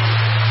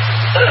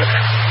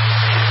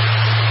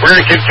 We're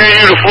going to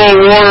continue to flow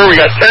water. We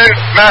got 10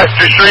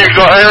 master streams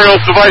on aerial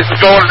devices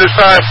going at this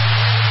time.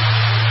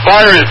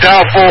 Fire is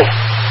doubtful.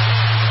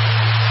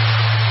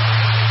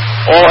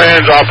 All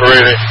hands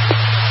operating.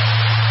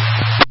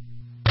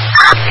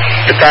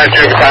 Battalion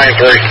 2, Battalion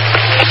 3.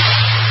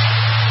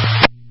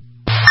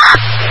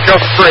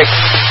 Just 3.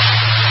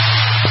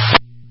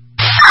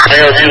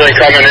 Hangar relay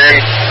coming in.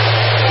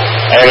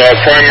 I'll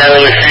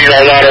primarily feed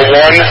our ladder 1,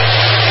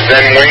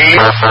 then Wayne.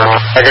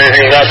 If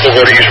anything left, we'll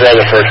go to East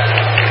Rutherford.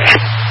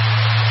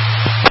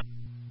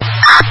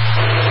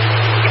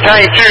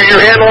 Battalion 2,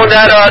 you're handling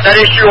that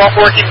issue. I'm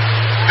working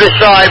this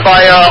side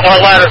by our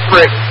ladder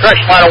 3.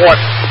 Correction, ladder 1.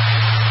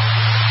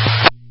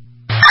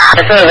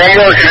 Okay, I'm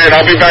working it.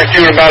 I'll be back to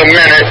you in about a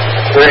minute.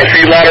 We're going to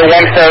feed ladder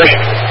 1 first,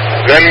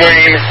 then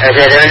Wayne. If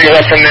we have anything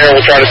left from there,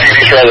 we'll try to feed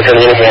East Rutherford a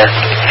little more.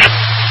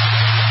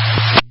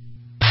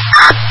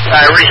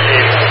 I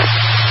receive.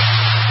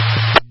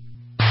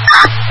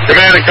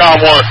 Command to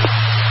Com 1.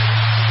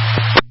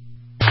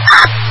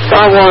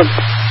 Com 1.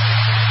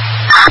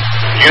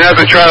 You're going to have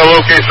to try to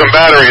locate some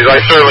batteries. I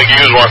certainly can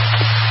use one.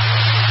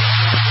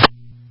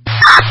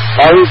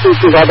 I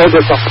receive. I'll go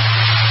some.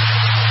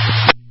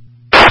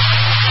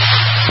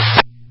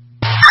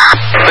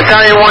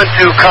 Battalion 1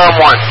 to Com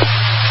 1.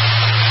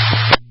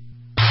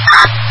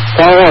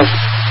 Com 1.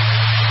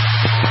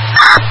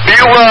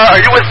 Are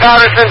you with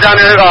Patterson down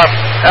there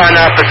on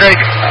Passaic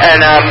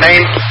and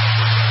Maine?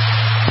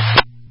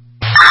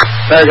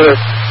 Negative.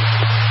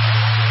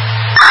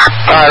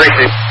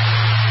 Receive.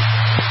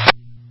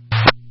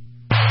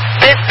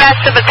 Dispatch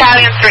to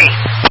Battalion 3.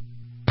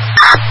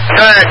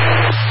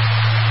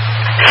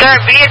 Sir,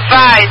 be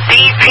advised,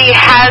 DEP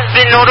has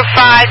been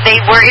notified. They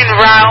were en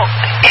route,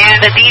 and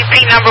the DEP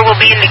number will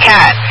be in the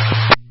CAD.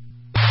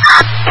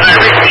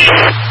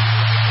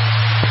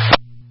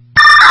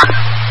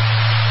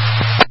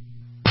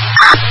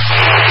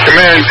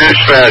 Command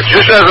dispatch,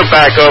 just as a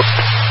backup,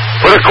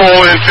 put a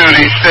call into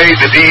the state,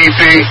 the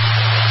DEP.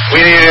 We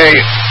need a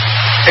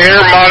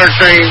air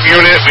monitoring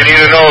unit. We need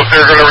to know if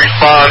they're going to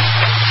respond.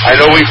 I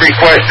know we've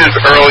requested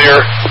earlier.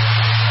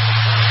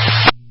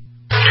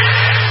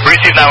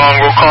 Receive that one.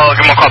 We'll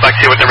give them a call back to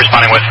see what they're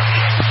responding with.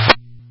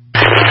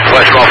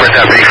 West Gulfport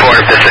Deputy 4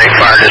 to Passaic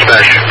Fire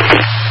Dispatch.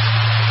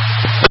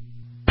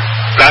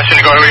 Last you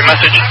to go over your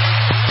message.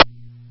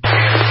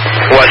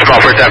 West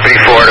Gulfport Deputy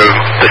 4 to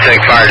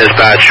Passaic Fire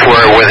Dispatch.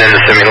 We're within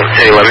the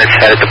city limits,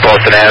 headed to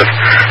Poston Ave.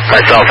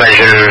 Myself,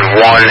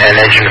 Engine 1 and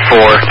Engine 4.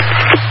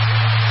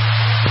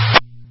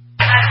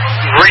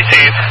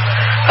 Receive.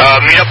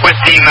 Meet up with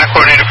the MAC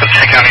coordinator for the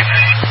 6 counties.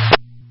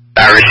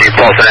 I received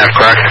Poston Ave,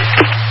 correct?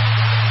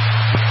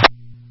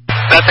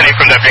 That's an 8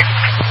 from Deputy.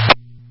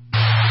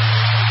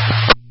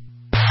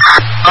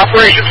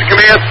 Operations to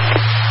command.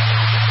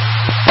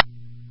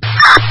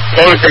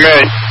 Go to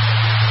command.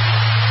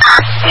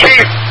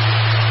 Chief,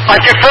 I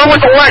confirm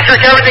with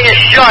electric everything is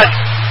shut.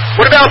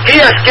 What about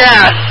PS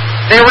gas?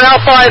 They were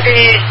out by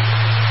the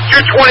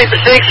 220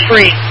 Passaic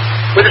Street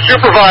with the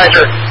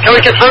supervisor. Can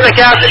we confirm that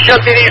gas is shut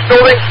through these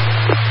buildings?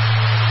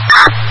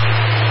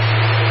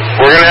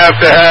 We're going to have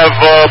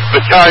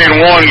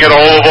Battalion 1 get a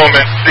hold of him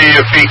and see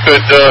if he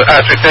could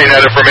ascertain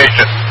that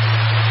information.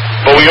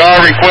 But we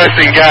are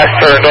requesting gas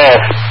turned off.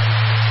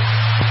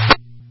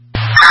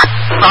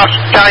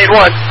 Battalion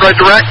 1, right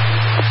direct.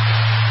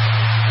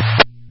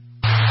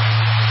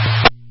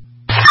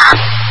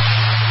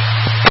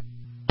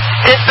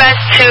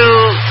 Dispatch to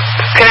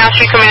Canal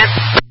Street Command.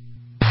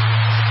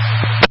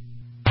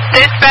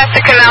 Dispatch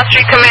to Canal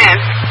Street Command.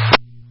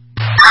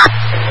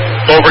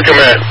 Over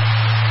command.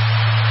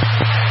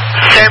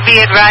 Sir, be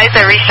advised,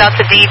 I reached out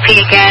to DEP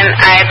again.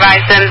 I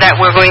advised them that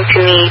we're going to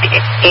need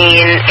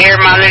an air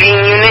monitoring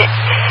unit.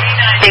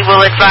 They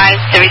will advise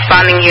the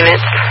responding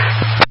units.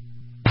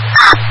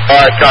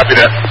 Alright, copy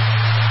that.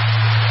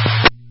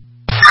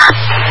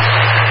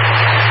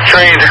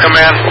 Train to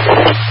command.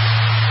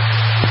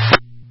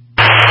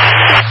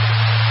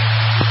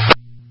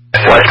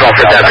 West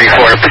Gulfport Deputy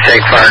 4 to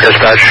Passaic Fire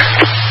Dispatch.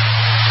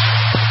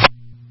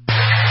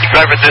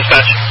 Driver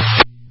dispatch.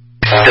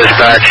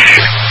 Dispatch,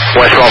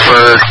 West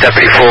Gulfport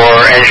Deputy 4,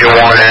 Engine 1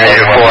 and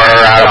Engine 4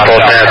 out of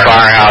Poston Ave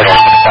Firehouse.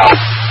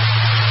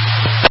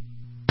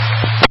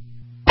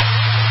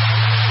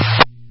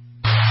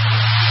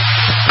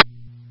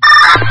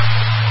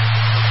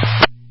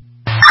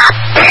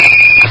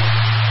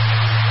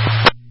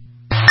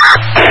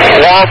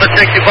 Walton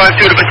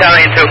 65-2 to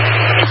Battalion 2.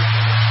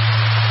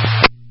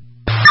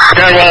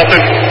 Okay,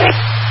 Walton.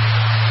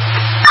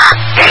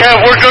 Kev,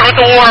 we're good with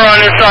the water on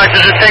this side,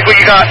 so just take what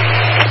you got.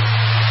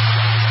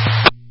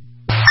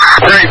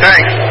 Great,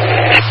 thanks.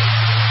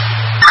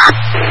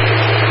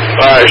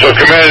 Alright, so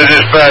command and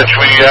dispatch,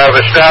 we have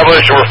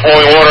established we're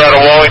flowing water out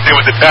of Wellington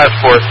with the task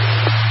force.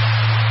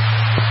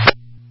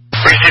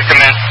 Receive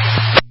command.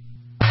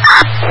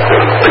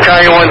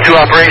 Battalion 1 to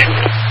operation.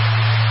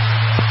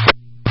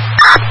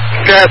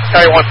 Gas,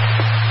 Battalion 1.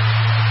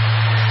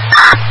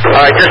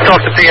 Alright, just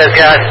talked to PS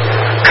Gas.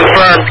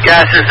 Confirmed,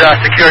 gas is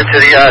secured to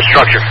the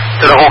structure,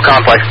 to the whole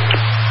complex.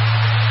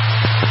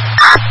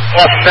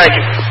 Awesome, thank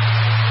you.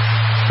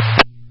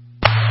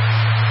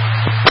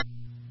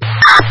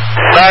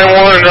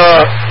 9-1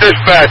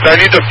 dispatch. I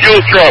need the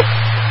fuel truck.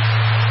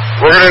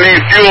 We're going to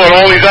need fuel on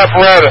all these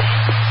apparatus.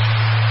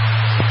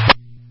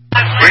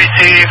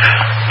 Receive.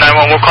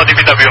 9-1, we'll call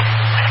DPW.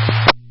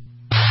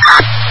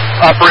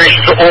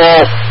 Operations to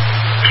all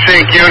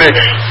sync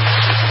units.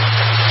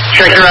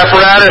 Check your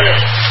apparatus.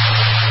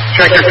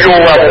 Check your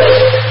fuel level.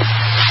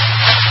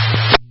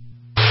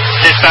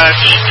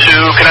 Dispatch to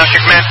Canal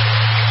Street Command.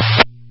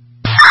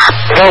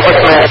 Over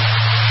command.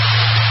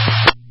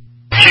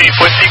 Chief,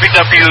 what's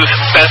DPW's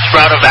best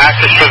route of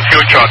access for the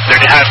fuel truck? They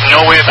have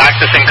no way of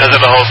accessing because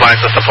of the hose lines,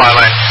 the supply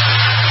line.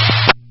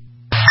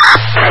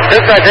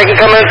 Dispatch, they can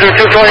come in through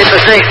 220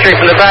 Passaic Street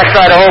from the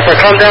backside of Hope or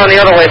come down the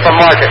other way from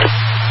Market.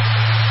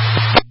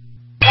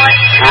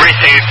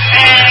 Receive.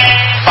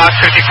 Box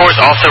 54 is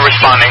also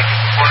responding.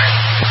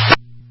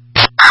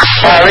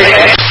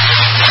 Receive.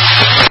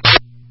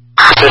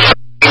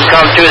 You can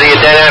come to the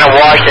dead end of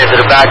Washington to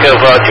the back of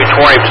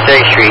 220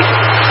 Passaic Street.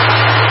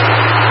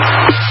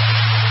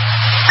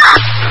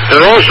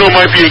 There also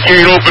might be a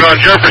gate open on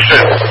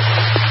Jefferson.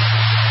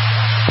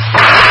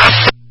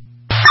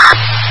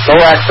 No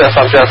access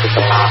on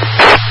Jefferson.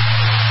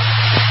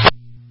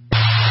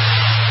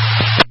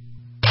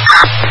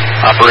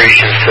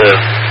 Operations to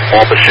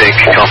all Passaic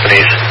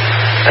companies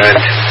and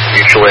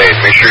mutual aid.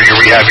 Make sure you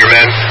rehab your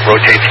men,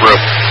 rotate through.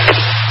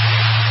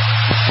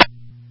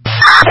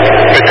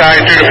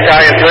 Battalion 2 to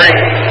Battalion 3.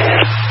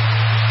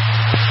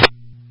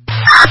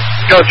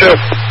 Go 2.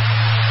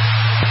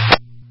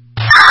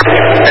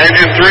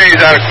 Engine 3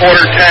 is at a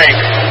quarter tank.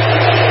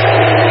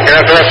 You're going to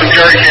have to have some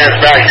jerry cans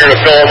back here to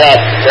fill them up.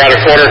 We're at a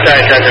quarter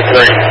tank, engine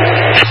 3.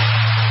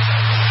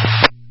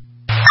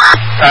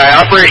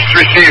 Operations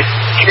received.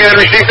 You can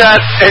receive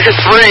that. Engine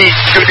 3 is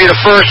going to be the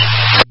first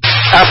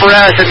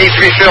apparatus that needs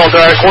to be filled.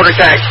 They're at a quarter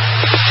tank.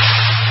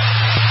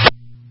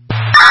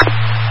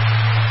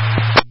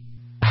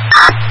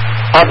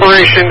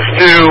 Operations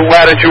to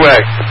ladder 2A.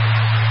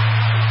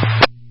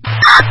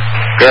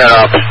 Good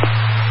up.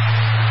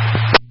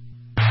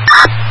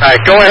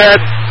 Alright, go ahead.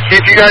 See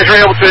if you guys are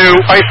able to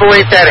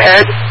isolate that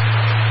head.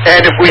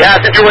 And if we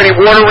have to do any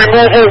water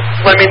removal,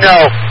 let me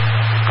know.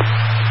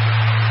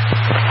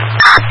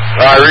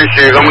 Alright,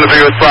 receive. I'm going to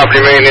be with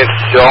property maintenance,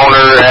 the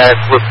owner at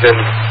Clifton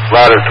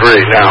ladder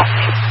 3 now.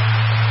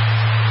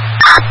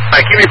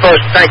 Alright, keep me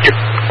posted. Thank you.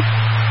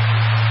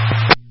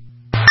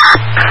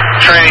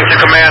 Training to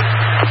command.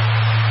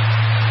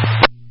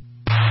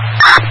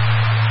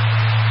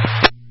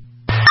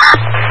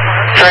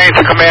 Training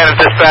to command and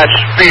dispatch.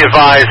 Be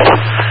advised,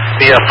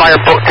 the fire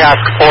task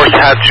force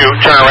had to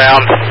turn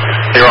around.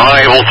 They were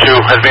unable to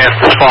advance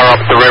this far up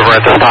the river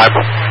at this time.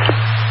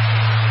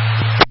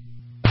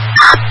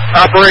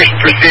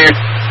 Operations received.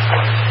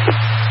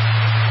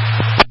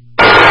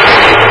 9-2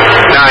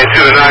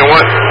 to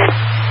 9-1.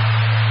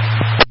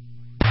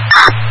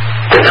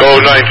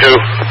 Code 9-2.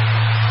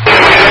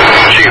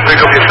 Chief, pick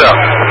up yourself.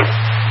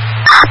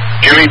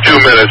 Give me 2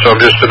 minutes, I'm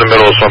just in the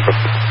middle of something.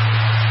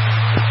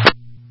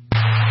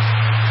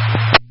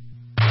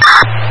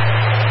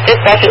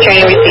 Dispatch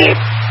training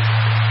received.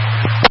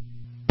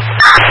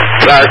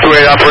 Ladder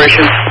 2A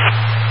operation.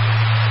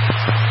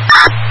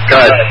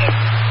 Good.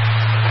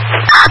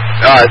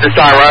 Alright, this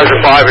time Riser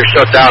 5 is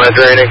shut down and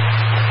draining.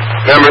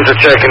 Members are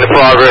checking the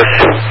progress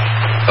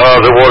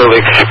of the water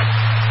leaks.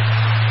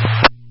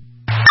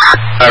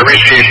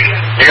 Receive.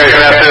 You guys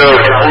gonna have to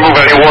remove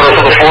any water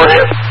from the fort?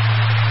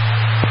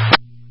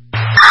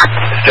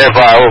 Stand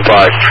by, hold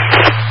by.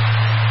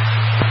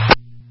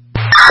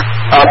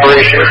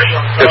 Operation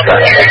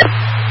dispatch.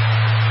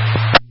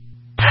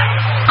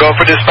 Go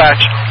for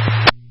dispatch.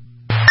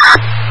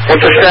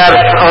 What's the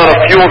status on a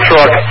fuel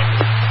truck?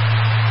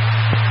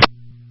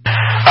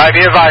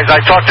 Be advised, I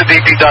talked to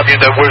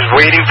DPW that was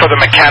waiting for the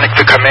mechanic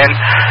to come in,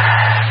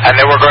 and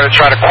they were going to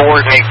try to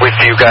coordinate with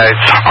you guys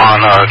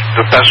on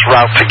the best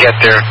route to get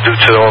there due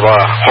to all the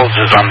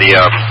hoses on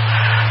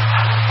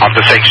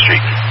Passaic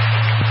Street.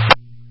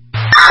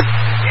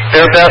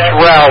 Their best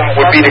route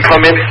would be to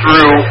come in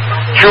through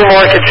 2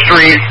 Market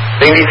Street.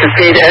 They need to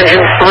feed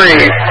engine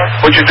 3,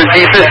 which is the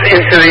deepest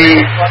into the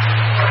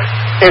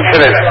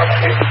incident.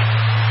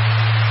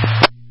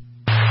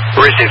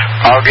 Receive.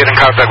 I'll get in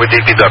contact with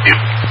DPW.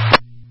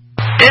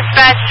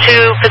 Dispatch to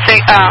Passaic,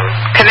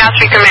 Canal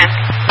Street Command.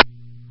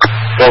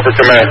 Go for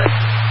command.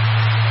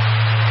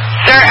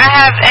 Sir, I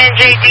have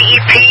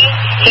NJDEP.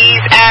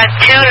 He's at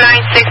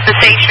 296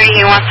 Passaic Street.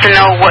 He wants to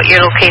know what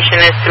your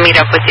location is to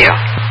meet up with you.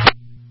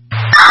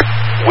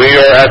 We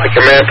are at the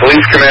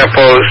police command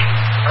post,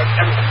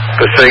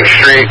 Passaic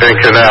Street and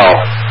Canal.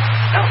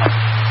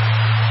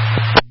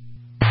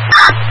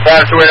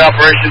 Ladder 2A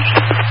operations.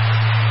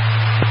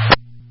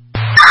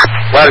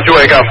 Ladder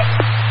 2A, go.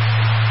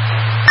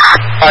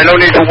 No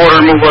need for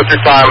water removal at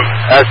this time.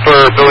 As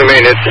per building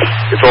maintenance,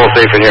 it's all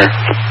safe in here.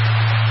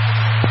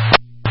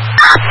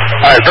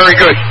 Alright, very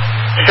good.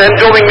 Send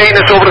building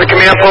maintenance over to the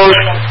command post,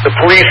 the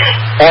police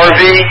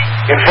RV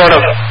in front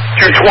of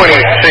 220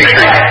 State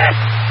Street.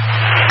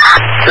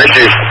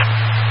 Appreciate it.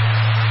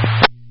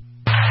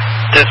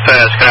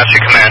 Dispatch, Canal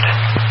Street Command.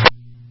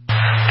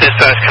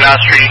 Dispatch, Canal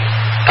Street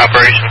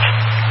Operations.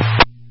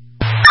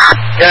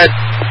 Good.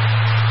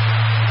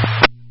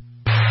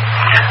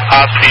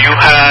 Do you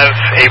have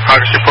a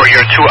progress report?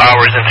 You're 2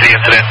 hours into the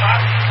incident.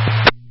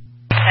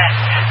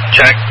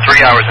 Check. 3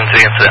 hours into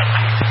the incident.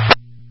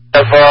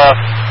 Have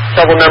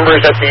several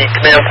members at the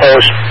command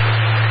post.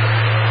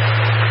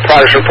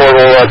 Progress report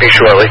will be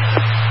shortly.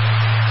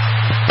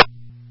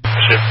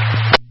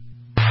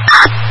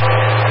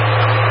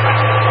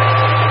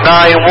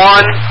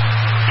 9-1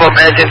 from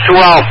Engine 2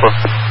 Alpha.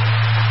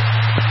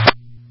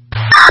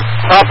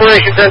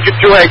 Operations Engine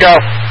 2A, go.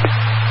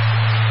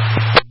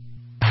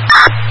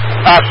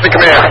 Ops to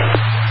command.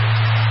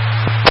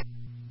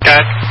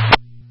 Okay.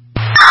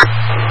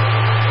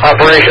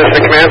 Operations to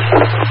command.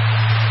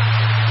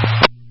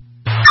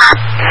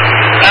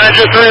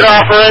 Engine 3 to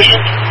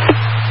operations.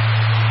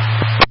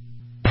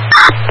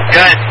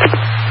 Good.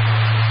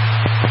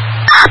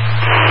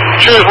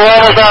 Cheers, we're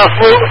almost out of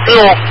fuel.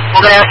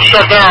 We're going to have to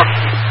shut down.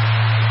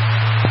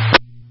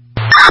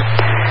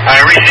 I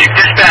received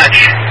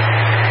dispatch.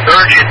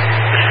 Urgent.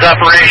 This is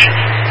operations.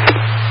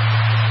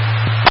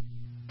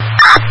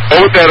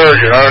 What was that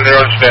urgent? I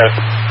don't understand.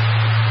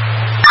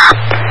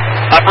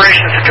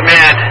 Operations to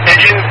command.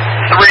 Engine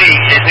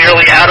 3 is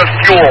nearly out of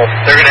fuel.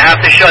 They're going to have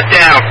to shut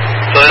down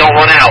so they don't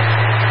run out.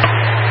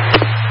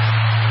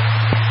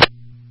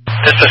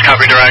 Dispatch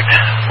copy direct.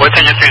 What's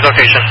Engine 3's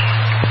location?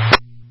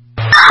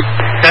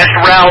 Best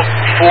route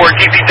for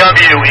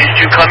DPW is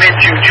to come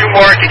into 2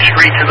 Market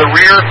Street to the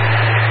rear.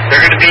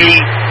 They're going to be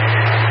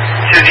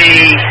to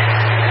the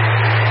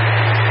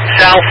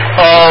south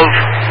of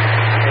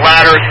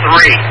ladder 1.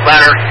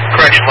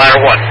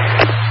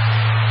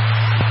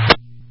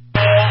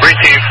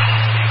 Receive.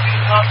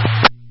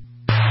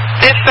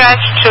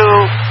 Dispatch to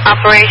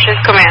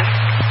Operations Command.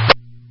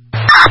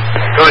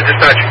 Go ahead,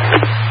 dispatch.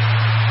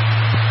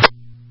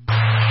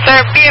 Sir,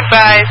 be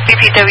advised,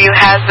 DPW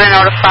has been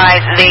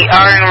notified. They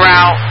are en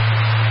route.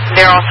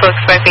 They're also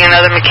expecting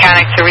another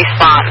mechanic to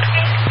respond.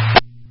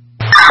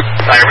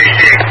 I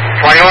receive.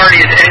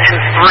 Priority is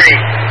Engine 3.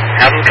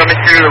 Have them come in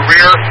through the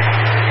rear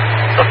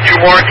of 2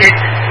 Market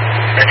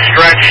and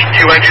stretch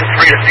to Engine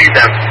 3 to feed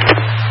them.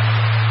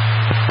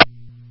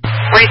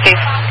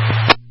 Receive.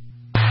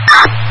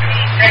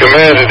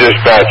 Command and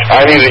dispatch.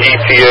 I need an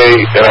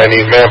ETA and I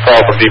need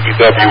manpower from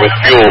DPW with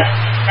fuel.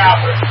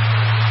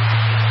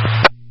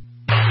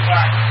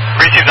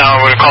 Receive now.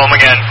 We're going to call them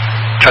again.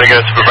 Try to get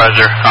a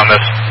supervisor on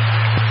this.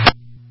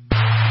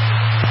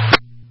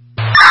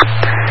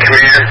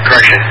 Command,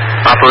 correction.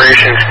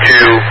 Operations to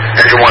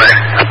Engine 1A.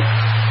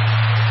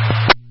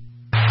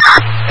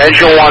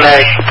 Engine 1A.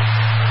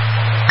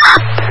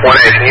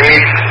 1A, can you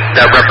meet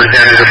that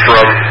representative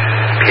from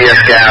PS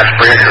Gas,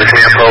 bring him to the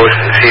command post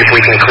and see if we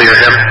can clear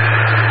him?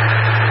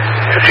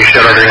 If he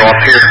shut everything off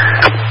here.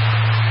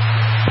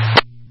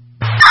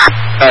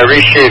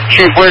 Receive.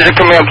 Chief, where's the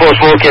command post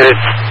located?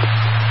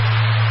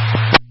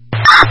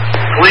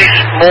 Police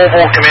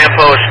Mobile Command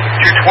Post,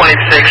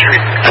 226th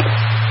Street.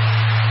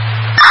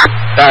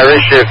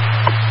 Receive.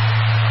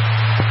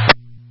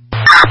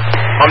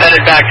 I'm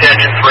headed back to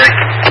Engine 3.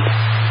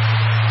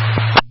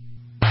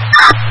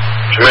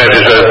 Command,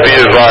 be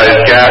advised,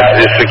 gas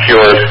is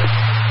secured.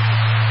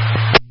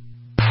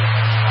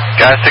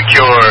 Gas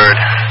secured,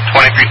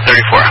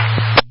 2334.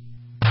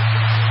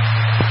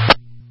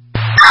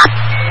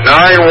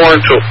 9-1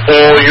 to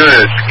all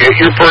units. Get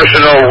your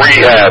personnel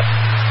rehab.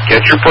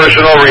 Get your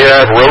personnel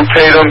rehab.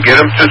 Rotate them. Get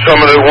them to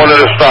one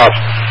of the stops.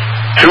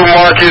 2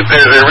 Market,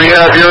 there's a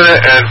rehab unit,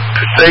 and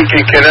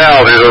Passaic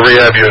Canal, there's a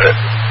rehab unit.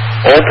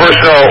 All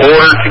personnel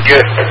ordered to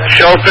get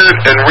sheltered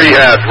and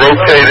rehabbed.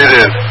 Rotated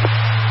in.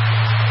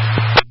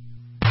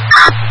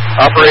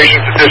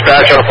 Operations to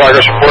dispatch on a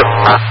progress report.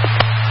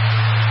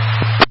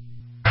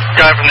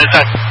 Guy from this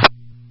side.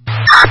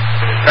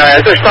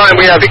 At this time,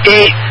 we have 8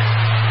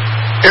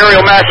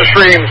 aerial master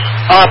streams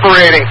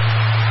operating.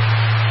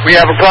 We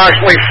have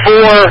approximately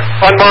 4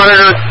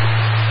 unmonitored,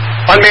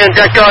 unmanned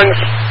deck guns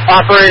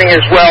operating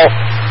as well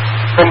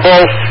from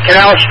both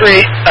Canal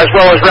Street as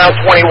well as Route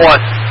 21.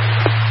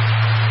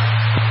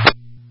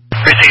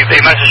 Received. A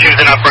message used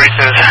in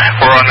operations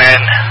for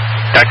unmanned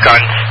deck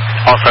guns,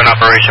 also in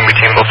operation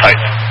between both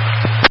sites.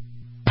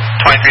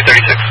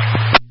 2336.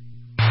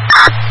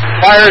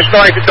 Fire is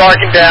starting to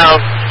darken down,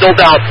 still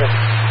doubtful.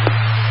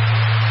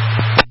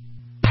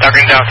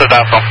 Darkening down to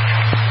doubtful.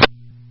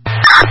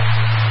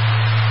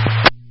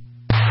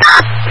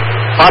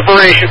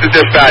 Operation to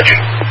dispatch.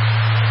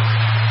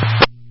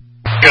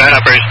 Go ahead,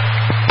 operation.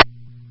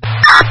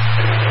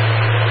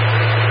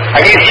 I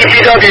need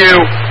EPW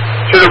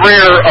to the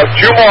rear of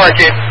 2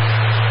 Market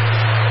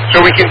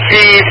so we can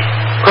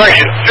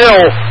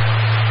fill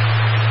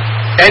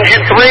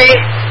Engine 3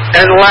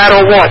 and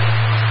Ladder 1.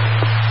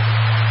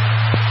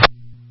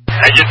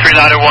 Engine 3,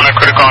 Ladder 1 are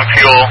critical on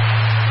fuel.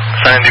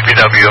 Send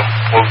DPW.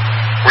 We'll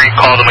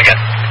recall them again.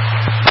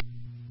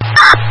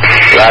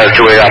 Ladder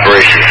 2A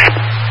operations.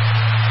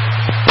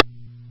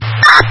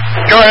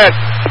 Go ahead.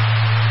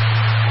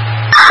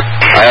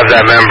 I have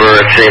that member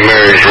at St.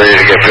 Mary's ready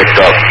to get picked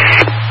up.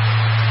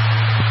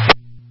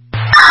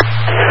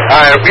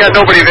 Alright, we got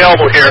nobody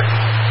available here.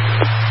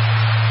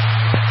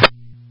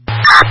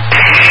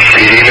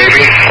 PD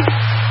maybe?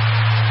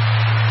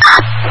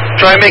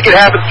 Try and make it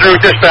happen through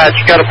dispatch.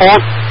 You got a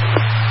phone?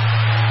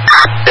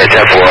 Yeah,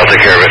 10-4, I'll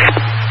take care of it.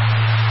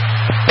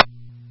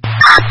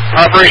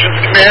 Operations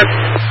Command.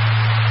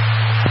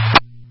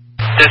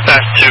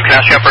 Dispatch to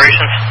Cassie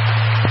Operations.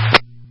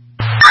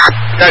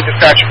 Yeah,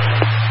 dispatch.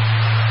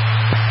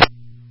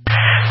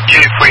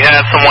 Chief, we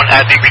have someone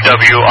at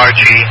DPW,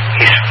 RG.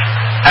 He's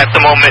at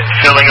the moment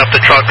filling up the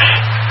trucks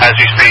as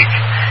we speak.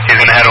 He's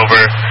going to head over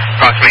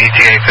approximately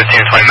ETA 15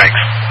 to 20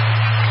 megs.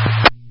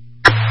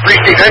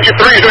 Precinct Engine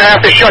 3 is going to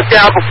have to shut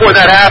down before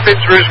that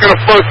happens. We're just going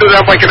to flow through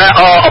them like an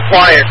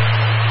appliance.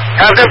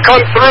 Have them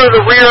come through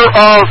the rear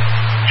of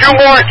 2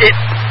 Market,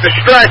 the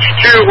stretch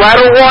to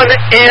Ladder 1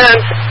 and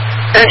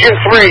Engine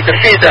 3 to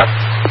feed them.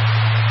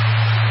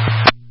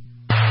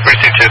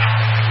 Precinct 2.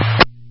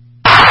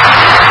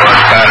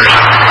 West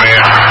Patterson,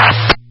 command.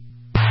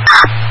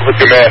 With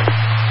command.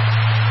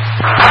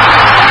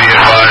 Be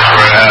advised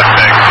we're at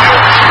half-tank fuel.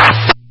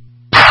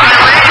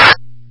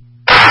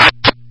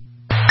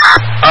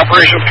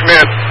 Operations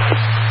Command.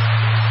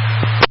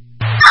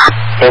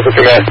 Over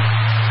command.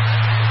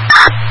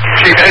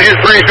 Chief, Engine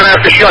 3 is going to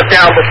have to shut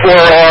down before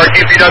our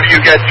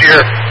DPW gets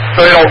here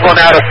so they don't run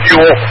out of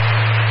fuel.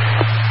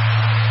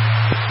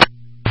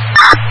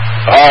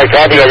 Alright,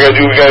 copy. I gotta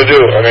do what we gotta do.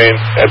 I mean,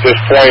 at this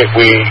point,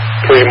 we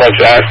pretty much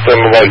asked them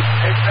like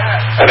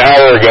an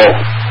hour ago.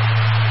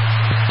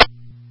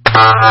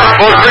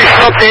 Most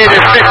recent update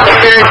is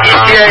 6:10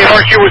 ETA.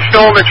 Archie was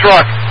still in the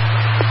truck.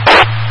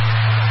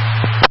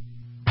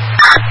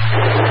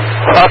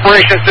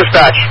 Operations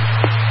dispatch.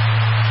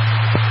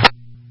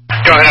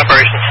 Go ahead,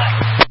 Operations.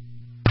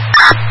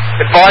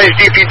 Advise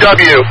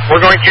DPW,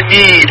 we're going to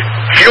need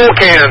fuel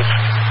cans.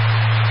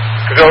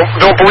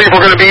 Don't believe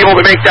we're going to be able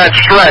to make that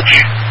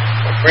stretch.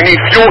 We need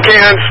fuel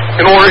cans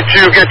in order to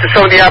get to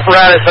some of the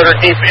apparatus that are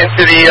deep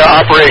into the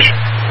operation.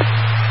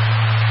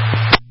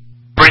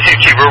 Precinct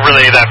Chief, we'll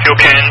relay that fuel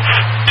cans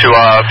to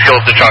fuel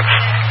the trucks.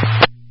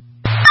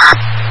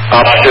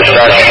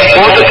 Dispatch.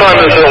 What was the time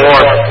of the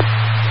alarm?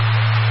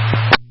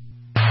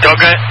 Go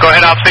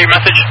ahead, Ops, say your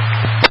message.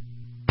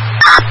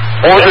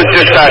 What was the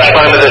dispatch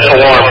time of this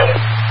alarm?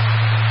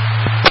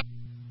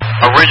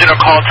 Original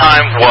call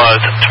time was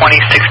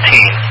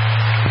 2016.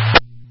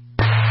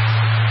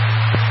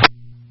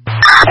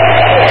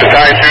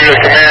 Battalion 2 to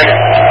command.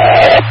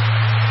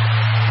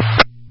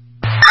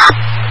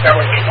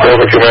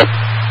 Over command.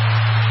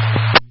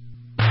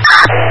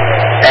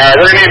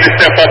 We're going to need to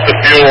step up the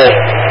fuel.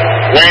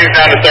 Lane's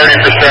down to 30%.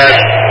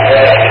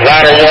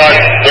 Ladder 1,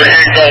 their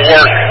ain't going to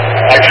work.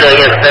 I'm sure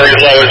they're very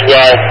low as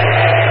well.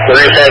 We're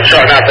going to start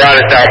shutting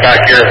apparatus down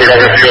back here if we don't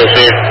get fuel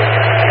soon.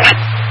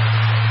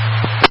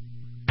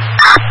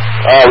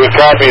 We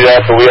copy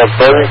that, but we have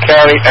Bergen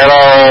County and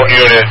our own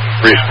unit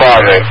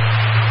responding.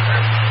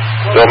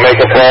 They'll make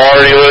a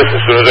priority list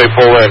as soon as they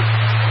pull in.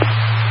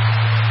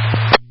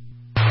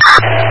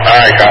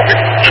 Alright, copy.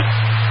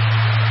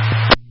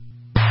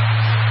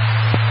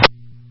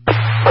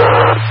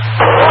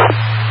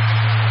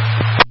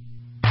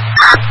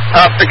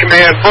 Up to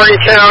command. Bergen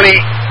County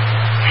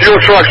fuel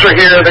trucks are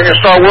here. They're going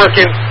to start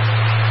working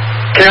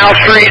Canal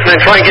Street and then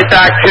try and get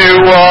back to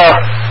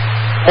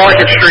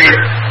Market Street.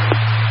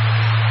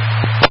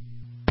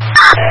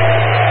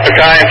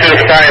 Battalion 2 to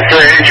Battalion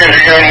 3, any chance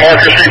you're going to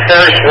Market Street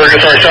first? We're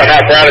going to start shutting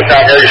apparatus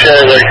down very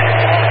shortly.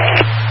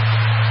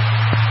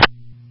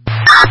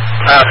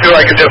 I feel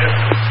like I do.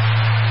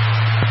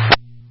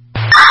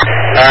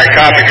 Alright,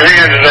 copy. Green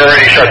engines are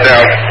already shut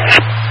down.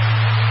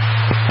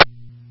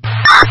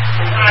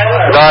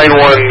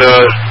 9-1,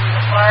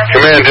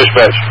 command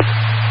dispatch.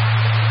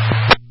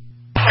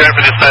 Go ahead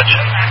for dispatch.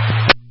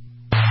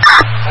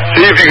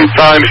 See if you can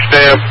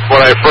timestamp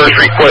when I first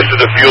requested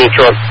the fuel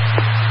truck.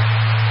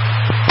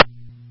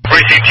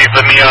 Precinct Chief,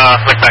 let me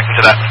look back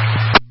into that.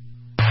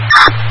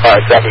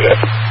 Alright, copy that.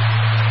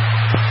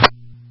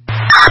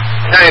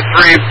 Battalion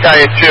 3,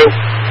 Battalion 2.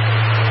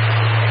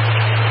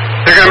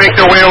 They're going to make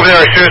their way over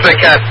there as soon as they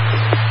can.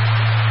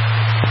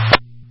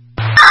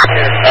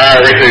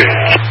 Alright, receive.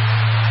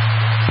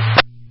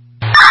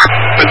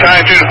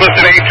 Battalion 2 to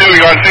Clifton 82,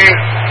 you on scene?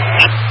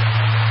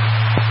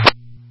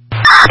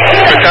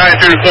 Battalion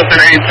 2 to Clifton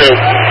 82.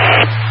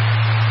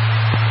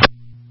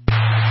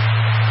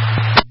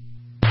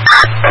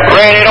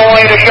 Ready to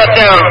only to shut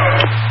down.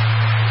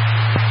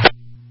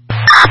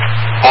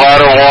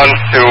 Ladder 1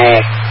 to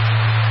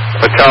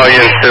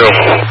Battalion 2.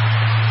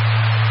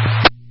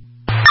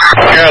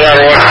 Yeah,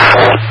 Ladder 1.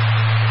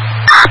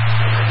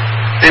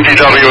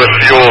 DPW with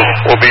fuel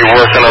will be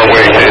working our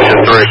way to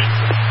Engine 3.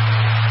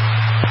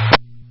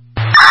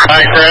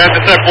 Alright, Grant, I have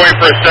to step away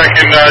for a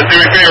second. Do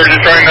me a favor,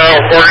 just trying to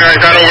organize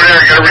that over there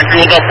and get it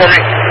refueled up for me.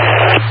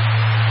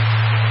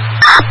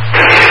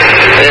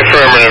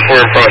 Affirmative,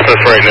 we're in process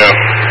right now.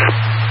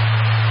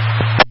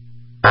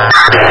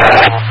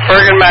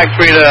 Bergen Mac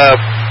 3 to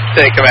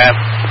Passaic Command.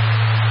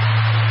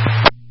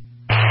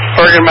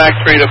 Bergen Mac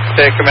 3 to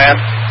Passaic Command.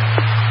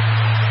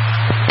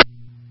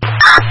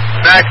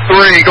 Mac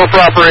 3, go for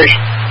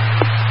operations.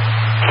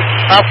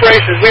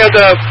 Operations, we have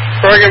the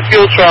Bergen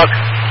fuel truck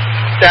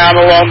down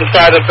along the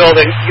side of the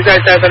building. You guys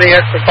have any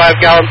extra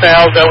 5-gallon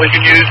pails that we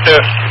can use to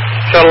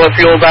shuttle the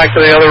fuel back to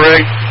the other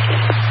rig?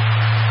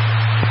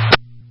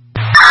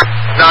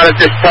 Not at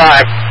this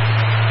time.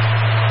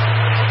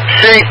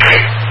 Sync.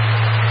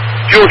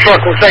 Fuel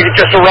truck looks like it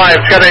just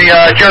arrived. It's got a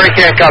jerry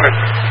can coming.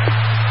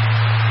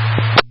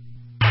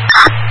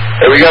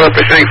 Have we got a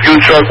Passaic fuel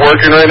truck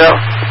working right now?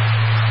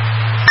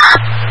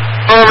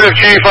 Affirmative,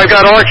 Chief. I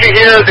got Archie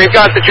here. They've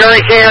got the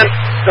jerry can.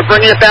 They're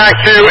bringing it back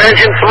to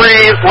engine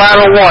 3,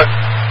 ladder 1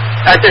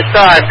 at this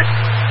time.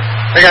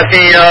 They got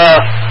the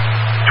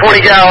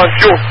 20-gallon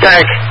fuel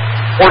tank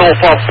portable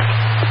pump.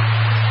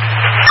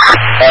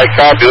 All right,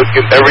 copy. Let's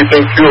get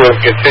everything fuel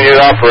and continue to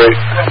operate.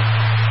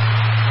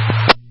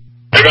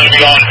 They're going to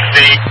be on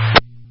C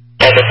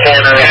on the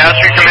corner. Canal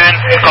Street Command,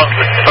 call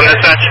from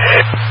dispatch.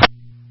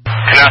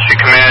 Canal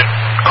Street Command,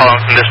 call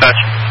from dispatch.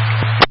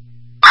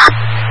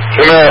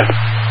 Command.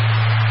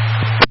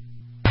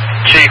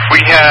 Chief, we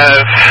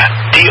have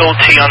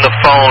DOT on the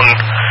phone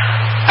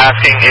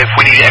asking if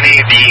we need any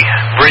of the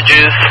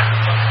bridges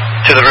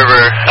to the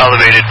river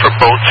elevated for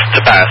boats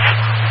to pass.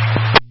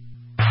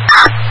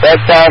 That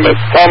time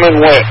it's come and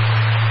went.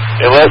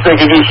 Unless they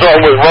can do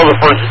something with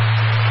Rutherford's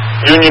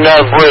Union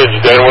Ave Bridge,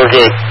 then we're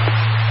good.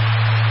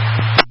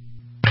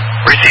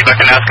 Receive, I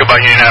can ask about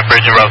Union Ave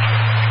Bridge and Rutherford.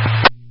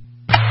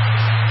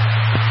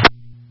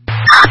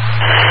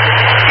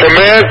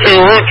 Command to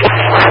route.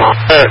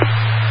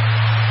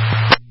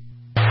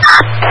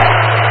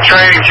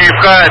 Training, Chief.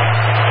 Go ahead.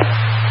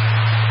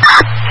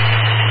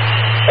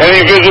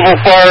 Any visible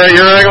fire at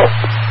your angle?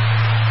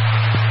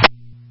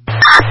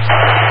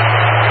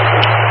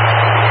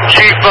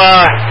 Chief,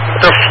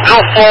 they're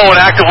still flowing,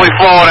 actively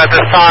flowing at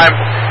this time.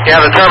 You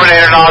have the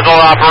Terminator nozzle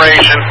in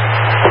operation.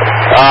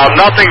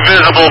 Nothing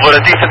visible, but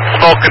a decent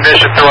smoke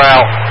condition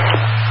throughout.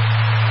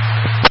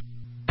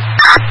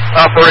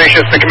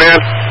 Operations to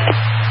command.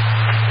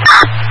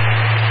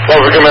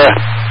 Over command.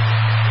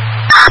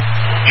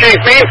 Chief,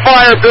 main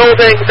fire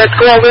building, let's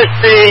call this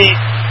the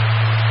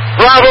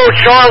Bravo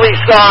Charlie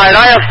side.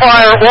 I have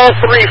fire all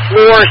 3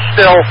 floors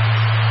still.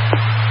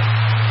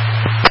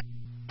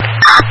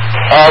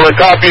 We're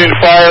copying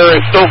fire.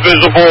 It's still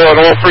visible on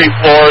all 3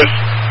 floors.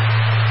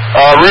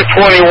 Route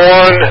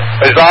 21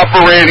 is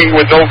operating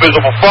with no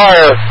visible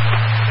fire,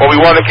 but we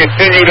want to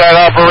continue that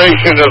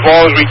operation as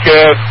long as we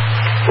can.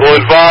 We'll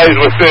advise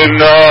within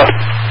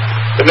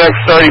the next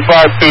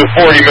 35 to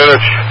 40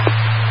 minutes.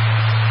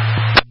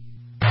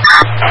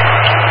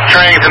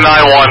 Training to 9-1.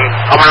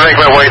 I'm going to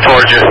make my way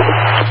towards you.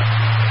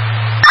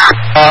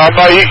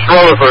 By East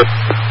Rutherford.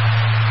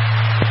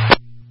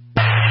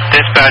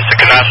 Dispatch to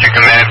Canal Street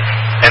Command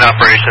and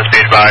operations be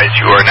advised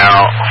you are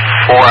now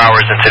 4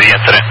 hours into the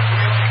incident.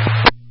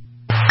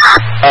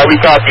 We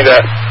copy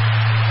that.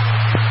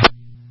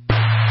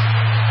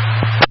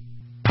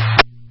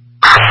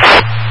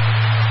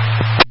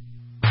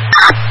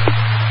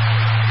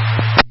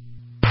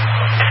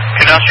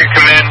 Canal Street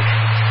Command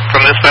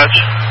from dispatch.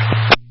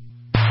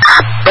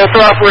 Go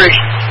for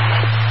operation.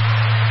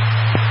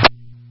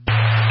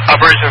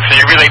 Operations, can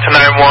you relay to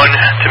 9-1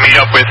 to meet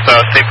up with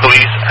state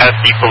police at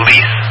the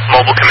police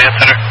mobile command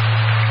center?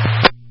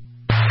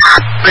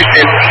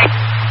 Appreciate it.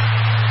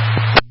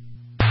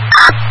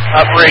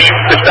 Operation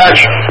dispatch.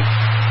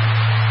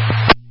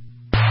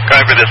 Go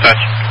ahead for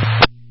dispatch.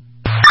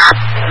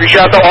 Reach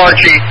out to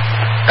Archie.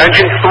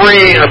 Engine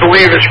 3, I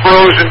believe, is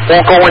frozen.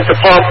 Won't go into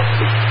pump.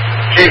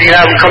 See if you can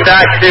have him come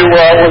back to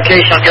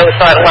location on the other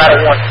side of ladder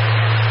 1.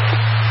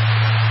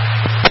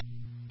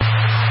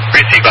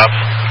 Receive, Ops.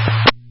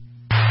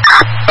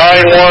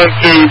 9-1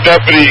 to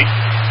Deputy.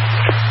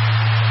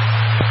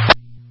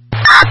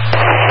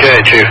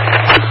 Okay, Chief.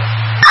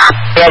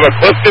 We have a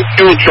Clifton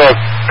fuel truck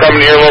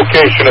coming to your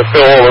location to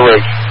fill all the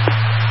rigs.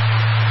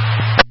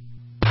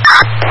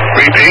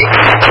 Repeat.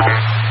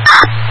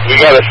 We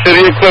got a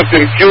City of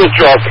Clifton fuel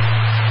truck.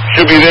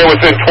 Should be there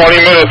within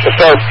 20 minutes to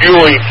start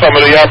fueling some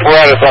of the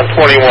apparatus on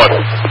 21.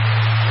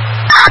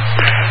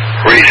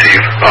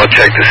 Receive. I'll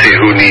check to see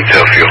who needs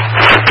our fuel.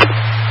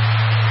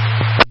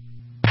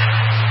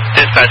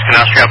 Dispatch,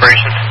 Canal Street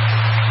operations.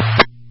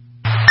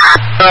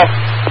 No.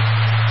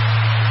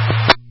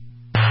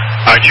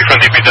 Chief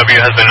from DPW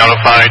has been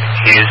notified.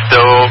 He is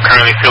still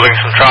currently fueling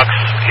some trucks.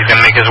 He's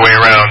going to make his way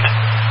around.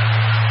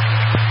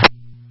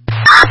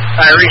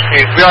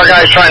 Receive. We are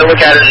guys trying to look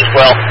at it as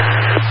well.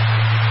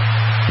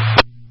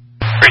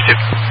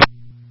 Receive.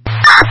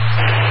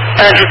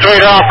 Engine 3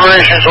 to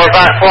operations. We're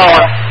back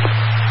flowing.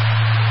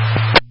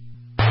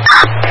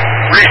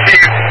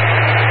 Receive.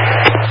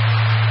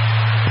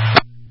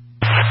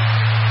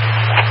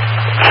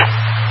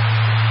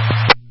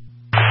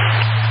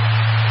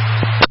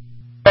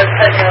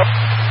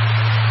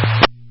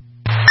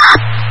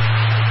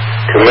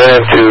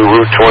 Command to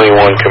Route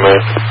 21,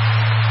 command.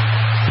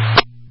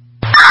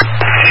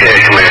 Yeah,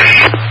 command.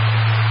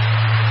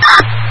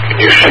 Can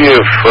you see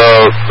if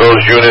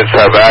those units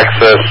have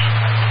access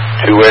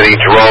to any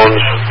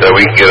drones that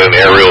we can get an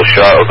aerial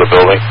shot of the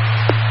building?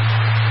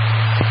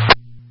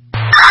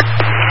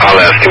 I'll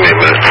ask him in a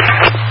minute.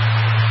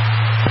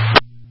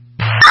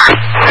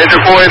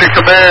 Engine 4 relay to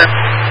command.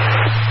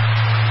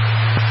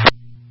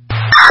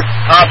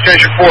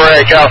 Station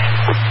 4A, go.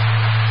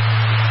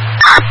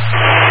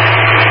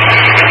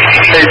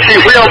 Hey, Chief,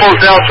 we almost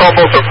down to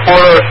almost a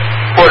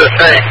quarter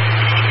tank.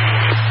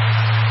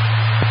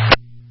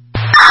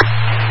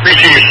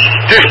 Chief,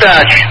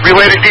 dispatch,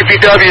 relay to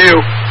DPW.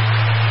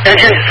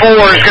 Engine 4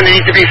 is going to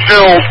need to be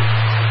filled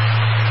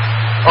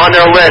on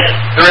their list.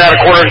 They're at a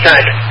quarter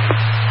tank.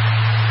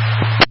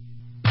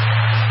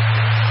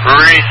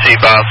 Receive,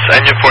 boss.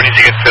 Engine 4 needs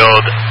to get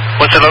filled.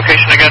 What's the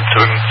location again? So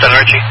we can send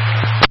Archie.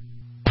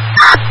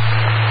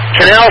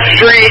 Canal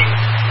Street,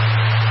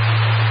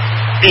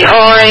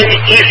 behind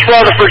East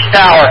Rutherford's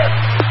Tower.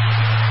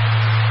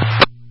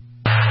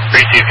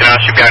 Receive, Canal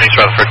Street behind East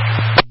Rutherford.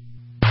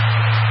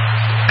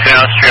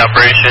 Canal Street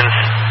operations,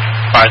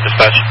 fire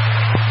dispatch.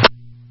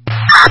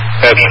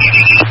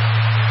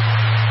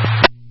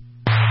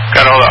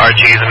 Got all the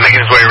RGs and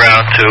making his way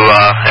around to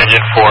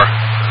engine 4.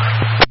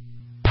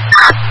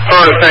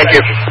 Alright, thank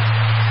you.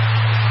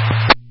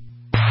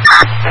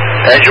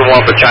 Engine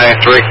 1, Battalion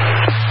 3.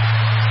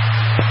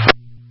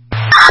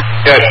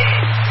 Yes.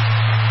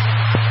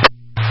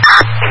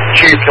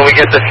 Chief, can we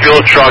get the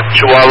fuel truck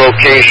to our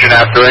location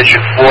after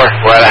engine 4?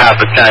 We're at a half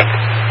a tank.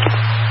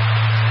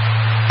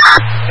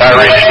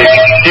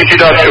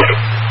 DPW.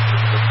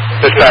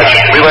 Dispatch,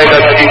 relay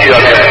that to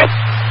DPW.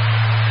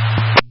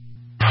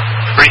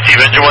 Receive,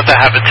 engine 1 to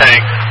half a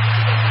tank.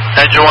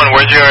 Engine 1,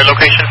 where's your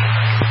location?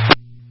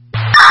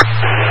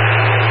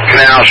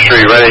 Canal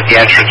Street, right at the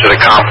entrance to the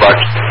complex.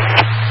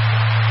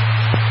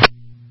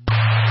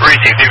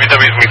 Receive, DPW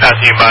is going to be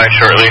passing you by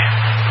shortly.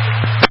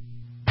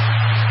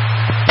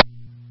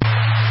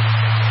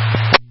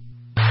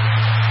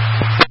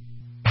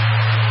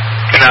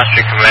 Canal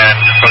Street Command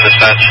from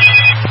dispatch.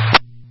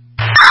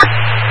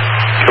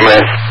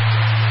 Command.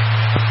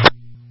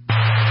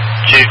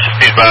 Chief, just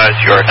be advised,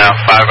 you are now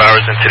 5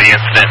 hours into the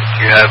incident.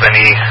 Do you have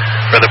any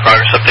further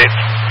progress updates?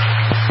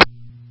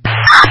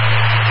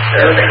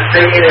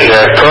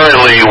 Yeah,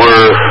 currently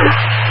we're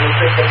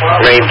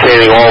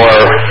maintaining all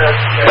our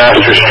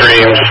master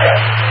streams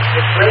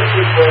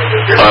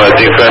on a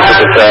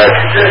defensive attack.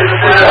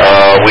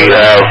 We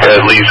have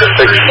at least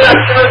 6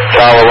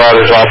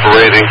 Colorados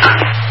operating.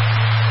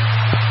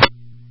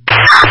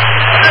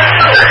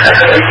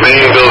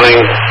 Main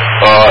building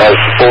has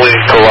fully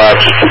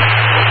collapsed.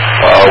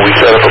 We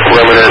set up a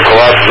perimeter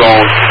collapse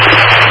zone.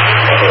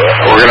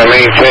 We're going to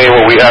maintain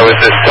what we have at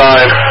this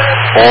time.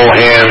 All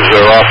hands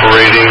are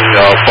operating.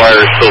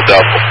 Fire is still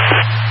doubtful.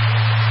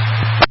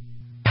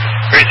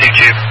 Receive,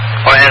 Chief.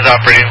 All hands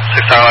operating.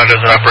 6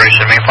 Colorados in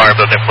operation. Main fire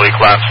building fully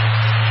collapsed.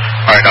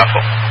 Alright,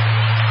 doubtful.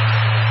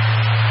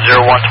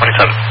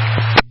 0127.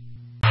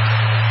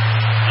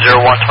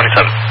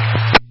 0127.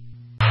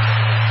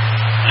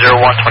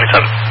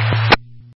 0127.